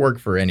 because I work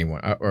for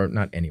anyone, or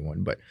not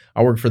anyone, but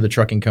I work for the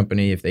trucking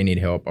company if they need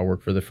help. I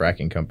work for the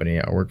fracking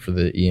company. I work for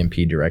the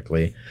E&P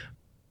directly,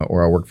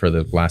 or I work for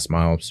the last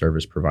mile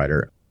service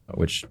provider,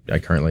 which I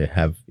currently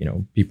have,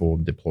 people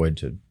deployed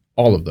to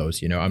all of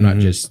those. I'm not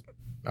just,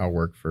 I'll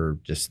work for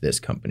just this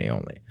company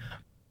only.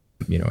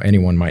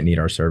 Anyone might need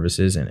our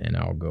services, and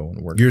I'll go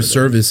and work. Your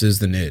service is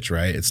the niche,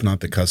 right? It's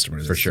not the customer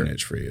that's for sure. the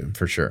niche for you.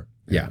 For sure.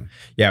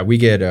 Yeah. We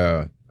get,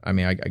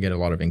 I get a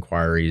lot of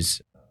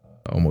inquiries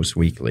almost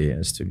weekly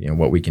as to,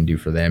 what we can do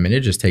for them. And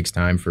it just takes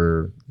time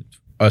for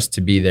us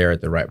to be there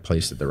at the right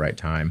place at the right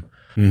time.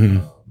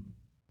 Mm-hmm.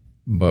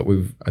 But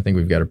I think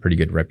we've got a pretty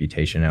good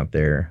reputation out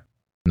there.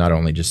 Not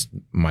only just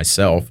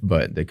myself,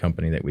 but the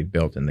company that we've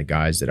built and the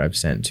guys that I've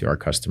sent to our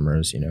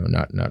customers,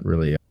 not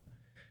really,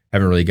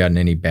 haven't really gotten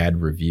any bad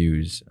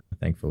reviews.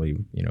 Thankfully,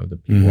 the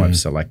people I've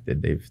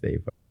selected,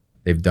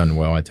 they've done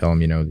well. I tell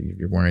them,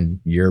 you're wearing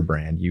your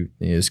brand.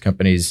 This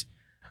company's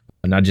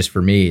not just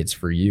for me, it's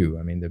for you.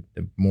 I mean,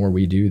 the more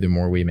we do, the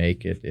more we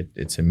make it.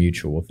 It's a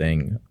mutual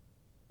thing.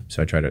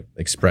 So I try to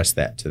express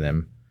that to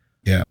them.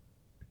 Yeah.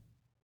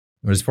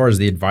 But as far as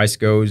the advice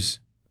goes,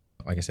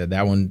 like I said,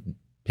 that one,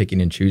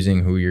 picking and choosing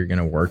who you're going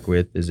to work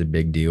with is a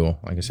big deal.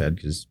 Like I said,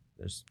 because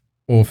there's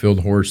oil field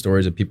horror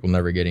stories of people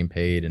never getting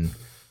paid and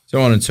so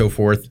on and so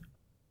forth.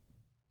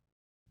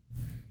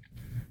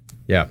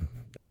 Yeah.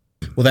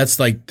 Well, that's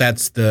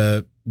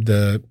the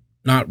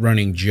not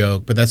running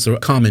joke, but that's a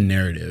common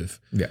narrative.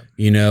 Yeah.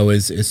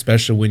 Is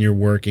especially when you're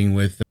working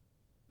with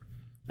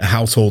a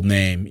household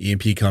name,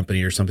 E&P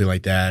company or something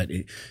like that.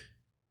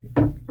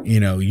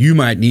 You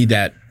might need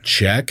that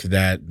check,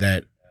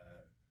 that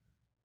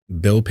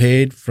bill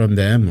paid from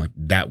them like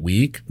that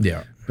week.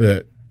 Yeah.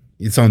 But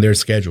it's on their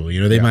schedule.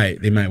 They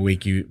might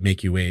make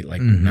you wait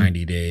like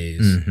 90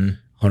 days,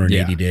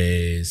 180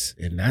 days.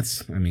 And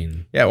that's,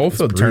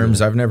 oilfield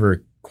terms, I've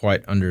never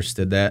quite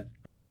understood that.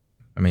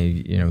 I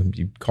mean,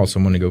 you call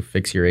someone to go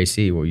fix your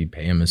AC, well, you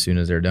pay them as soon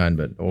as they're done.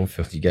 But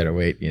oilfield, you got to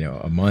wait,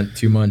 a month,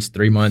 2 months,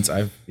 3 months.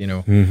 I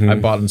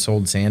bought and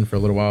sold sand for a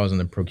little while. I was on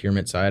the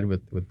procurement side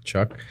with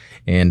Chuck.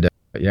 And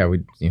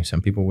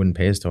some people wouldn't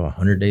pay us till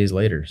 100 days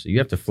later. So you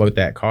have to float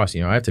that cost.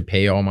 I have to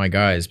pay all my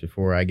guys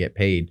before I get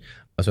paid.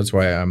 So that's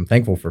why I'm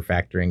thankful for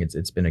factoring.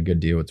 It's been a good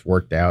deal. It's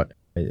worked out.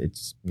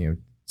 It's,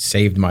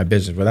 saved my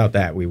business. Without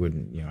that, we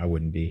wouldn't, I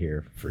wouldn't be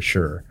here for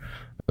sure.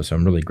 So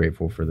I'm really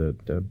grateful for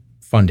the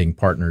funding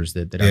partners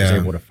that I was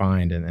able to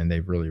find, and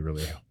they've really,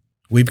 really helped.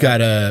 We've got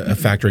a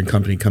factoring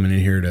company coming in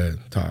here to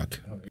talk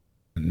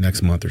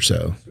next month or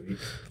so.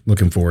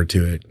 Looking forward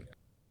to it.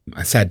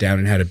 I sat down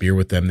and had a beer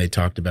with them. They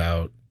talked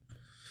about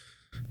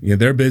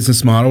their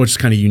business model, which is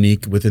kind of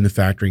unique within the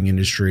factoring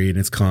industry, and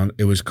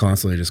it was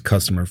constantly just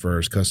customer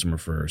first.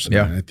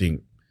 Yeah, and I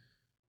think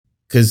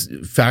because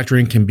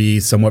factoring can be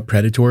somewhat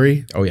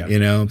predatory. Oh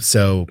yeah,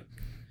 so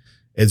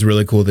it's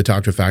really cool to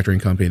talk to a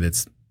factoring company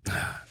that's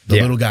the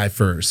little guy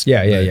first.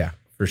 Yeah,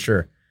 for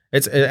sure.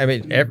 It's, I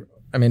mean,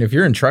 if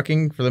you're in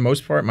trucking, for the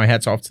most part, my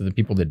hat's off to the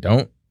people that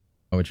don't,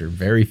 which are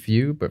very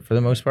few. But for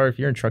the most part, if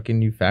you're in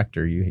trucking, you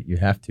factor. You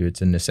have to.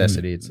 It's a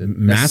necessity. It's a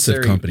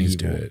massive companies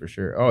do it for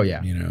sure. Oh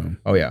yeah.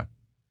 Oh yeah.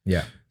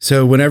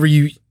 So whenever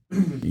you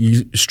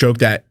stroke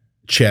that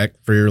check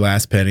for your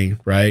last penny,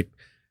 right?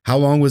 How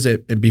long was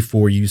it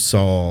before you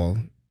saw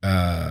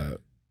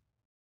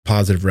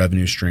positive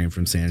revenue stream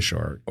from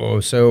Sandshark? Oh,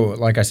 so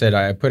like I said,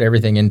 I put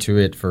everything into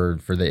it for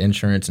the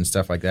insurance and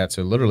stuff like that.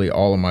 So literally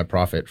all of my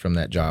profit from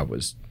that job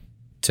was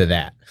to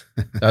that.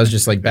 I was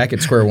just like back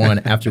at square one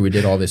after we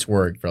did all this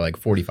work for like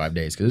 45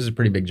 days, because this is a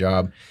pretty big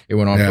job. It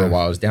went on for a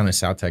while. I was down in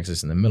South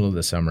Texas in the middle of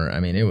the summer. I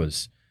mean, it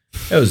was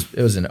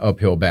an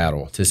uphill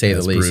battle, to say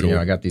the least. Brutal.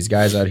 I got these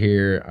guys out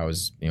here. I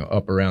was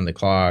up around the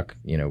clock.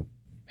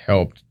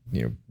 Helped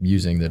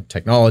using the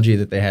technology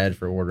that they had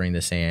for ordering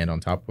the sand, on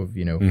top of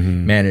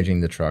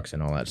managing the trucks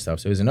and all that stuff.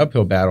 So it was an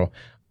uphill battle.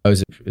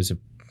 It was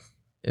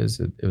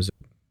a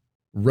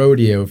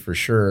rodeo for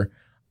sure.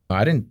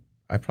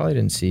 I probably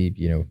didn't see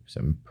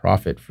some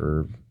profit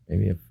for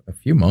maybe a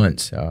few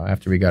months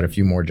after we got a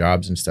few more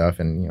jobs and stuff,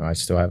 and I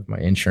still have my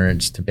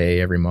insurance to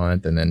pay every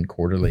month, and then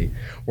quarterly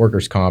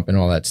workers' comp and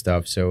all that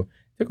stuff. So it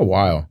took a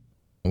while,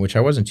 which I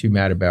wasn't too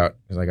mad about,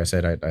 because like I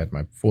said, I had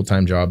my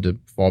full-time job to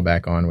fall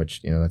back on,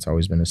 which that's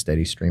always been a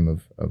steady stream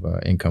of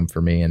income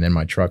for me. And then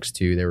my trucks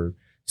too, they were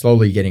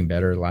slowly getting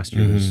better. Last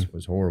year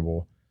was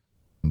horrible,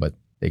 but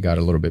they got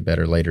a little bit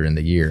better later in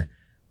the year.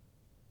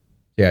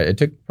 Yeah, it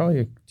took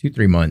probably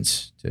 2-3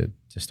 months to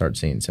start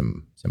seeing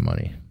some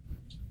money.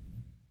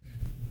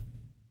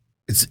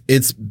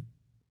 It's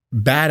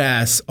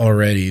badass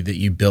already that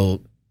you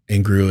built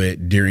and grew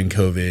it during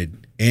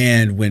COVID,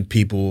 and when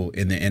people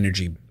in the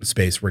energy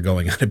space were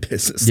going out of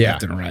business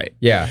left and right.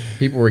 Yeah,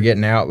 people were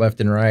getting out left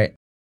and right.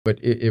 But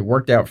it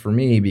worked out for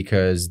me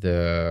because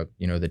the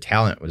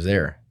talent was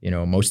there.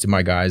 Most of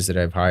my guys that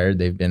I've hired,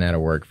 they've been out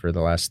of work for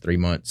the last 3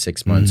 months,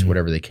 6 months,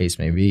 whatever the case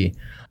may be.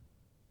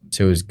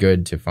 So it was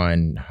good to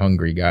find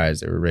hungry guys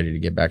that were ready to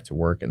get back to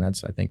work. And I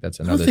think that's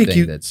another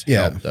thing that's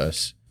helped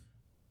us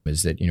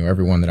is that,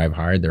 everyone that I've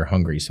hired, they're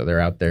hungry. So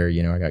they're out there,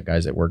 I got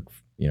guys that work,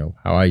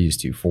 how I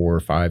used to 4 or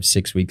 5,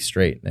 6 weeks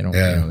straight. They don't,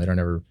 they don't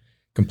ever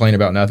complain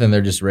about nothing.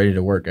 They're just ready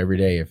to work every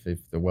day. If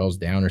the well's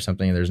down or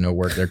something and there's no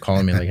work, they're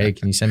calling me like, hey,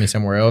 can you send me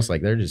somewhere else?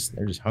 Like they're just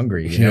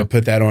hungry.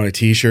 Put that on a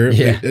t-shirt,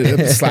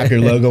 slap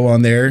your logo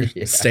on there,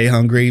 stay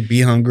hungry,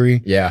 be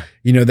hungry. Yeah.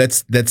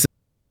 That's,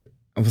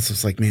 I was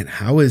just like, man,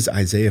 how is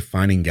Isaiah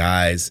finding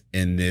guys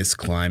in this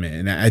climate?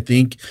 And I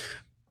think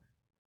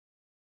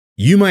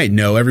you might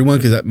know everyone,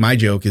 because my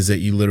joke is that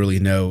you literally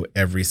know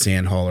every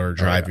sand hauler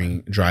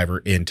driver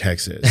in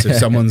Texas. If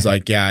someone's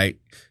like, I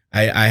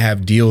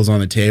have deals on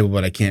the table,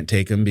 but I can't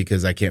take them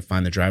because I can't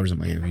find the drivers. I'm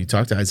like, have you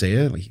talked to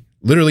Isaiah? Like, he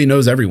literally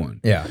knows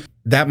everyone. Yeah.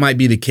 That might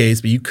be the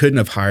case, but you couldn't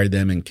have hired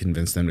them and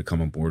convinced them to come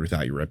on board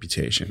without your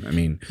reputation. I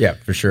mean. Yeah,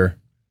 for sure.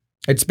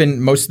 It's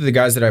been most of the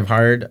guys that I've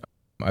hired.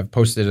 I've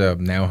posted a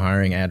now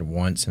hiring ad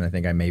once, and I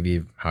think I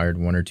maybe hired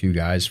 1 or 2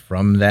 guys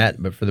from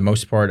that. But for the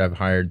most part, I've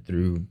hired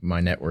through my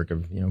network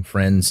of,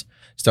 friends,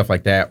 stuff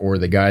like that. Or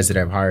the guys that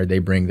I've hired, they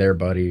bring their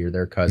buddy or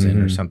their cousin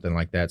or something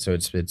like that. So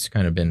it's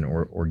kind of been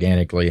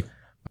organically.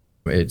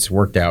 It's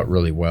worked out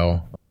really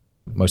well.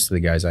 Most of the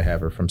guys I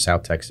have are from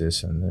South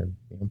Texas, and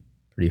they're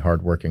pretty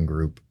hardworking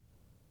group.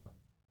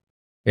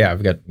 Yeah,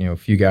 I've got a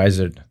few guys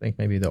that I think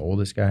maybe the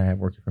oldest guy I have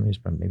working for me is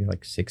probably maybe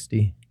like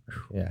 60.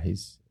 Yeah,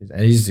 he's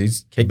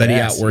kicked but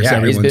ass. He outworks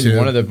everyone he's been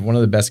too. one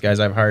of the best guys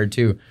I've hired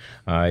too.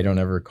 I don't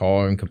ever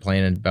call him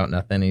complaining about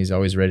nothing. He's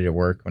always ready to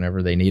work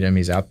whenever they need him.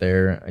 He's out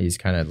there. He's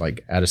kind of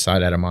like out of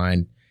sight, out of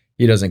mind.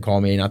 He doesn't call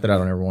me. Not that I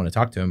don't ever want to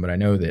talk to him, but I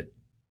know that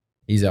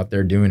he's out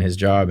there doing his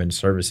job and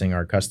servicing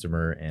our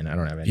customer, and I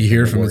don't have anything. You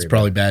hear from it's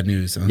probably bad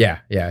news. Huh? Yeah.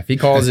 If he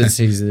calls,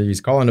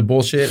 he's calling a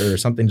bullshit or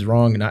something's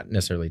wrong. Not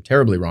necessarily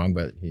terribly wrong,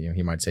 but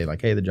he might say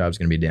like, "Hey, the job's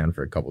going to be down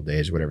for a couple of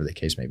days," whatever the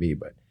case may be.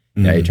 But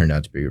yeah, he turned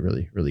out to be a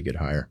really, really good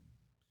hire.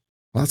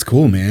 Well, that's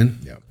cool, man.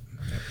 Yeah.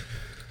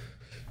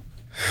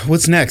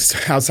 What's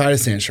next outside of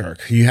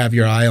Sandshark? You have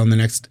your eye on the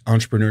next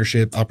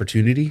entrepreneurship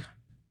opportunity?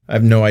 I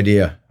have no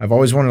idea. I've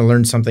always wanted to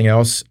learn something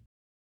else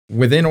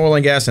within oil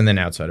and gas and then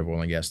outside of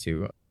oil and gas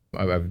too.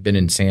 I've been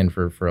in sand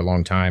for a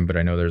long time, but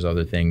I know there's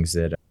other things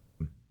that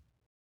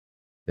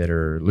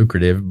are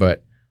lucrative.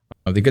 But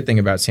the good thing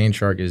about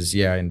Sandshark is,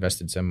 I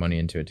invested some money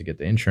into it to get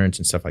the insurance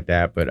and stuff like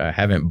that, but I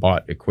haven't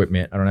bought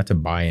equipment. I don't have to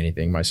buy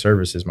anything. My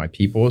service is my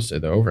people, so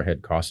the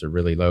overhead costs are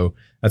really low.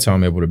 That's how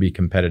I'm able to be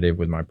competitive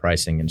with my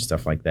pricing and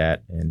stuff like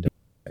that,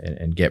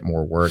 and get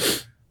more work.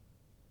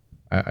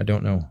 I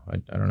don't know. I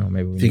don't know.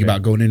 Maybe we think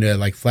about going into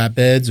like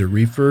flatbeds or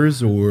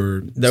reefers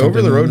or the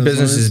over the road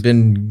business has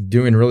been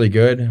doing really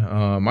good.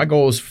 My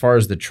goal as far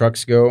as the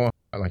trucks go,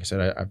 like I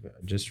said, I've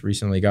just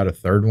recently got a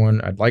third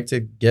one. I'd like to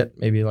get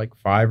maybe like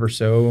 5 or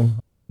so,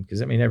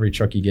 because every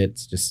truck you get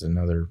is just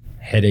another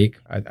headache.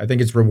 I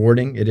think it's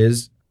rewarding. It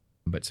is,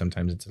 but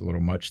sometimes it's a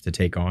little much to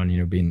take on.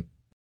 Being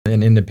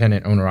an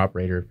independent owner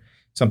operator,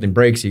 something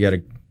breaks, you got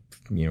to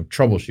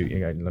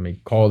troubleshoot. Let me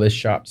call this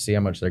shop to see how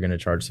much they're going to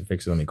charge to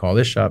fix it. Let me call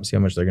this shop, see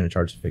how much they're going to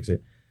charge to fix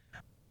it.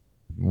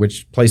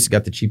 Which place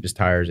got the cheapest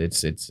tires?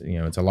 It's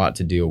a lot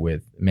to deal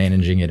with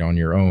managing it on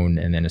your own,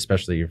 and then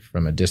especially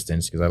from a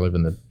distance, because I live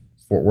in the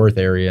Fort Worth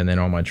area, and then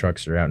all my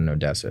trucks are out in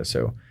Odessa.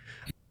 So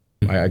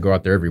I go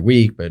out there every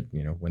week, but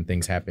when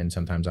things happen,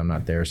 sometimes I'm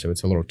not there, so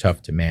it's a little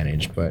tough to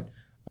manage. But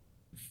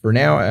for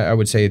now, I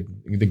would say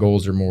the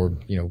goals are more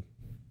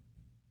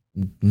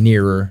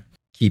nearer.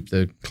 Keep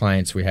the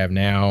clients we have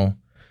now,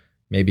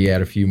 maybe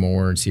add a few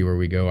more and see where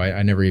we go.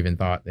 I never even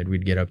thought that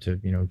we'd get up to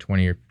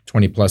 20 or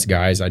 20 plus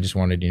guys. I just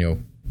wanted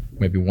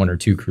maybe 1 or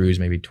 2 crews,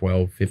 maybe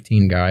 12,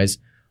 15 guys,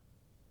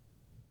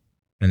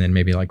 and then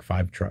maybe like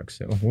 5 trucks.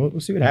 So we'll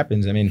see what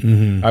happens.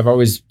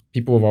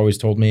 People have always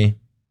told me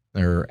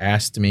or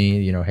asked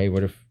me, hey,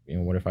 what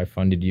if I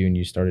funded you and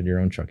you started your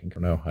own trucking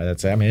company? No,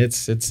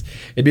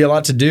 it'd be a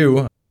lot to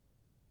do,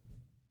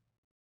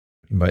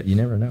 but you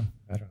never know.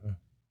 I don't know.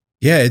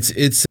 Yeah,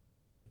 it's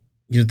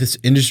this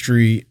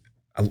industry,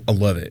 I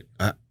love it.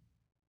 I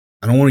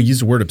don't want to use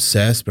the word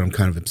obsessed, but I'm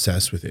kind of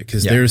obsessed with it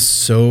because there's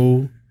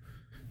so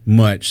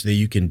much that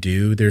you can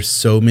do. There's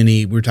so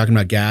many. We were talking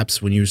about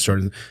gaps when you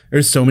started.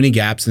 There's so many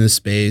gaps in this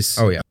space.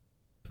 Oh yeah.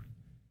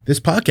 This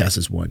podcast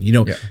is one.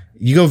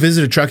 You go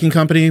visit a trucking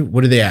company.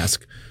 What do they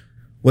ask?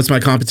 What's my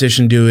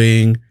competition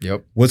doing?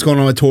 Yep. What's going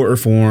on with tort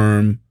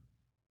reform?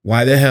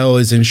 Why the hell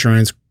is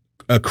insurance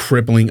a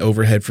crippling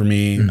overhead for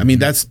me?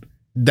 Mm-hmm.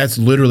 That's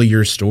literally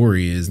your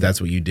story.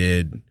 That's what you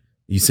did.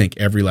 You sink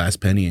every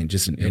last penny in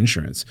just in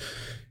insurance.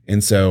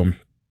 And so,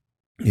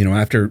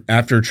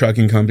 after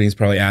trucking companies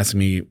probably asked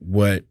me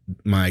what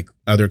my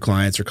other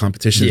clients or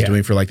competition is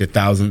doing for like the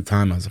 1,000th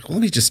time, I was like, well,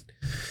 let me just,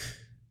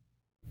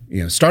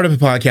 start up a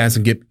podcast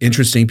and get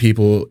interesting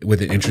people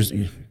with an interest,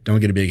 Don't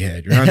get a big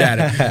head. You're not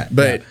that.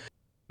 But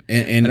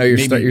and I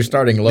know you're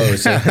starting low,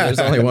 so there's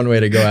only one way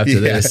to go after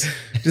this.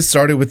 Just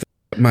started with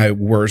my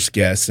worst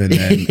guess, and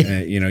then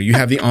you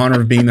have the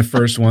honor of being the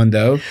first one,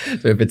 though.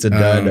 So if it's a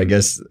dud, I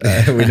guess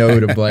we know who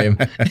to blame.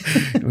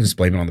 I'm just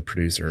blaming it on the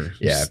producer.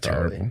 Yeah, it's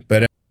terrible.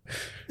 But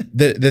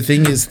the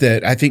thing is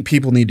that I think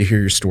people need to hear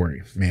your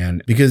story,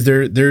 man, because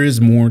there is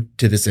more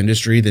to this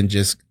industry than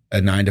just a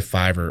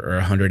 9-to-5 or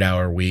a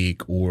 100-hour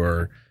week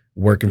or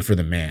working for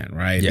the man,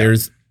 right? Yeah.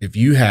 If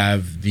you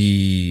have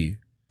the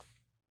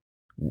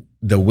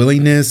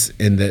willingness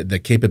and the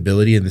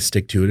capability and the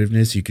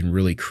stick-to-itiveness, you can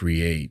really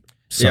create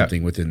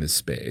something within this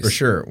space. For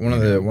sure. One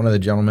of the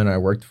gentlemen I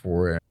worked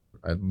for,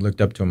 I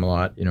looked up to him a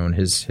lot, and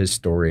his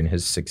story and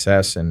his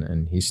success,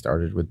 and he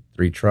started with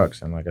 3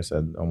 trucks, and like I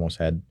said, almost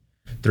had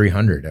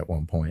 300 at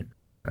one point.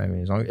 I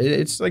mean,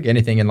 it's like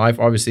anything in life.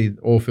 Obviously,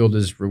 oil field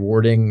is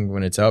rewarding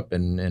when it's up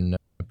and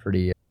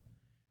pretty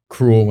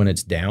cruel when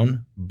it's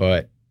down.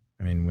 But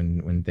I mean,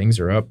 when things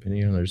are up,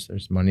 and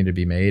there's money to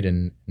be made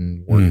and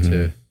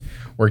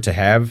work to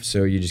have.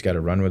 So you just got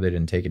to run with it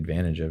and take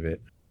advantage of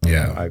it.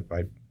 Yeah.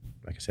 I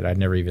like I said, I'd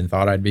never even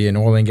thought I'd be in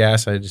oil and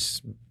gas. I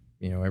just,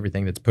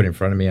 everything that's put in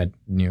front of me, I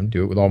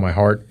do it with all my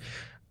heart.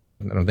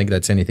 I don't think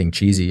that's anything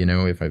cheesy,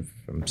 if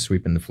I'm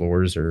sweeping the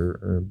floors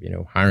or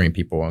hiring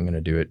people, I'm going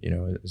to do it,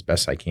 as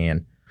best I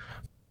can.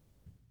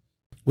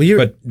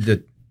 Well,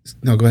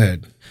 no, go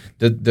ahead.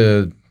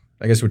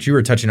 I guess what you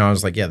were touching on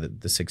was like,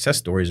 the success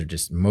stories are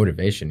just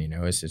motivation,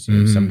 it's just,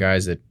 some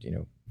guys that,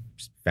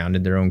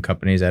 founded their own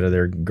companies out of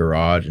their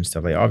garage and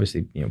stuff like that.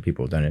 Obviously,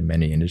 people have done it in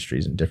many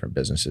industries and different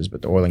businesses,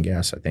 but the oil and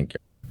gas, I think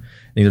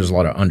there's a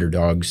lot of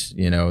underdogs,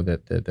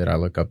 that I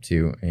look up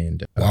to,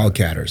 and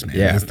wildcatters, man.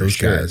 Yeah, those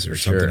guys are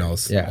something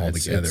else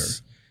altogether.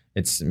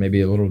 It's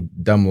maybe a little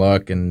dumb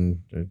luck and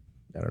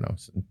I don't know,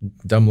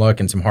 dumb luck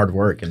and some hard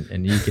work,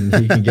 and you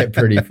can get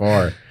pretty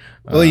far.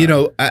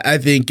 Well, I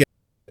think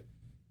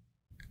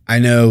I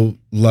know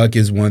luck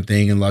is one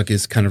thing, and luck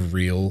is kind of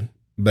real,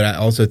 but I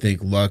also think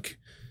luck,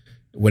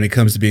 when it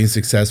comes to being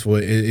successful,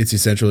 it's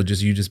essential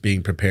just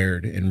being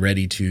prepared and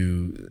ready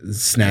to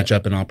snatch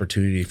up an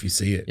opportunity if you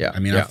see it. Yeah. I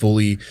mean,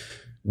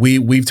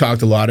 we've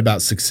talked a lot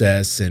about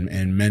success and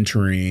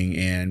mentoring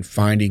and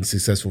finding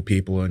successful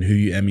people and who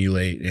you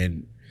emulate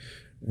and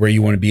where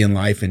you want to be in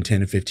life in 10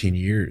 to 15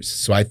 years.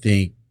 So I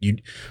think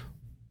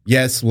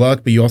yes,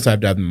 luck, but you also have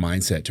to have the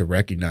mindset to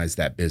recognize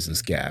that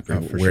business gap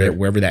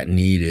wherever that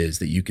need is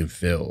that you can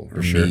fill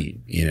or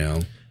meet,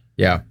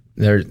 Yeah.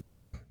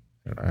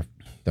 I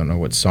don't know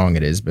what song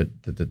it is, but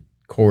the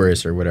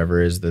chorus or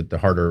whatever is that the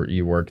harder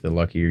you work, the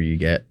luckier you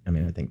get. I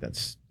mean, I think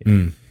that's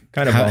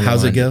kind of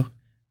how's it go?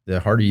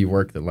 The harder you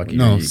work, the luckier you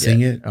get. No,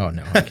 sing it. Oh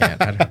no, I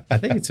can't. I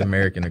think it's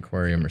American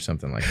Aquarium or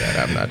something like that.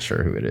 I'm not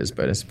sure who it is,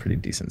 but it's a pretty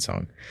decent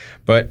song.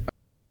 But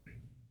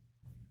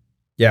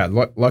yeah,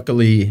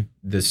 luckily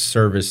the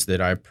service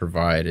that I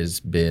provide has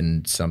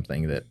been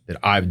something that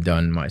I've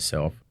done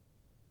myself.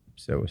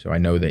 So I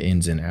know the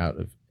ins and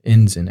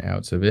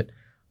outs of it.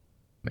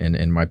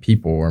 And my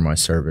people or my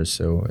service.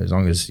 So as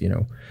long as,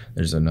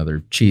 there's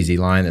another cheesy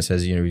line that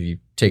says, you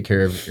take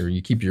care of, or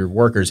you keep your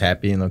workers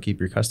happy and they'll keep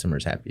your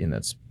customers happy. And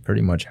that's pretty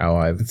much how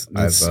I've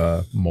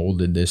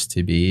molded this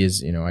to be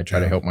is, I try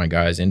to help my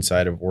guys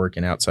inside of work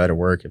and outside of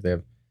work. If they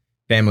have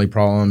family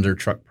problems or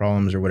truck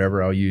problems or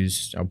whatever,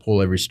 I'll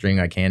pull every string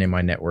I can in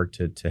my network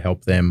to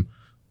help them,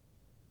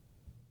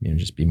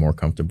 just be more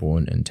comfortable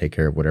and take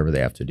care of whatever they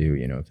have to do.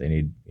 If they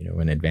need,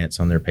 an advance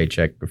on their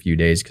paycheck a few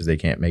days because they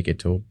can't make it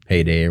till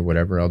payday or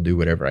whatever, I'll do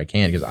whatever I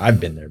can because I've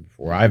been there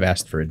before. I've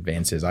asked for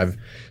advances. I've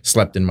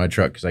slept in my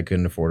truck because I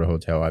couldn't afford a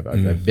hotel.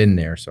 I've been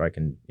there, so I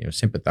can,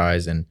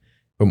 sympathize and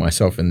put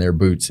myself in their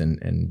boots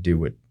and do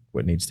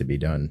what needs to be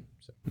done.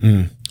 So.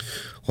 Well,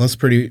 that's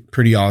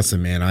pretty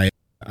awesome, man.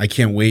 I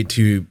can't wait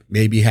to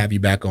maybe have you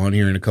back on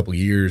here in a couple of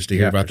years to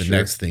hear about the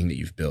next thing that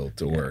you've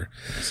built, or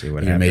see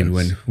what happens.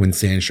 Maybe when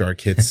Sandshark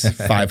hits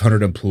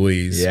 500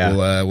 employees,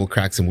 we'll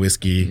crack some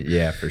whiskey,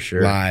 for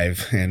sure,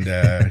 live and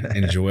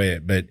enjoy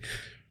it. But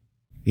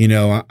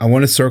I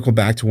want to circle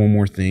back to one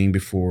more thing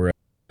before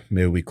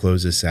maybe we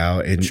close this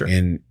out,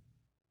 and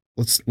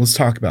let's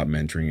talk about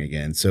mentoring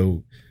again.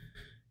 So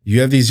you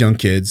have these young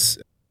kids,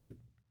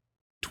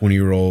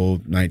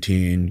 20-year-old,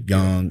 19,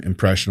 young,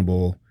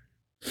 impressionable.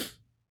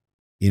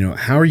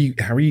 How are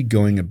you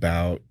going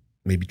about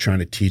maybe trying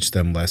to teach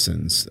them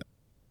lessons?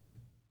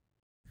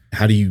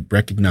 How do you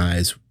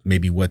recognize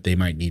maybe what they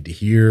might need to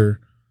hear?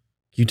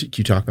 Can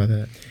you talk about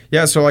that?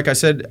 Yeah. So like I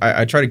said,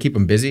 I try to keep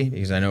them busy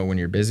because I know when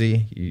you're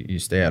busy, you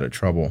stay out of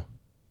trouble.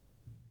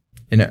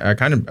 And I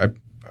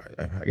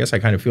guess I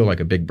kind of feel like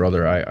a big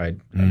brother.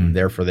 I'm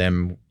there for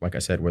them. Like I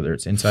said, whether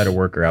it's inside of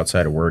work or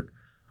outside of work.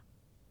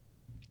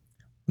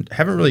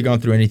 Haven't really gone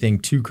through anything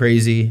too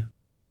crazy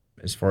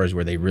as far as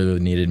where they really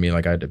needed me,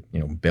 like I had to,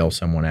 bail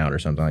someone out or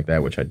something like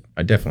that, which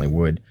I definitely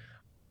would.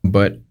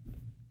 But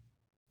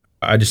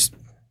I just,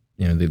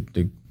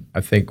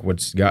 I think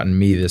what's gotten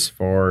me this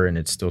far, and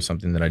it's still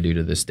something that I do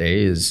to this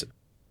day, is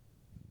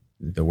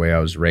the way I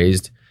was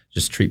raised.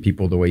 just treat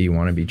people the way you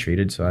want to be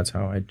treated. So that's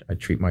how I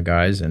treat my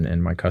guys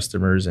and my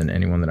customers and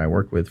anyone that I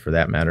work with, for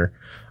that matter,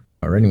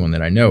 or anyone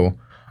that I know.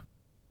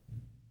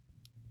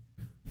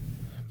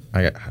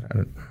 I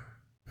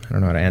don't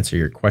know how to answer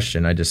your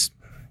question. I just,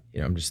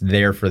 I'm just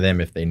there for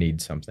them if they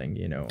need something,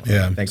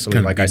 Yeah.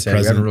 Thankfully, like I said,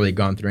 we haven't really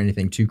gone through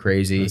anything too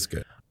crazy. That's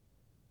good.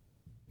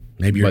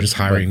 Maybe you're just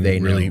hiring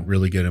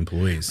really good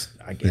employees.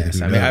 I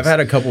guess. I mean, I've had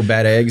a couple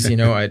bad eggs,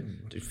 a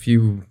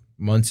few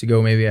months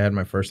ago, maybe I had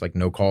my first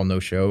no call, no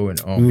show.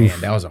 And man,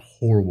 that was a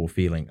horrible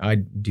feeling. I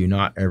do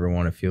not ever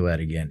want to feel that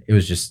again. It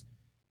was just,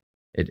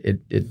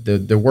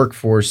 the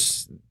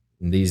workforce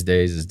these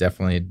days is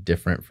definitely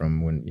different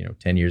from when,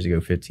 10 years ago,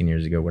 15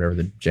 years ago, whatever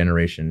the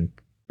generation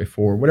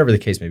before, whatever the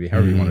case may be,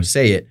 however you want to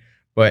say it.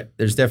 But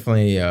there's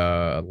definitely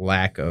a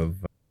lack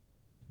of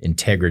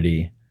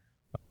integrity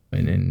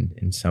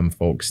in some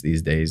folks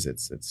these days.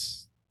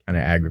 It's kind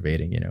of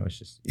aggravating, it's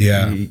just,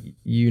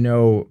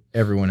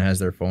 everyone has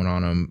their phone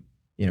on them,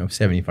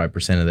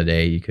 75% of the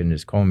day. You couldn't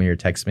just call me or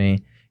text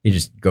me. You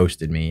just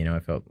ghosted me. I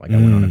felt like I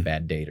went on a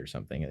bad date or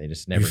something, and they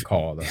just never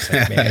called. I was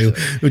like, man,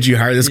 would you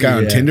hire this guy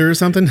on Tinder or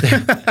something?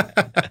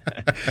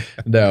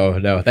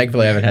 No.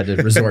 Thankfully, I haven't had to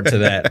resort to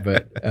that.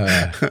 But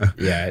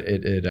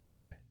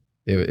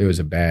it was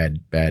a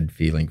bad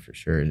feeling for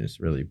sure, and it's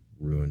really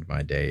ruined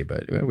my day.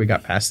 But we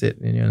got past it,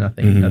 and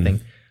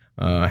nothing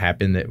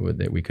happened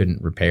that we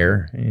couldn't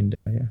repair, and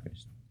we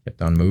just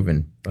kept on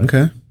moving. But,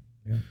 okay.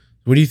 Yeah.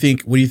 What do you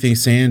think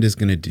Sand is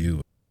going to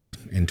do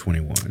in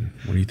 21?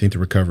 What do you think the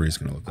recovery is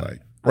going to look like?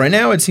 Right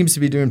now, it seems to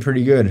be doing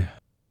pretty good.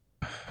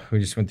 We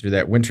just went through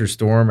that winter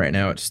storm. Right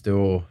now, it's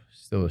still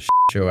a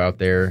show out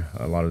there.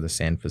 A lot of the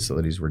sand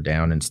facilities were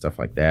down and stuff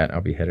like that.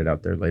 I'll be headed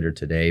out there later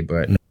today,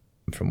 but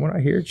from what I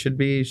hear, it should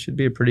be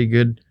a pretty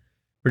good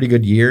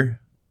year.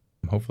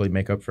 Hopefully,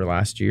 make up for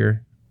last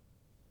year.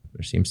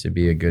 There seems to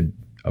be a good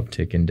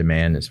uptick in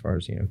demand as far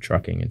as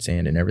trucking and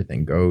sand and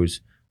everything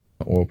goes.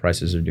 Oil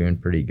prices are doing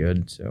pretty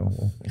good, so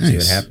we'll see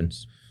what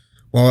happens.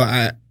 Well,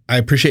 I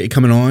appreciate you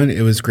coming on.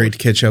 It was great to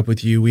catch up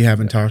with you. We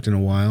haven't talked in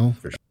a while.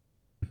 For sure.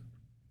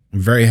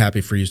 I'm very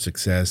happy for your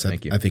success.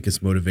 Thank you. I think it's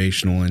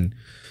motivational. And,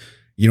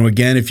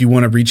 again, if you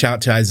want to reach out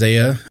to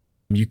Isaiah,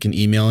 you can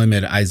email him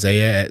at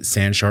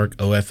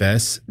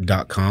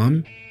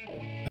isaiah@sandsharkofs.com.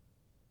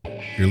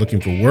 If you're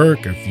looking for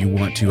work, or if you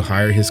want to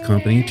hire his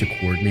company to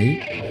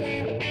coordinate,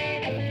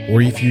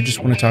 or if you just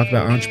want to talk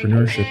about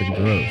entrepreneurship and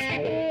growth,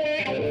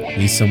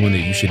 he's someone that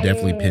you should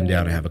definitely pin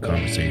down and have a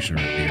conversation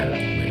or a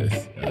beer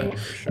with.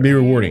 It'd be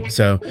rewarding.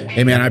 So,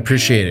 hey, man, I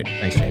appreciate it.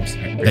 Thanks, James.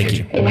 Thank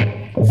you.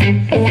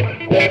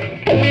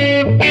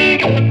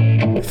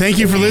 Thank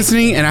you for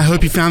listening, and I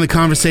hope you found the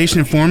conversation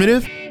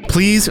informative.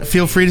 Please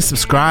feel free to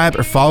subscribe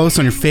or follow us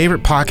on your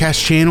favorite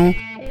podcast channel.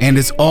 And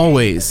as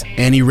always,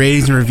 any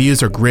ratings and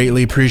reviews are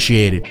greatly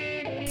appreciated.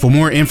 For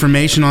more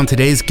information on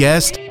today's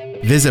guest,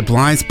 visit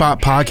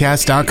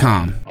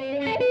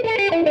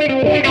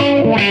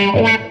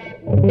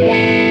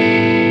blindspotpodcast.com.